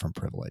have come from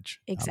privilege.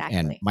 And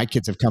Exactly. my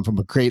kids have come from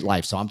a great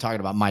life. So I'm talking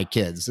about my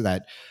kids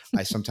that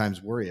I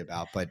sometimes worry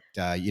about. But,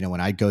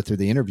 when I go through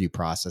the interview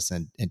process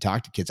and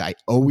talk to kids, I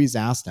always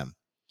ask them,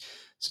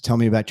 so tell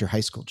me about your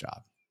high school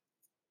job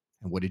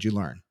and what did you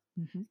learn?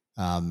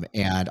 Mhm.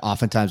 And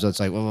oftentimes it's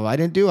like, well, I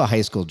didn't do a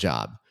high school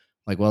job.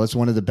 Like, well, it's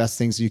one of the best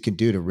things you can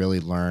do to really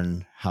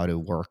learn how to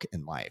work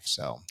in life.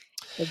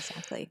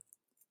 Exactly.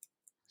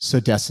 So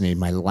Destiny,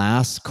 my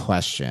last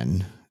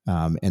question,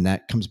 and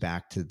that comes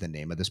back to the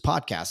name of this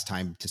podcast,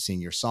 Time to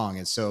Sing Your Song.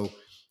 And so,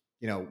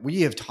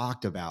 we have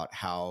talked about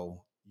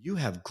how you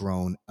have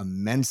grown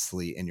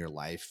immensely in your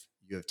life.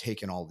 You have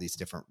taken all these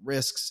different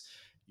risks.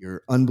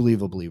 You're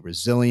unbelievably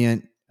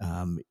resilient.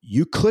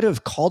 You could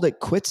have called it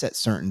quits at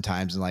certain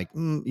times and like,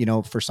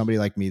 for somebody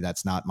like me,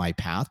 that's not my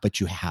path, but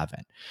you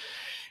haven't.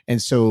 And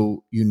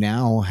so you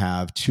now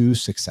have two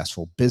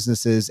successful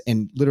businesses.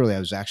 And literally, I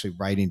was actually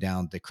writing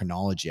down the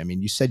chronology. I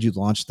mean, you said you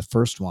launched the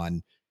first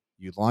one,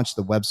 you launched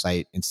the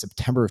website in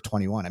September of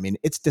 21. I mean,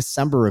 it's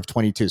December of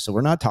 22. So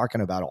we're not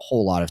talking about a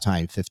whole lot of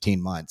time,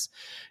 15 months.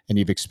 And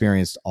you've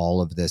experienced all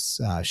of this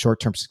short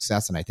term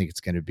success. And I think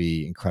it's going to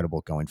be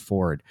incredible going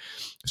forward.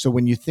 So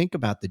when you think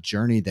about the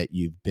journey that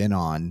you've been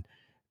on,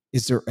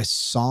 is there a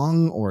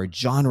song or a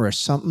genre or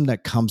something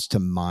that comes to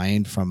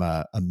mind from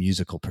a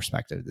musical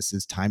perspective? This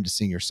is Time to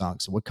Sing Your Song.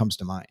 So what comes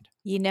to mind?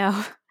 You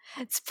know,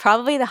 it's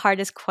probably the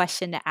hardest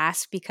question to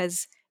ask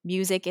because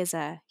music is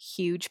a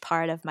huge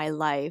part of my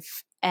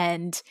life.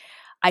 And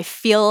I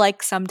feel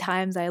like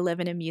sometimes I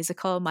live in a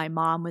musical. My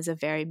mom was a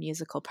very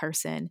musical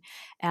person.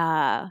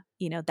 That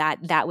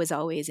was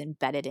always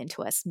embedded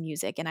into us,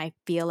 music. And I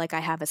feel like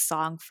I have a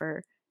song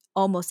for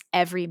almost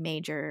every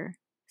major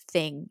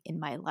thing in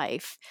my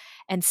life.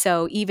 And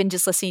so even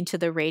just listening to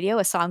the radio,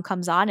 a song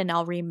comes on and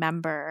I'll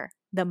remember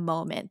the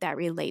moment that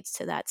relates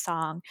to that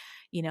song.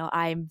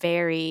 I'm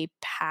very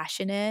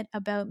passionate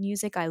about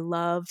music. I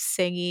love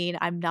singing.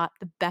 I'm not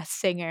the best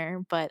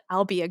singer, but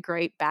I'll be a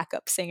great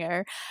backup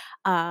singer.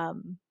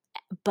 Um,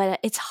 but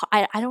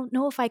I don't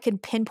know if I can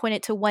pinpoint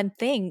it to one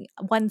thing,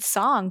 one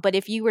song. But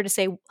if you were to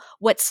say,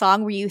 what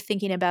song were you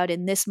thinking about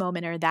in this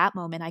moment or that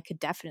moment, I could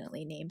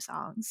definitely name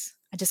songs.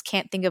 I just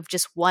can't think of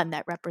just one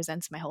that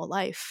represents my whole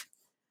life.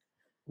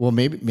 Well,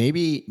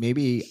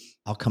 maybe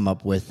I'll come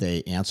up with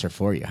a answer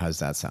for you. How's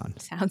that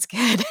sound? Sounds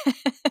good.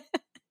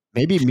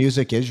 Maybe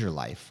music is your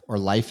life, or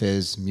life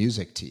is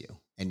music to you,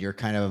 and you're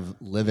kind of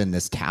living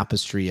this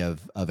tapestry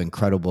of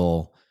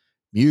incredible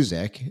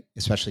music,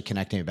 especially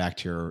connecting it back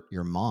to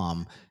your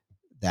mom.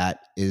 That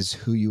is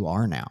who you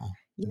are now,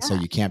 and so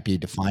Yeah. you can't be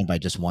defined by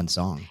just one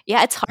song.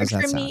 Yeah, it's How's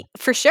hard that for sound? me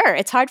for sure.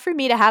 It's hard for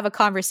me to have a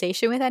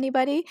conversation with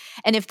anybody,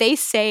 and if they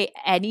say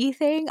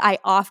anything, I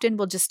often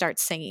will just start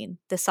singing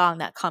the song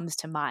that comes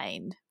to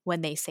mind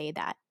when they say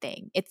that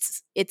thing.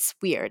 It's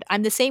weird.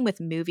 I'm the same with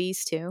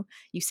movies too.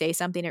 You say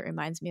something, it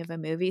reminds me of a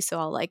movie, so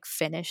I'll, like,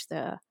 finish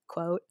the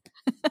quote.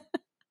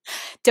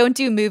 Don't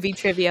do movie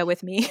trivia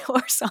with me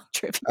or song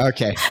trivia.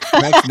 Okay.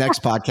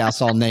 Next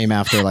podcast I'll name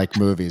after like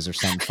movies or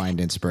something, find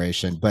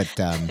inspiration. But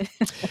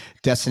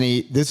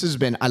Destiny, this has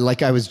been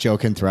I was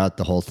joking throughout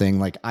the whole thing.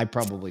 Like I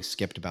probably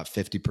skipped about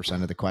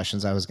 50% of the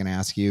questions I was going to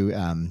ask you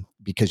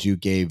because you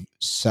gave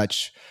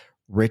such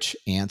rich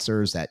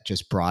answers that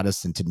just brought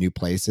us into new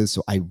places.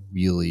 So I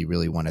really,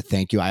 really want to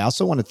thank you. I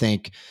also want to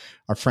thank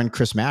our friend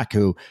Chris Mack,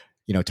 who,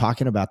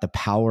 talking about the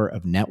power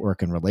of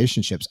network and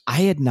relationships.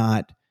 I have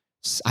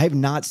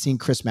not seen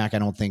Chris Mack, I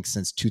don't think,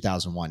 since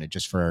 2001. And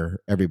just for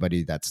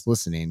everybody that's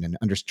listening and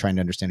trying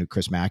to understand who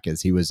Chris Mack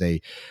is, he was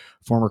a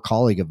former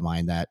colleague of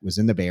mine that was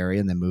in the Bay Area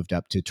and then moved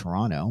up to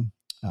Toronto,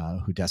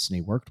 who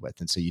Destiny worked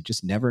with. And so you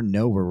just never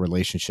know where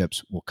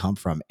relationships will come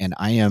from. And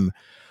I am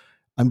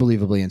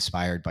unbelievably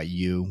inspired by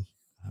you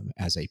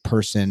as a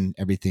person,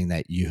 everything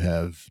that you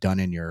have done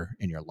in your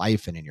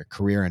life and in your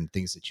career and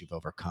things that you've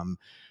overcome.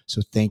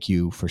 So thank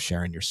you for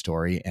sharing your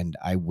story. And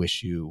I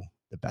wish you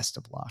the best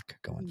of luck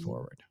going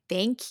forward.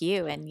 Thank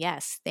you, and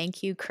yes,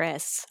 thank you,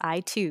 Chris. I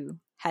too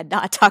had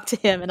not talked to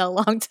him in a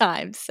long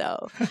time,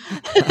 so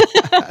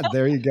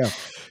There you go.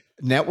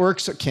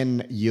 Networks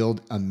can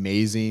yield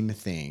amazing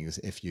things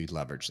if you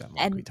leverage them,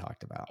 like we and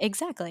talked about.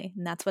 exactly,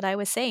 and that's what I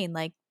was saying,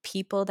 like,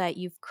 people that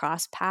you've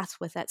crossed paths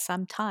with at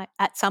some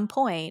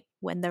point,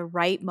 when the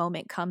right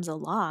moment comes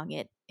along,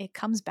 it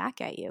comes back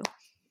at you.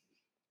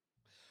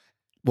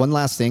 One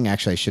last thing,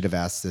 actually, I should have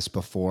asked this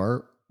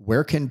before.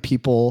 Where can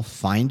people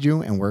find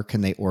you and where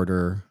can they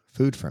order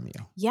food from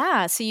you?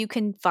 Yeah, so you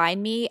can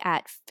find me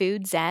at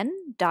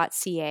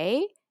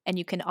foodzen.ca, and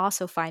you can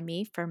also find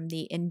me from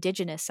the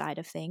indigenous side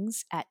of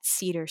things at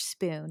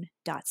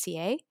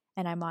cedarspoon.ca,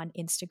 and I'm on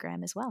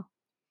Instagram as well.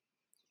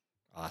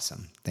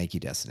 Awesome. Thank you,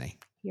 Destiny.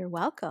 You're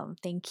welcome.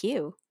 Thank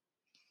you.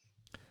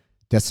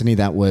 Destiny,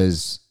 that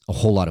was a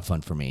whole lot of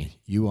fun for me.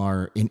 You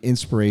are an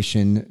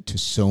inspiration to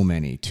so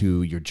many,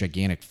 to your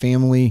gigantic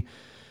family,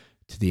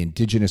 to the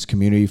indigenous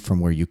community from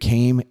where you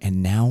came,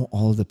 and now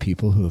all the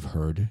people who have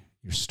heard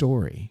your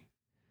story.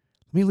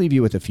 Let me leave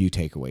you with a few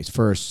takeaways.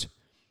 First,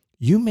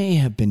 you may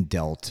have been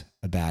dealt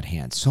a bad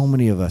hand. So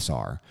many of us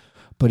are.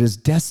 But as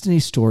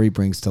Destiny's story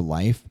brings to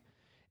life,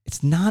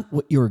 it's not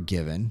what you're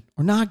given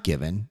or not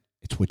given,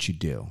 it's what you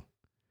do.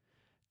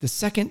 The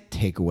second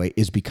takeaway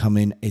is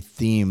becoming a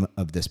theme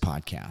of this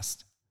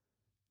podcast.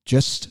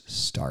 Just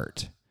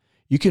start.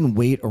 You can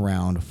wait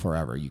around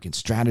forever. You can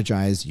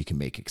strategize, you can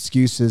make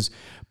excuses,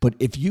 but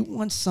if you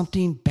want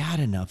something bad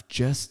enough,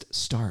 just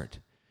start.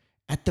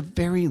 At the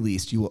very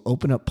least, you will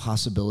open up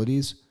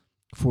possibilities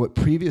for what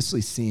previously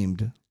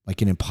seemed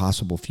like an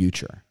impossible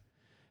future.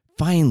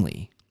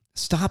 Finally,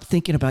 stop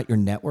thinking about your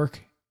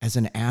network as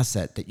an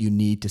asset that you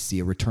need to see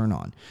a return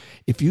on.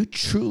 If you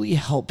truly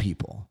help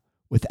people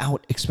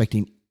without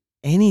expecting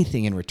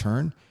anything in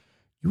return,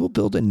 you will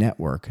build a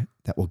network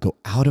that will go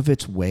out of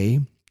its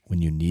way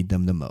when you need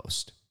them the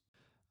most.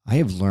 I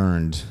have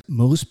learned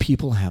most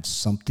people have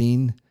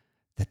something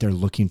that they're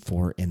looking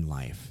for in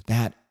life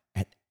that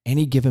at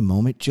any given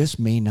moment just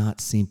may not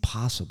seem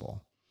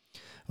possible.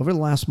 Over the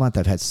last month,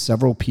 I've had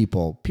several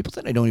people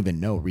that I don't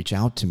even know, reach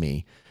out to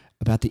me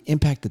about the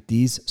impact that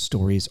these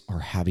stories are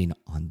having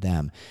on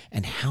them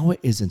and how it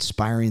is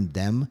inspiring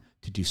them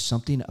to do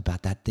something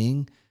about that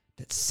thing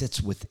that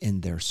sits within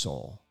their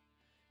soul.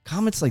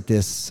 Comments like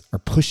this are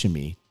pushing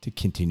me to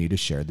continue to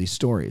share these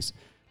stories,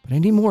 but I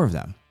need more of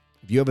them.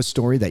 If you have a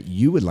story that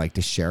you would like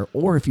to share,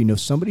 or if you know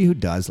somebody who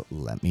does,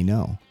 let me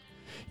know.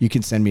 You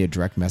can send me a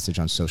direct message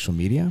on social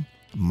media,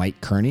 Mike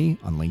Kearney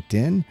on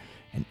LinkedIn,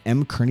 and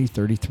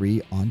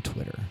mkearney33 on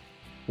Twitter.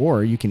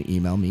 Or you can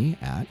email me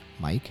at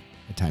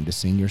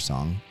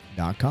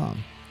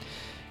mike@timetosingYourSong.com.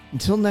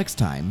 Until next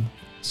time,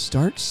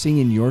 start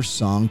singing your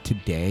song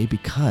today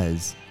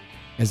because,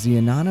 as the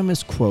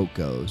anonymous quote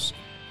goes,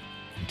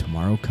 when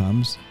tomorrow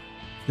comes,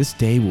 this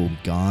day will be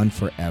gone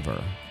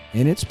forever.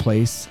 In its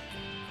place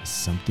is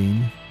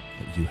something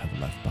that you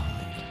have left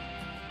behind.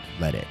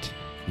 Let it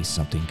be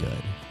something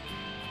good.